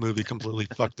man, the movie completely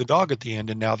fucked the dog at the end,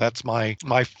 and now that's my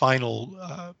final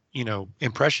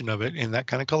impression of it, and that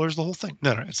kind of colors the whole thing.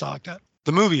 No, it's not like that.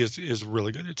 The movie is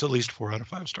really good. It's at least 4 out of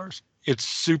 5 stars. It's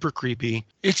super creepy.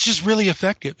 It's just really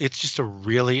effective. It's just a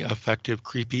really effective,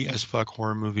 creepy as fuck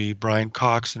horror movie. Brian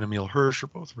Cox and Emile Hirsch are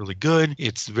both really good.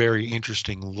 It's very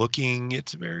interesting looking.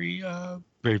 It's very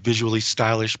visually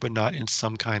stylish, but not in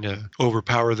some kind of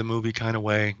overpower the movie kind of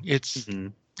way. It's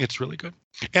really good.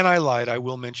 And I lied. I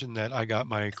will mention that I got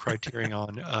my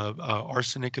Criterion of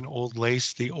Arsenic and Old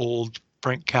Lace, the old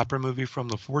Frank Capra movie from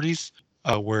the 40s.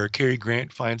 Where Cary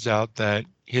Grant finds out that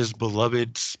his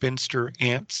beloved spinster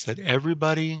aunts, that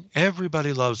everybody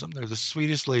loves them. They're the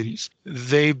sweetest ladies.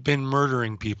 They've been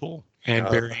murdering people and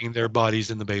burying their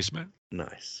bodies in the basement.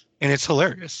 Nice. And it's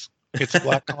hilarious. It's a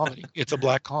black comedy. It's a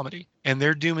black comedy. And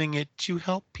they're doing it to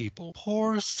help people.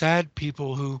 Poor, sad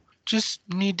people who just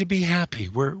need to be happy.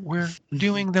 We're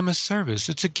doing them a service.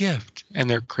 It's a gift. And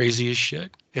they're crazy as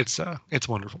shit. It's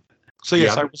wonderful. So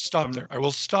yes, I will stop there. I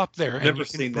will stop there. I've never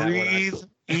seen that one. Breathe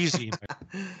easy.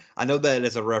 I know that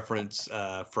as a reference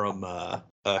from a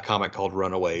comic called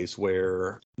Runaways,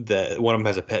 where one of them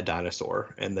has a pet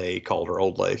dinosaur, and they called her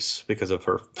Old Lace because of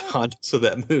her fondness of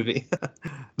that movie.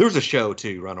 There was a show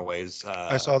too, Runaways.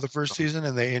 I saw the first season,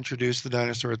 and they introduced the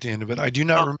dinosaur at the end of it. I do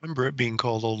not remember it being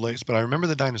called Old Lace, but I remember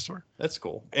the dinosaur. That's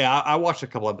cool. Yeah, I watched a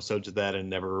couple episodes of that and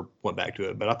never went back to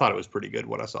it, but I thought it was pretty good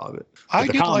when I saw it. I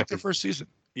did like the first season.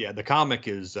 Yeah, the comic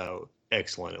is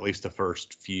excellent, at least the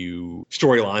first few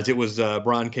storylines. It was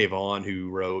Brian K. Vaughan who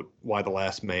wrote Y the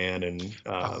Last Man and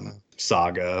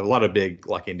Saga, a lot of big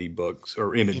like indie books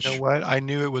or Image. You know what? I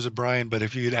knew it was a Brian, but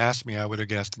if you'd asked me, I would have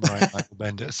guessed Brian Michael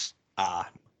Bendis.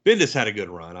 Bendis had a good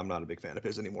run. I'm not a big fan of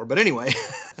his anymore, but anyway.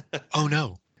 Oh,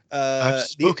 no. I've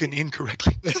spoken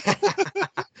incorrectly.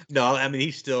 No, I mean,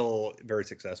 he's still very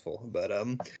successful, but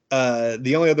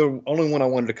the only one I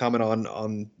wanted to comment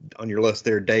on your list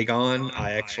there, Dagon.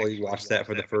 I actually watched that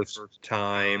for the first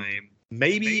time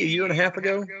maybe a year and a half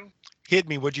ago. Hit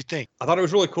me. What'd you think? I thought it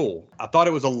was really cool. I thought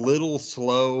it was a little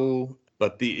slow,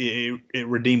 but it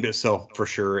redeemed itself for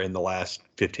sure in the last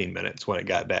 15 minutes when it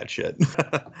got batshit.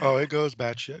 Oh, it goes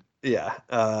batshit. Yeah.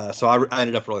 So I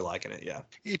ended up really liking it. Yeah.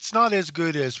 It's not as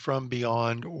good as From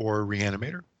Beyond or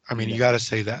Reanimator. I mean, you got to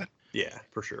say that. Yeah,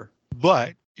 for sure.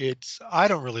 But I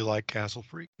don't really like Castle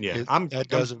Freak. Yeah. That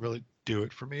doesn't really do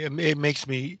it for me. It makes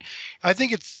me, I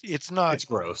think it's not. It's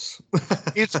gross.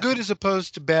 It's good as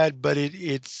opposed to bad, but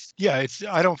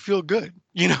I don't feel good.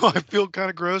 I feel kind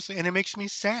of gross, and it makes me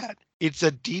sad. It's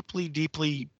a deeply,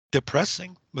 deeply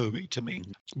depressing movie to me.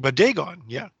 But Dagon,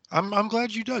 yeah. I'm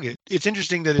glad you dug it. It's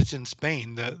interesting that it's in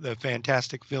Spain, the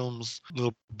Fantastic Films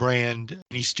little brand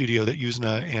studio that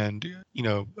Yuzna and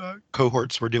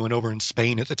cohorts were doing over in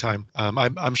Spain at the time.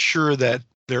 I'm sure that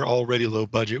their already low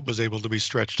budget was able to be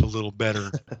stretched a little better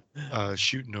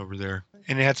shooting over there,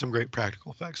 and it had some great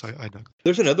practical effects. I dug.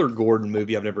 There's another Gordon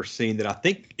movie I've never seen that I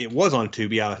think it was on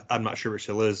Tubi. I'm not sure if it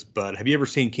still is, but have you ever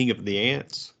seen King of the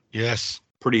Ants? Yes.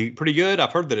 pretty good.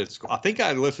 I've heard that it's. I think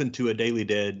I listened to a Daily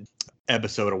Dead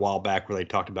episode a while back where they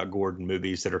talked about Gordon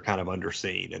movies that are kind of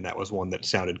underseen, and that was one that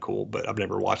sounded cool, but I've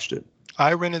never watched it.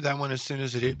 I rented that one as soon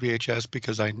as it hit VHS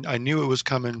because I knew it was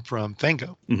coming from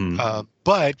Fango. Mm-hmm.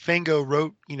 But Fango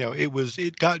wrote,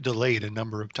 it got delayed a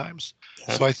number of times.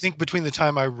 Yeah. So I think between the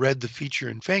time I read the feature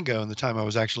in Fango and the time I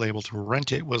was actually able to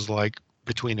rent it was like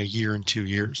between a year and 2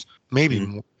 years, maybe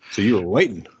more. So you were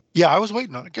waiting. Yeah, I was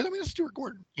waiting on it because it's Stuart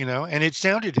Gordon, and it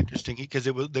sounded interesting because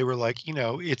they were like,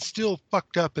 it's still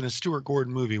fucked up in a Stuart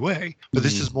Gordon movie way, but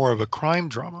this is more of a crime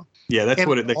drama. Yeah, that's And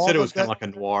what they said. It was all kind of like a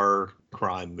noir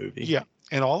crime movie. Yeah,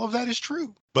 and all of that is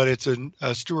true, but it's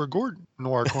a Stuart Gordon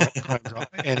noir crime drama,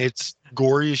 and it's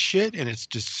gory as shit, and it's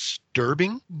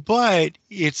disturbing, but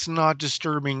it's not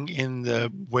disturbing in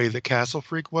the way that Castle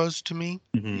Freak was to me,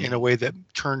 in a way that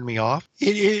turned me off.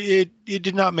 It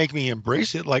did not make me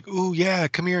embrace it, like, ooh, yeah,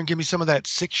 come here and give me some of that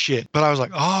sick shit. But I was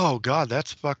like, oh, God,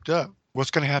 that's fucked up.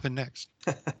 What's going to happen next?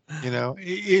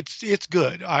 It's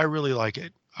good. I really like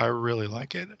it.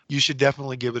 You should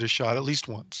definitely give it a shot at least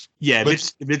once. Yeah,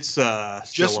 But if it's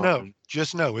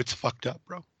just know it's fucked up,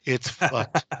 bro. It's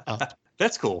fucked up.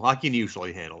 That's cool. I can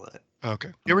usually handle that. Okay.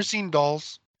 You ever seen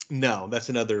Dolls? No, that's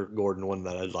another Gordon one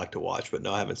that I'd like to watch, but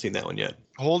no, I haven't seen that one yet.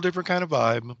 Whole different kind of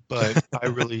vibe, but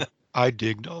I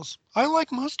dig Dolls. I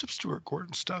like most of Stuart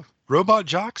Gordon's stuff. Robot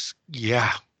Jocks?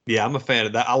 Yeah. Yeah, I'm a fan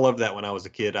of that. I loved that when I was a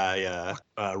kid. I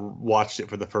watched it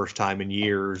for the first time in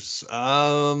years.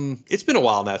 It's been a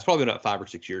while now. It's probably been about 5 or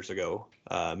 6 years ago.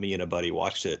 Me and a buddy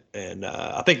watched it, and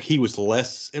I think he was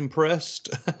less impressed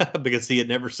because he had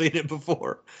never seen it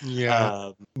before.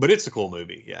 Yeah. But it's a cool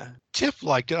movie. Yeah. Tiff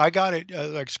liked it. I got it,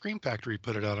 like Scream Factory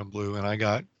put it out on Blue, and I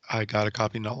got a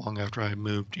copy not long after I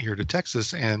moved here to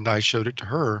Texas, and I showed it to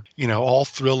her, all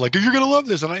thrilled, like, you're going to love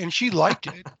this. And she liked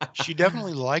it. She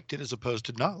definitely liked it as opposed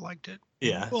to not liked it.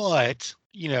 Yeah. But,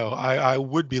 I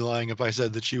would be lying if I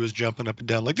said that she was jumping up and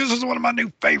down like, this is one of my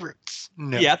new favorites.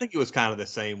 No. Yeah, I think it was kind of the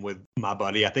same with my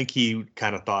buddy. I think he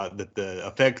kind of thought that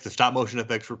the stop motion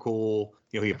effects were cool.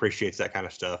 He appreciates that kind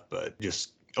of stuff, but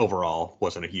just overall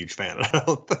wasn't a huge fan, I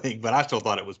don't think. But I still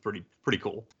thought it was pretty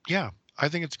cool. Yeah. I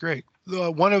think it's great.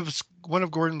 One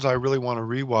of Gordon's I really want to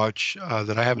rewatch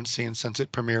that I haven't seen since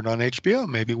it premiered on HBO.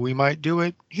 Maybe we might do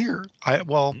it here.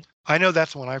 I know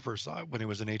that's when I first saw it, when it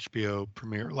was an HBO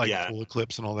premiere, like Full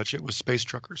Eclipse and all that shit, was Space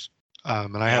Truckers.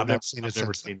 And I have not seen it since. I've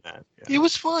never seen that. Yeah. It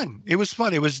was fun. It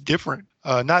was different.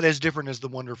 Not as different as the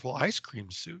wonderful ice cream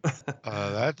suit.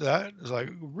 That is like,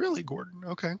 really, Gordon?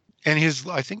 Okay. And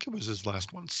I think it was his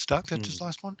last one. Stuck, that's his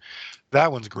last one.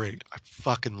 That one's great. I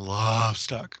fucking love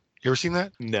Stuck. You ever seen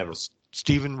that? Never.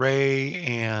 Stephen Ray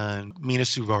and Mina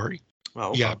Suvari. Oh,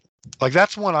 okay. Yeah. Like,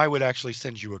 that's one I would actually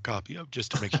send you a copy of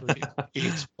just to make sure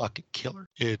it's fucking killer.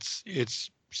 It's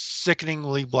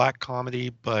sickeningly black comedy,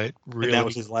 but really. And that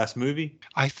was his last movie?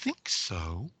 I think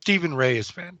so. Stephen Ray is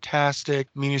fantastic.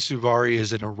 Mina Suvari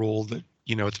is in a role that,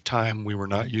 at the time we were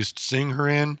not used to seeing her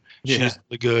in. She's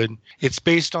really good. It's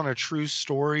based on a true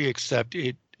story, except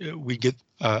we get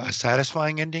a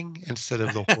satisfying ending instead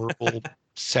of the horrible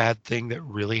sad thing that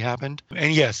really happened.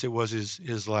 And yes, it was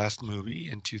his last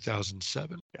movie in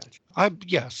 2007.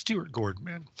 Gotcha. Stuart Gordon,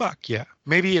 man. Fuck yeah.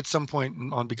 Maybe at some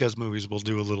point on Because Movies we'll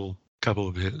do a little couple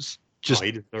of his.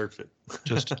 He deserves it.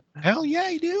 Just hell yeah,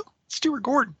 you do. Stuart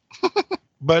Gordon.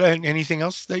 But anything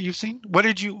else that you've seen? What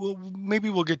did you? Well, maybe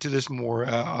we'll get to this more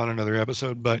on another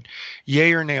episode. But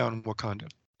yay or nay on Wakanda?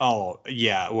 Oh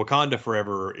yeah, Wakanda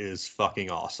Forever is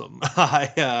fucking awesome.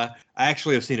 I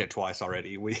actually have seen it twice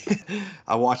already.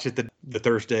 I watched it the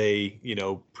Thursday,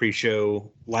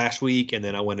 pre-show last week, and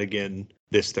then I went again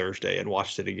this Thursday and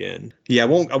watched it again. Yeah, I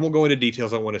won't go into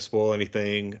details. I don't want to spoil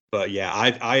anything, but yeah,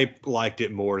 I liked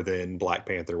it more than Black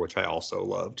Panther, which I also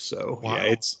loved. So wow.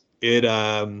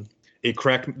 Yeah, it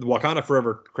cracked Wakanda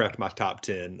Forever cracked my top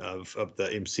 10 of the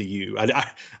MCU.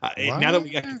 Now that we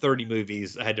got to 30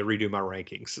 movies, I had to redo my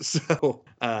rankings. So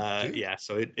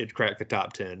so it cracked the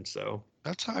top 10. So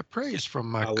that's high praise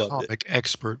from my comic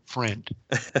expert friend.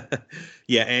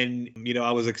 Yeah, and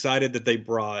I was excited that they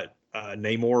brought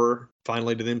Namor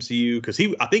finally to the MCU because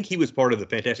I think he was part of the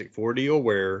Fantastic Four deal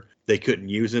where they couldn't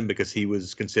use him because he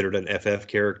was considered an FF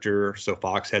character, so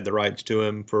Fox had the rights to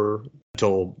him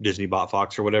until Disney bought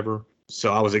Fox or whatever.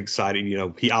 So I was excited.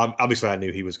 He obviously I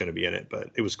knew he was going to be in it, but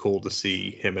it was cool to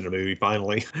see him in a movie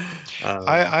finally.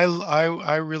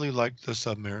 I really liked the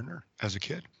Submariner as a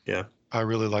kid. Yeah, I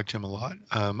really liked him a lot.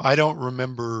 I don't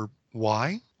remember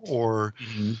why or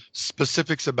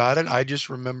specifics about it. I just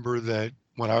remember that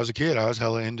when I was a kid, I was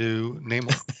hella into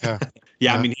Namor.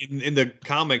 Yeah. I mean, in the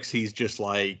comics, he's just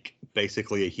like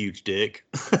basically a huge dick.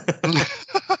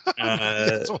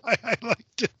 That's why I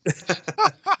liked it.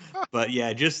 But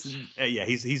yeah,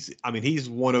 he's I mean, he's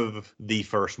one of the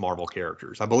first Marvel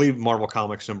characters. I believe Marvel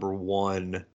Comics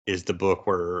 #1 is the book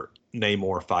where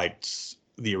Namor fights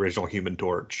the original Human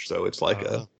Torch. So it's like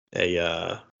a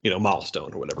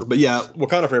milestone or whatever. But yeah,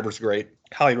 Wakanda Forever is great.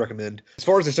 Highly recommend. As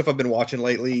far as the stuff I've been watching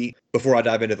lately, before I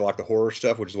dive into the horror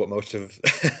stuff, which is what most of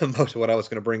what I was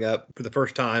going to bring up, for the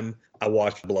first time, I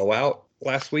watched Blowout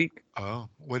last week. Oh,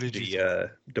 what did you think?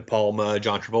 The De Palma,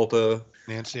 John Travolta,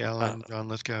 Nancy Allen, John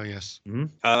Lithgow, yes. Mm-hmm.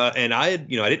 And I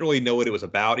didn't really know what it was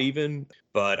about even,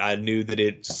 but I knew that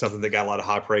it's something that got a lot of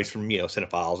high praise from,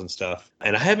 cinephiles and stuff.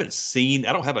 And I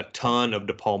don't have a ton of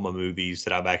De Palma movies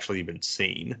that I've actually even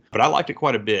seen, but I liked it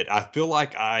quite a bit. I feel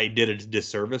like I did a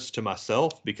disservice to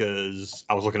myself because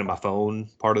I was looking at my phone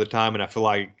part of the time, and I feel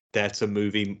like that's a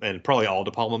movie, and probably all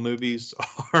De Palma movies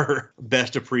are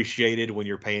best appreciated when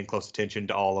you're paying close attention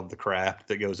to all of the craft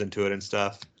that goes into it and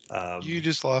stuff. You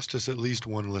just lost us at least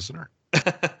one listener.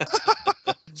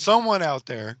 Someone out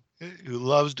there who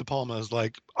loves De Palma is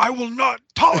like, I will not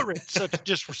tolerate such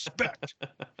disrespect.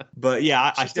 But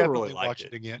yeah, I still really like watch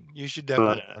it again. You should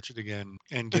definitely watch it again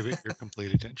and give it your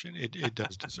complete attention. It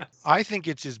does deserve. I think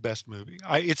it's his best movie.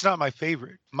 It's not my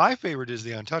favorite. My favorite is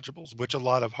The Untouchables, which a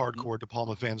lot of hardcore De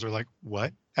Palma fans are like,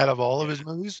 what? Out of all of his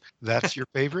movies, that's your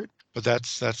favorite? But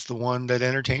that's the one that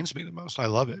entertains me the most. I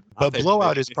love it. But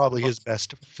Blowout is probably his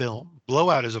best film.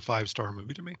 Blowout is a 5-star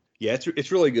movie to me. Yeah,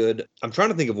 it's really good. I'm trying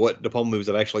to think of what De Palma movies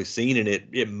I've actually seen, and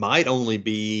it might only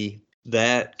be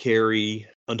that, Carrie,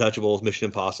 Untouchables, Mission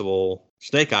Impossible.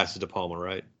 Snake Eyes is De Palma,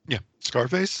 right? Yeah.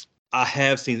 Scarface? I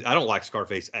have seen. I don't like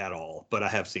Scarface at all, but I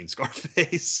have seen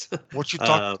Scarface. What you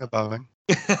talking about, man?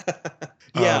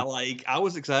 Yeah, I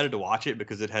was excited to watch it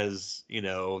because it has,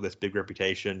 this big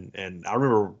reputation, and I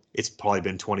remember it's probably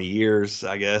been 20 years,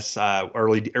 I guess.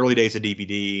 Early days of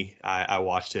DVD, I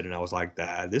watched it and I was like,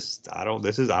 I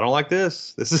don't like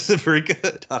this. This isn't very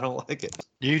good. I don't like it.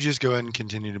 You just go ahead and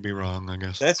continue to be wrong, I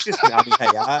guess. That's just, I mean,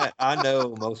 hey, I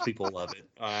know most people love it.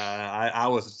 I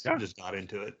was just not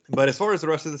into it. But as far as the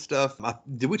rest of the stuff,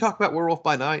 did we talk about Werewolf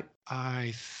by Night?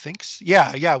 I think so.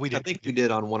 Yeah, we did. I think we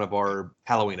did on one of our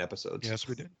Halloween episodes. Yes,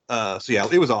 we did. So yeah,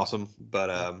 it was awesome.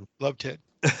 But love Ted.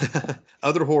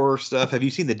 Other horror stuff. Have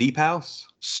you seen The Deep House?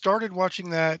 Started watching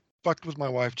that. Fucked with my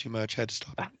wife too much. Had to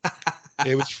stop it.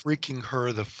 It was freaking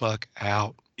her the fuck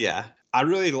out. Yeah, I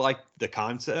really liked the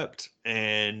concept,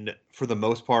 and for the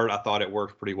most part, I thought it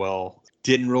worked pretty well.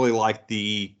 Didn't really like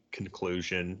the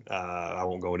conclusion. I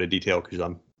won't go into detail because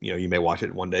you may watch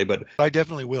it one day, but I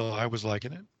definitely will. I was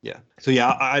liking it. Yeah. So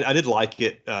yeah, I did like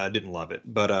it. Didn't love it,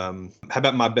 but how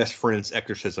about My Best Friend's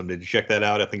Exorcism? Did you check that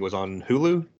out? I think it was on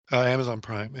Hulu. Amazon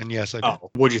Prime, and yes, I did. Oh,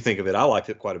 what'd you think of it? I liked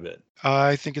it quite a bit.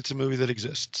 I think it's a movie that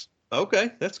exists.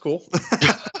 Okay, that's cool.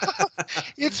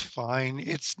 It's fine.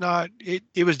 It's not.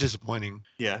 It was disappointing.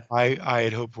 Yeah. I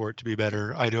had hoped for it to be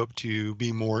better. I'd hoped to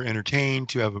be more entertained,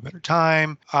 to have a better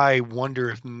time. I wonder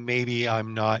if maybe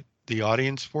I'm not the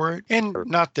audience for it, and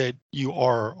not that you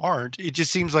are or aren't. It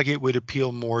just seems like it would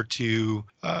appeal more to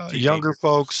younger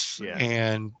folks,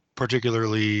 and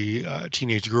particularly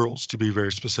teenage girls, to be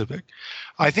very specific.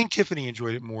 I think Tiffany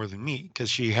enjoyed it more than me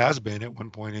because she has been at one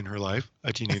point in her life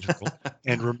a teenage girl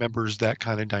and remembers that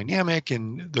kind of dynamic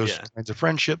and those kinds of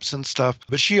friendships and stuff.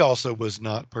 But she also was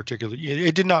not particularly,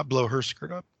 it did not blow her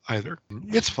skirt up either.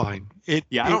 It's fine. I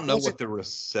don't know what the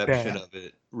reception of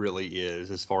it really is,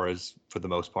 as far as, for the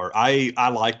most part. I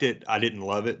liked it. I didn't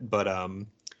love it, but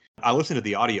I listened to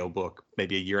the audiobook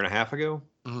maybe a year and a half ago,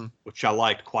 which I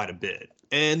liked quite a bit.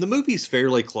 And the movie's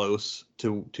fairly close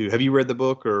to. Have you read the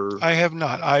book? Or I have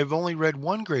not. I've only read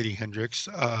one Grady Hendrix,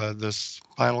 this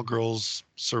Final Girls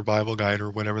Survival Guide or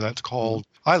whatever that's called.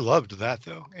 I loved that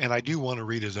though, and I do want to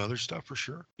read his other stuff for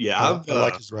sure. Yeah, I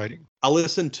like his writing. I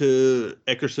listened to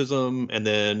Exorcism and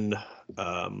then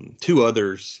 2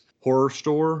 others. Horror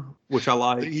Store, which I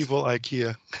like. The Evil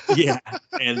IKEA. Yeah,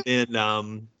 and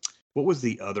then what was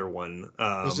the other one?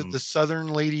 Was it the Southern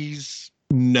Ladies?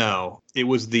 No, it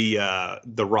was the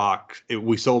Rock.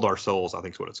 We Sold Our Souls, I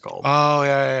think is what it's called. Oh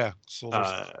yeah.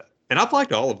 And I've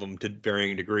liked all of them to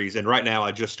varying degrees. And right now,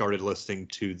 I just started listening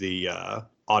to the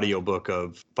audiobook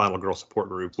of Final Girl Support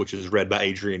Group, which is read by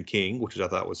Adrienne King, which I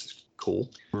thought was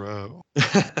cool. Bro,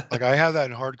 like I have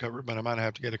that in hardcover, but I might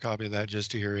have to get a copy of that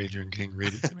just to hear Adrienne King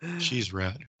read it to me. She's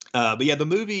rad. But yeah, the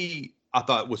movie I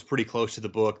thought was pretty close to the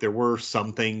book. There were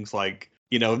some things like,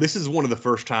 this is one of the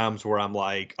first times where I'm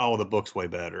like, oh, the book's way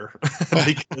better.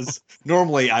 Because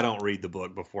normally I don't read the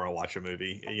book before I watch a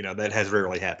movie. That has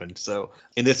rarely happened. So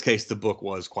in this case, the book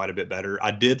was quite a bit better.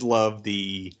 I did love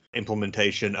the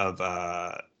implementation of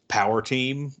power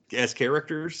team as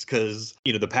characters, because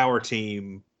the power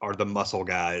team are the muscle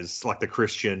guys, like the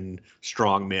Christian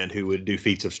strong men who would do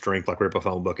feats of strength, like rip a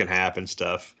phone book in half and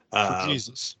stuff. For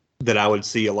Jesus. That I would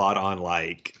see a lot on,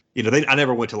 like, I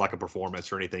never went to like a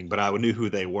performance or anything, but I knew who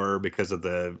they were because of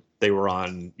they were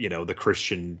on, the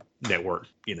Christian network,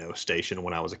 station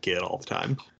when I was a kid all the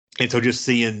time. And so just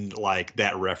seeing like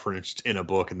that referenced in a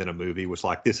book and then a movie was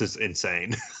like, this is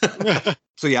insane.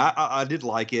 So yeah, I did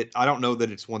like it. I don't know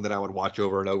that it's one that I would watch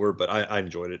over and over, but I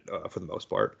enjoyed it for the most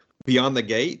part. Beyond the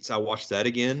Gates, I watched that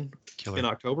again in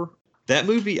October. That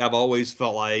movie I've always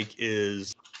felt like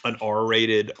is an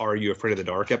R-rated Are You Afraid of the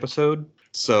Dark episode.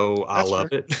 So I love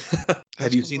it.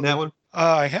 Have you seen that one?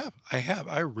 I have.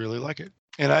 I really like it.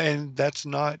 And that's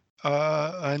not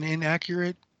an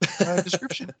inaccurate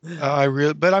description.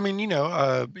 But I mean,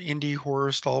 indie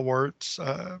horror stalwarts,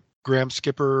 Graham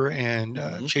Skipper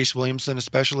and Chase Williamson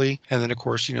especially, and then of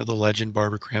course the legend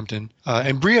Barbara Crampton,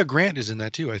 and Brea Grant is in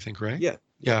that too, I think, right?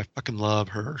 Yeah, I fucking love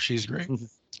her. She's great.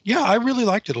 Yeah, I really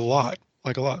liked it a lot.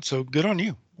 So good on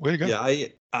you. Way to go. Yeah,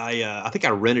 I think I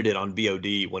rented it on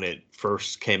VOD when it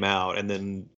first came out, and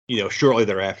then shortly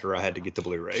thereafter I had to get the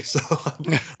Blu-ray. So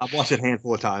I've watched it a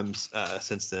handful of times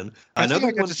since then. I think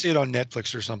I got to see it on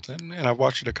Netflix or something, and I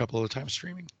watched it a couple of times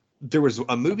streaming. There was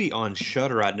a movie on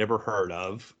Shudder I'd never heard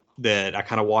of that I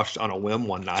kind of watched on a whim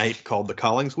one night called The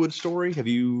Collingswood Story. Have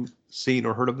you seen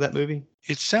or heard of that movie?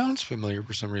 It sounds familiar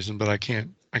for some reason, but I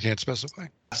can't specify.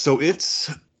 So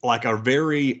it's like a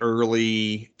very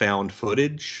early found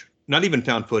footage. Not even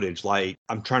found footage. Like,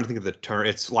 I'm trying to think of the term.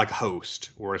 It's like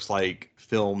Host, where it's like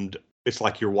filmed. It's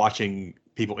like you're watching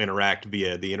people interact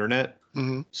via the internet.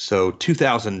 Mm-hmm. So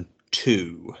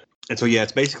 2002. And so, yeah,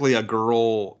 it's basically a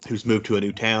girl who's moved to a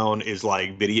new town is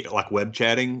like web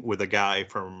chatting with a guy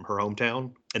from her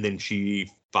hometown. And then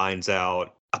she finds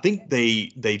out, I think they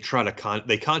try to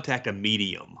they contact a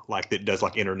medium like that does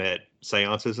like internet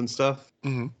seances and stuff.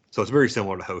 Mm-hmm. So it's very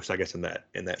similar to Host, I guess, in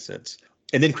that sense.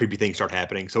 And then creepy things start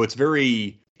happening. So it's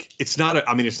not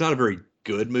a very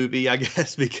good movie, I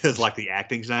guess, because like the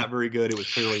acting's not very good. It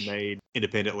was clearly made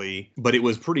independently, but it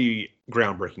was pretty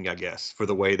groundbreaking, I guess, for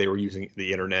the way they were using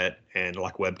the internet and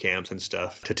like webcams and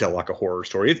stuff to tell like a horror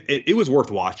story. It was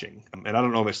worth watching. And I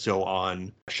don't know if it's still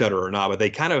on Shudder or not, but they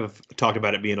kind of talked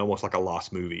about it being almost like a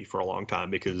lost movie for a long time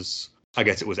because I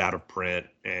guess it was out of print,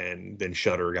 and then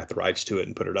Shudder got the rights to it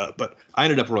and put it up. But I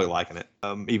ended up really liking it,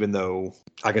 even though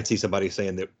I can see somebody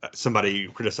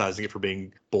criticizing it for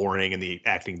being boring and the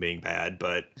acting being bad.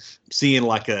 But seeing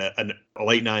like a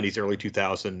late 90s, early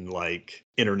 2000 like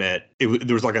internet,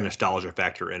 there was like a nostalgia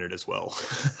factor in it as well,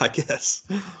 I guess.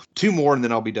 Two more and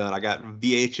then I'll be done. I got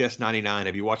VHS 99.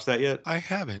 Have you watched that yet? I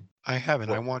haven't.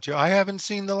 Well, I want to. I haven't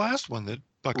seen the last one that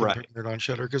fucking premiered on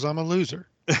Shudder because I'm a loser.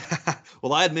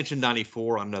 Well, I had mentioned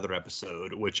 94 on another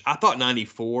episode, which I thought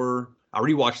 94, I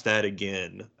rewatched that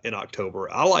again in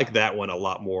October. I like that one a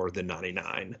lot more than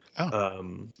 99.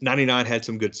 99 had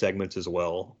some good segments as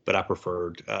well, but I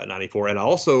preferred 94. And I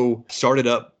also started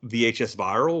up VHS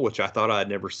Viral, which I thought I had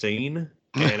never seen.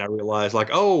 And I realized like,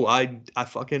 oh, I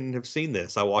fucking have seen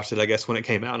this. I watched it, I guess, when it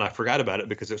came out, and I forgot about it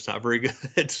because it's not very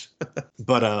good.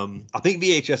 But I think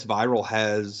VHS Viral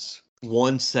has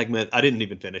one segment. I didn't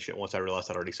even finish it once I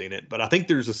realized I'd already seen it. But I think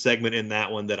there's a segment in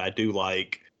that one that I do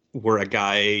like where a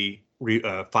guy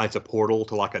finds a portal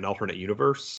to like an alternate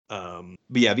universe. But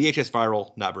yeah, VHS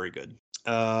Viral, not very good.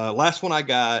 Last one I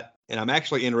got, and I'm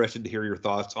actually interested to hear your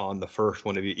thoughts on the first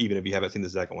one, even if you haven't seen the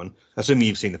second one. Assuming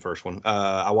you've seen the first one.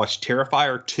 I watched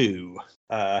Terrifier 2.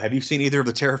 Have you seen either of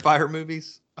the Terrifier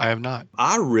movies? I have not.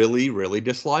 I really, really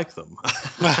dislike them.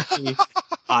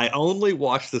 I only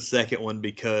watched the second one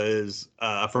because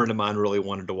a friend of mine really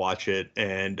wanted to watch it.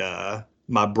 And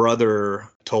my brother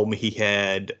told me he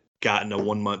had gotten a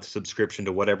 1-month subscription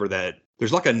to whatever that.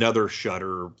 There's like another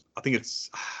Shudder. I think it's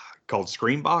called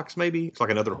Screambox, maybe. It's like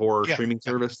another horror streaming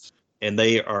service. And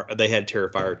they had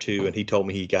Terrifier 2, and he told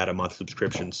me he got a month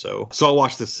subscription. So I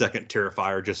watched the second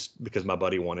Terrifier just because my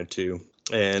buddy wanted to,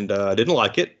 and didn't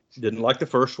like it. Didn't like the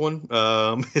first one.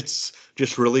 It's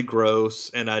just really gross,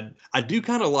 and I do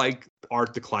kind of like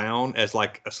Art the Clown as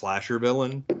like a slasher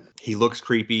villain. He looks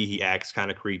creepy, he acts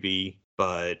kind of creepy,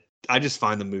 but I just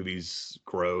find the movies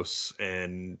gross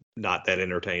and not that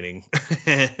entertaining.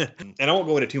 And I won't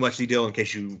go into too much detail in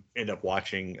case you end up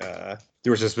watching.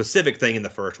 There was a specific thing in the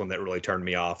first one that really turned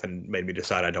me off and made me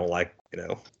decide I don't like,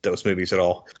 those movies at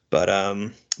all. But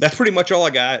that's pretty much all I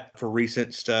got for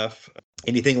recent stuff.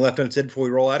 Anything left unsaid before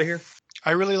we roll out of here?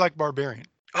 I really like Barbarian.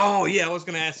 Oh, yeah, I was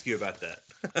going to ask you about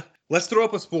that. Let's throw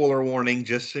up a spoiler warning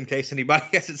just in case anybody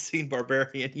hasn't seen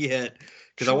Barbarian yet.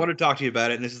 because I want to talk to you about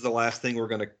it, and this is the last thing we're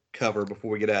going to cover before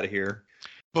we get out of here.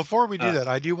 Before we do that,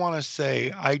 I do want to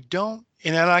say I don't,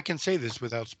 and I can say this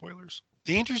without spoilers.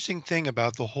 The interesting thing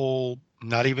about the whole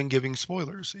not even giving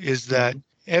spoilers is that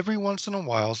every once in a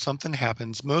while something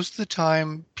happens. Most of the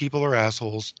time, people are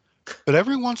assholes, but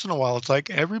every once in a while, it's like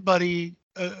everybody,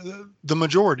 the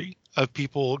majority of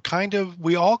people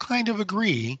we all kind of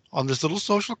agree on this little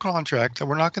social contract that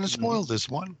we're not going to spoil this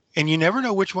one. And you never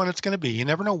know which one it's going to be. You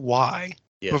never know why.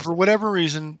 Yeah. But for whatever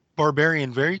reason,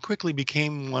 Barbarian very quickly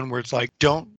became one where it's like,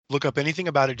 don't look up anything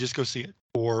about it, just go see it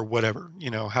or whatever,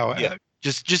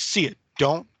 just see it.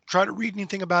 Don't try to read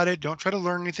anything about it. Don't try to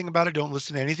learn anything about it. Don't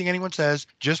listen to anything anyone says.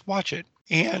 Just watch it.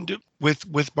 And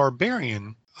with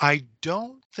Barbarian, I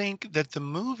don't think that the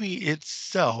movie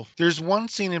itself, there's one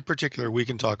scene in particular we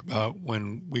can talk about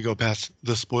when we go past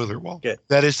the spoiler wall. Okay.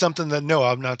 That is something that, no,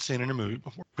 I've not seen in a movie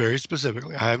before. Very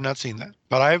specifically, I have not seen that.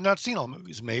 But I have not seen all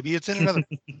movies. Maybe it's in another.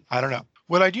 I don't know.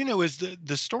 What I do know is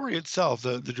the story itself,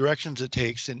 the directions it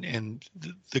takes, and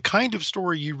the kind of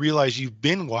story you realize you've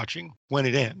been watching when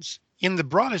it ends. In the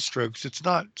broadest strokes, it's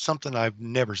not something I've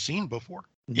never seen before.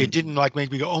 It didn't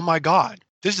make me go, oh my God,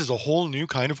 this is a whole new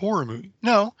kind of horror movie.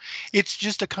 No, it's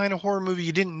just a kind of horror movie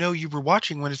you didn't know you were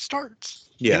watching when it starts.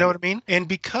 Yeah. You know what I mean? And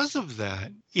because of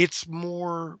that, it's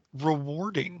more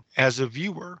rewarding as a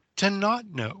viewer to not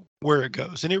know where it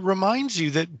goes. And it reminds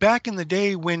you that back in the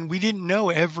day when we didn't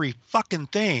know every fucking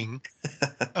thing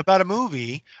about a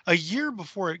movie, a year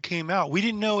before it came out, we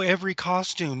didn't know every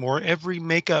costume or every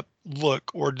makeup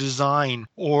look or design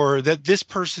or that this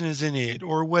person is in it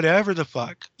or whatever the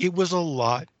fuck. It was a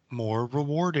lot more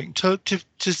rewarding to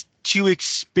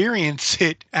experience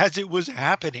it as it was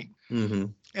happening.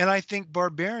 And I think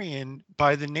Barbarian,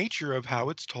 by the nature of how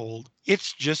it's told,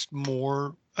 it's just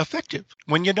more effective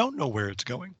when you don't know where it's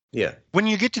going. Yeah. When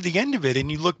you get to the end of it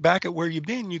and you look back at where you've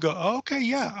been, you go, oh, okay,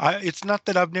 yeah. It's not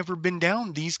that I've never been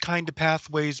down these kind of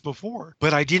pathways before,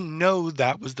 but I didn't know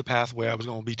that was the pathway I was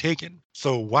going to be taking.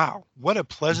 So, wow, what a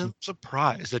pleasant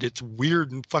surprise that it's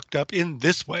weird and fucked up in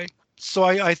this way. So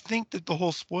I think that the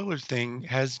whole spoiler thing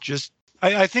has just,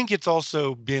 I think it's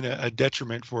also been a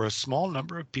detriment for a small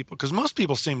number of people because most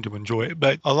people seem to enjoy it.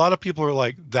 But a lot of people are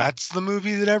like, that's the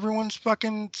movie that everyone's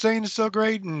fucking saying is so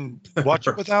great and watch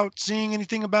it without seeing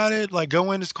anything about it. Like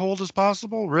go in as cold as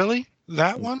possible. Really?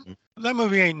 That one? That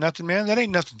movie ain't nothing, man. That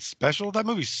ain't nothing special. That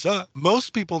movie sucks.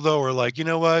 Most people, though, are like, you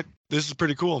know what? This is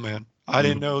pretty cool, man. I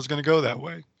didn't know it was going to go that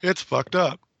way. It's fucked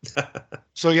up.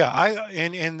 So yeah,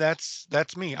 and that's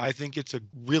me. I think it's a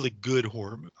really good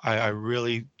horror movie. I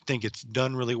really think it's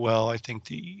done really well. I think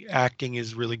the acting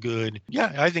is really good.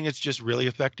 Yeah, I think it's just really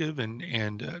effective,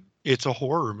 and it's a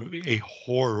horror movie.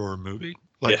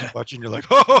 Like you watch and you're like,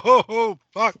 oh,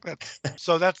 fuck that.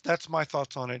 So that's my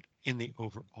thoughts on it in the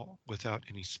overall, without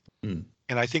any spoilers.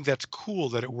 And I think that's cool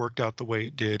that it worked out the way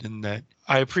it did, and that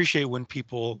I appreciate when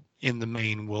people in the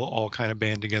main will all kind of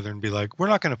band together and be like, we're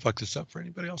not going to fuck this up for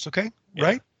anybody else, okay? Yeah.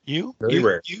 Right? You,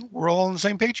 we're all on the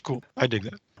same page. Cool. I dig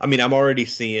that. I mean, I'm already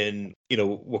seeing,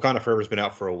 Wakanda Forever's been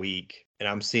out for a week, and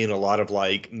I'm seeing a lot of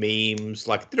like memes,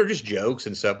 like they're just jokes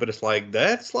and stuff, but it's like,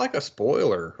 that's like a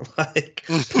spoiler. Like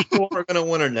people are going to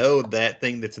want to know that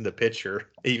thing that's in the picture,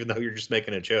 even though you're just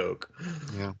making a joke.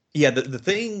 Yeah. Yeah. The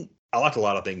thing, I liked a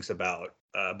lot of things about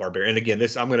Barbarian. And again,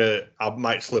 I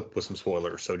might slip with some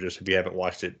spoilers. So just if you haven't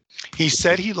watched it. He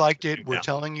said he liked it. We're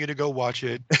telling you to go watch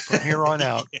it from here on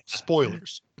out.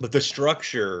 Spoilers. But the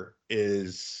structure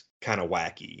is kind of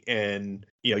wacky. And,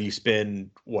 you spend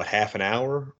half an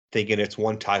hour thinking it's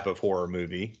one type of horror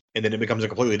movie. And then it becomes a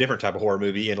completely different type of horror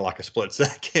movie in like a split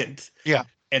second. Yeah.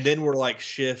 And then we're like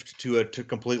shift to a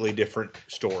completely different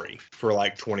story for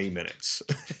like 20 minutes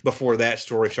before that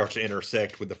story starts to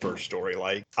intersect with the first story.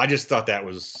 Like, I just thought that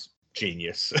was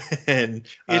genius. And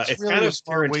it's really kind of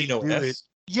Tarantino-esque.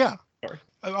 Yeah. Sorry.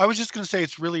 I was just going to say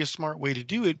it's really a smart way to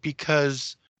do it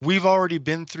because we've already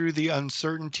been through the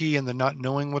uncertainty and the not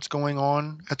knowing what's going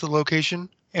on at the location.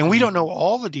 And we don't know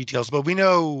all the details, but we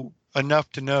know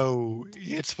enough to know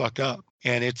it's fucked up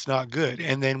and it's not good.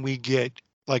 And then we get,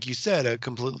 like you said, a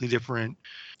different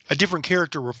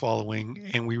character we're following,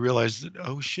 and we realize that,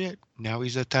 oh shit, now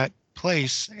he's at that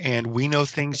place, and we know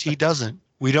things he doesn't.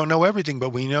 We don't know everything,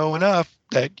 but we know enough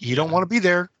that he don't want to be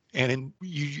there, and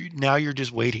now you're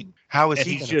just waiting. How is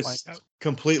he going to find out?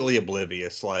 Completely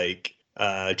oblivious. Like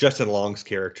Justin Long's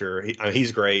character,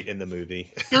 he's great in the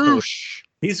movie.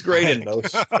 He's great in most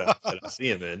stuff that I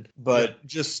see him in, but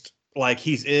just like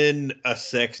he's in a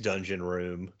sex dungeon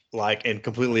room. Like, and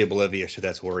completely oblivious to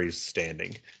that's where he's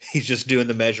standing. He's just doing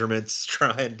the measurements,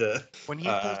 trying to. When he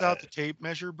pulls out the tape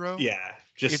measure, bro. Yeah,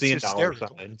 Just It's seeing dollar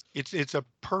hysterical. signs. It's a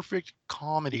perfect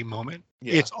comedy moment.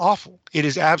 Yeah. It's awful. It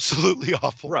is absolutely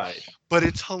awful. Right. But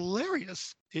it's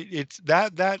hilarious. It's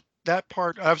that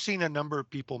part. I've seen a number of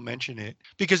people mention it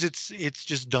because it's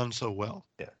just done so well.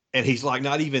 Yeah. And he's like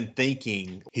not even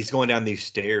thinking he's going down these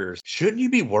stairs. Shouldn't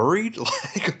you be worried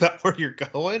like about where you're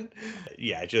going?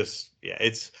 Yeah,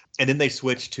 it's and then they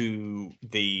switch to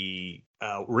the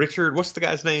Richard, what's the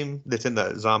guy's name that's in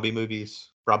the zombie movies?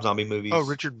 Rob Zombie movies. Oh,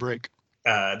 Richard Brake.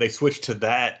 They switch to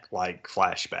that like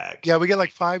flashback. Yeah, we get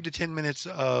like 5 to 10 minutes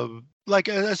of like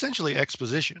essentially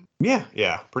exposition. Yeah,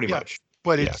 pretty Yeah. much.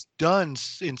 But Yeah. it's done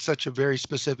in such a very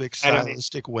specific And I mean-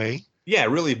 stylistic way. Yeah,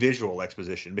 really visual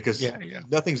exposition because Yeah.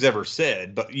 nothing's ever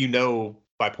said, but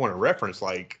by point of reference,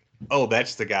 like, oh,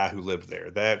 that's the guy who lived there.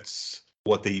 That's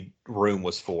what the room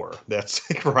was for. That's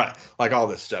right. Like all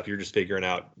this stuff, you're just figuring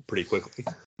out pretty quickly.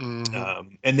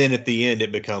 Mhm. And then at the end,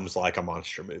 it becomes like a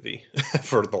monster movie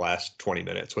for the last 20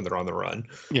 minutes when they're on the run.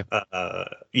 Yeah.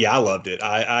 Yeah, I loved it.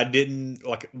 I didn't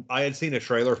like. I had seen a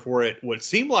trailer for it. What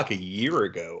seemed like a year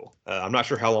ago. I'm not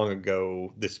sure how long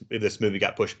ago if this movie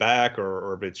got pushed back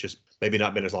or if it's just maybe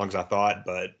not been as long as I thought.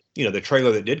 But the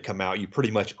trailer that did come out, you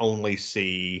pretty much only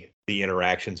see the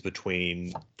interactions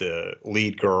between the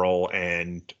lead girl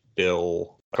and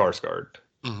Bill Skarsgård.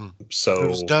 Mhm. So It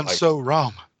was done like, so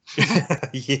wrong.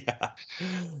 yeah.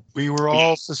 We were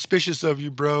all suspicious of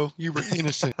you, bro. You were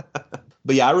innocent.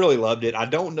 But yeah, I really loved it. I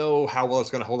don't know how well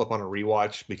it's going to hold up on a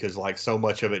rewatch because like so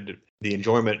much of it, the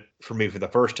enjoyment for me for the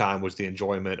first time was the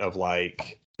enjoyment of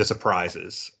like the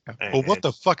surprises. Well, what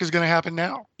the fuck is going to happen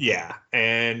now? Yeah.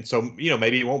 And so,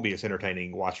 maybe it won't be as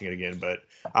entertaining watching it again, but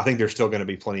I think there's still going to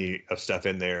be plenty of stuff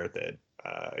in there that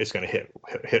it's going to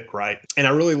hit right. And I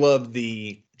really love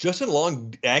Justin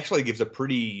Long actually gives a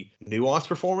pretty nuanced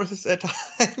performance at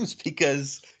times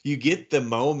because you get the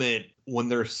moment when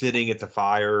they're sitting at the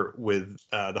fire with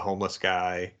the homeless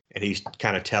guy and he's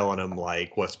kind of telling him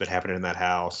like what's been happening in that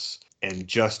house. And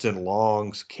Justin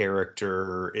Long's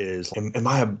character is, am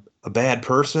I a bad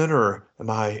person or am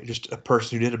I just a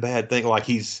person who did a bad thing? Like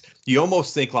you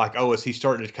almost think like, oh, is he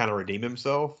starting to kind of redeem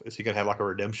himself? Is he going to have like a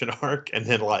redemption arc? And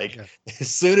then like, as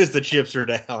soon as the chips are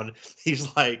down,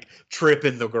 he's like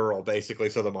tripping the girl basically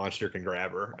so the monster can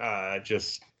grab her.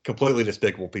 Just completely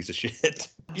despicable piece of shit.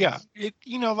 Yeah,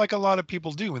 like a lot of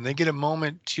people do when they get a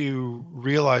moment to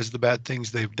realize the bad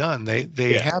things they've done,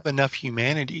 they have enough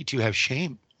humanity to have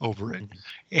shame over it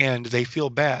and they feel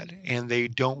bad and they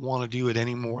don't want to do it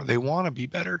anymore. They want to be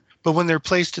better. But when they're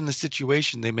placed in the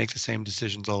situation, they make the same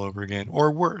decisions all over again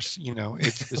or worse.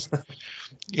 It's just,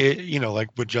 like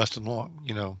with Justin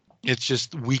Long, it's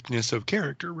just weakness of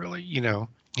character, really.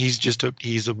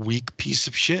 He's a weak piece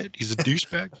of shit. He's a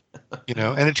douchebag,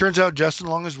 and it turns out Justin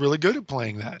Long is really good at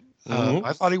playing that.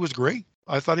 I thought he was great.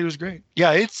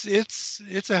 Yeah, it's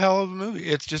a hell of a movie.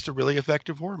 It's just a really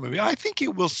effective horror movie. I think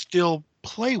it will still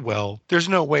play well. There's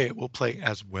no way it will play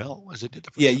as well as it did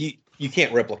the first time. You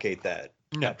can't replicate that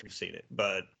after you've seen it.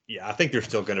 But yeah, I think there's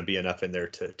still going to be enough in there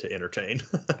to entertain.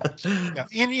 Yeah,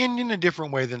 in a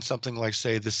different way than something like,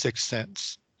 say, The Sixth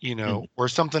Sense. Or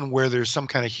something where there's some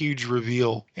kind of huge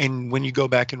reveal. And when you go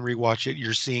back and rewatch it,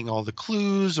 you're seeing all the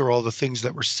clues or all the things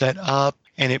that were set up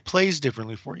and it plays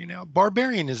differently for you now.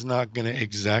 Barbarian is not going to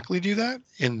exactly do that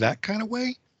in that kind of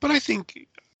way, but I think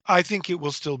it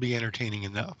will still be entertaining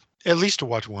enough, at least to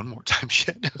watch one more time.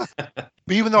 Shit. But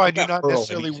even though I do not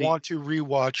necessarily want to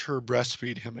rewatch her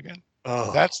breastfeed him again.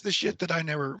 Oh. That's the shit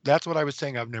that that's what I was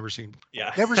saying I've never seen.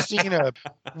 Yeah. Never seen a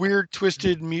weird,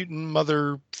 twisted, mutant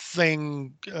mother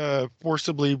thing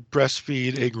forcibly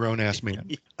breastfeed a grown-ass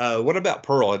man. What about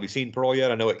Pearl? Have you seen Pearl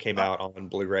yet? I know it came out on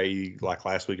Blu-ray like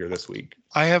last week or this week.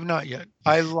 I have not yet.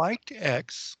 I liked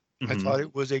X. I thought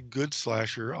it was a good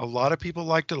slasher. A lot of people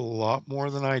liked it a lot more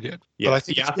than I did. Yeah, but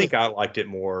I think I liked it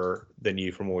more than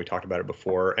you from when we talked about it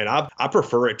before. And I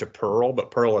prefer it to Pearl, but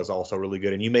Pearl is also really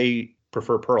good. And you may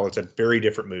prefer Pearl. It's a very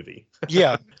different movie.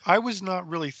 Yeah, I was not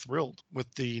really thrilled with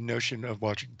the notion of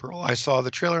watching Pearl. I saw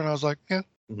the trailer and I was like, yeah,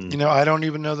 I don't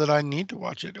even know that I need to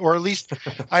watch it. Or at least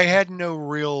I had no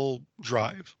real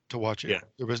drive to watch it. Yeah.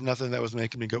 There was nothing that was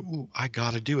making me go, ooh, I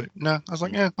got to do it. No, I was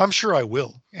like, yeah, I'm sure I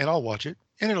will. And I'll watch it.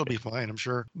 And it'll be fine, I'm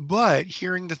sure. But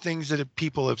hearing the things that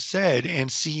people have said and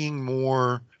seeing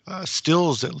more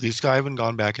stills, at least, I haven't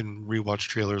gone back and rewatched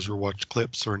trailers or watched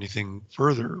clips or anything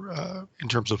further in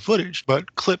terms of footage,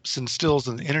 but clips and stills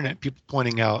on the internet, people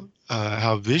pointing out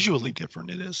how visually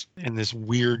different it is in this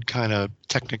weird kind of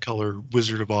Technicolor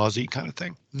Wizard of Ozzy kind of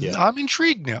thing. Yeah. I'm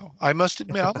intrigued now. I must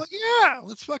admit, I'm like, yeah,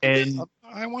 let's fucking do it.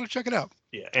 I want to check it out.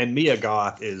 Yeah, and Mia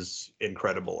Goth is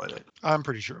incredible in it. I'm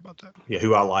pretty sure about that. Yeah,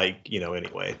 who I like,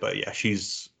 anyway. But yeah,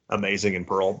 she's amazing in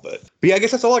Pearl. But yeah, I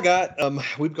guess that's all I got.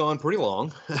 We've gone pretty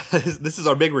long. This is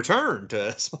our big return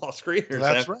to small screeners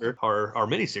That's after our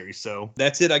miniseries. So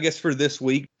that's it, I guess, for this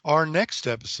week. Our next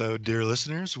episode, dear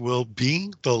listeners, will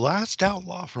be The Last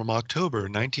Outlaw from October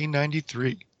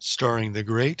 1993, starring the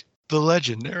great, the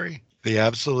legendary, the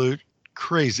absolute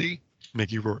crazy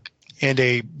Mickey Rourke, and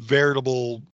a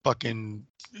veritable fucking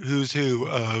who's who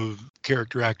of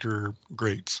character actor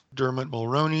greats. Dermot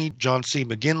Mulroney, John C.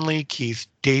 McGinley, Keith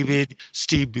David,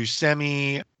 Steve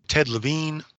Buscemi, Ted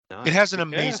Levine. It has an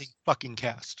amazing fucking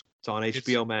cast. It's on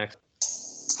HBO Max.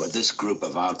 For this group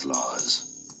of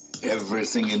outlaws,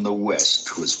 everything in the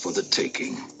West was for the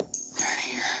taking.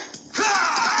 Here.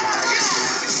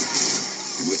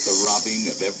 With the robbing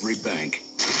of every bank,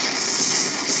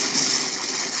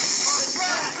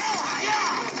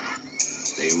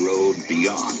 they rode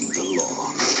beyond the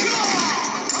law.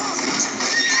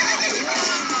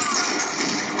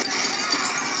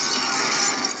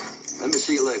 Let me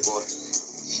see your leg, boy.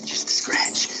 It's just a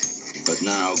scratch. But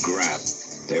now Grab,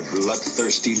 their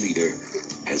bloodthirsty leader,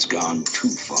 has gone too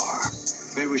far.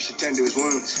 Maybe we should tend to his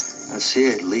wounds. That's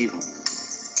it. Leave him.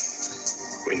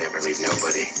 We never leave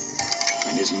nobody.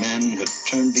 And his men have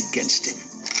turned against him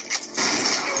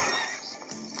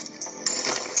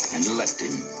and left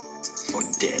him for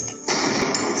dead.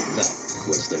 That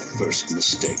was their first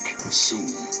mistake, soon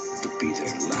to be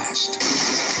their last.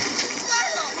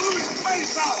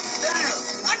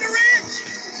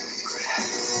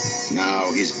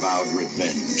 Now he's vowed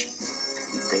revenge.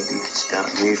 You think you can stop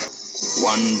me?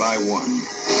 One by one,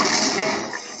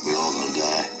 We all gonna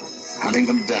die. hunting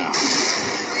them down.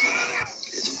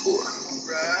 It's poor.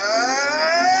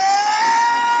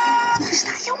 He's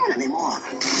not human anymore.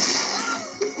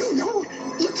 You know,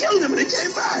 you killed him and he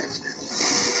came back.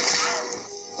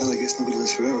 Well, I guess nobody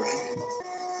lives forever, right?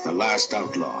 The Last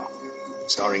Outlaw,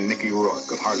 starring Mickey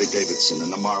Rourke of Harley Davidson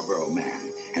and the Marlboro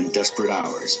Man and Desperate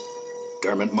Hours.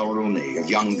 Dermot Mulroney of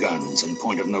Young Guns and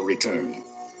Point of No Return.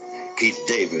 Keith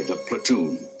David of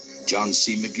Platoon. John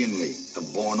C. McGinley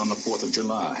of Born on the 4th of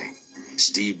July.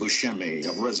 Steve Buscemi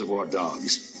of Reservoir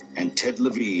Dogs. And Ted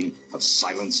Levine of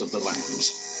Silence of the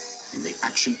Lambs. In the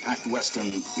action-packed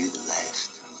Western, You're the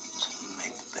last, so you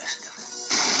make the best of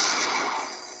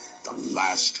it. The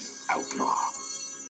Last Outlaw.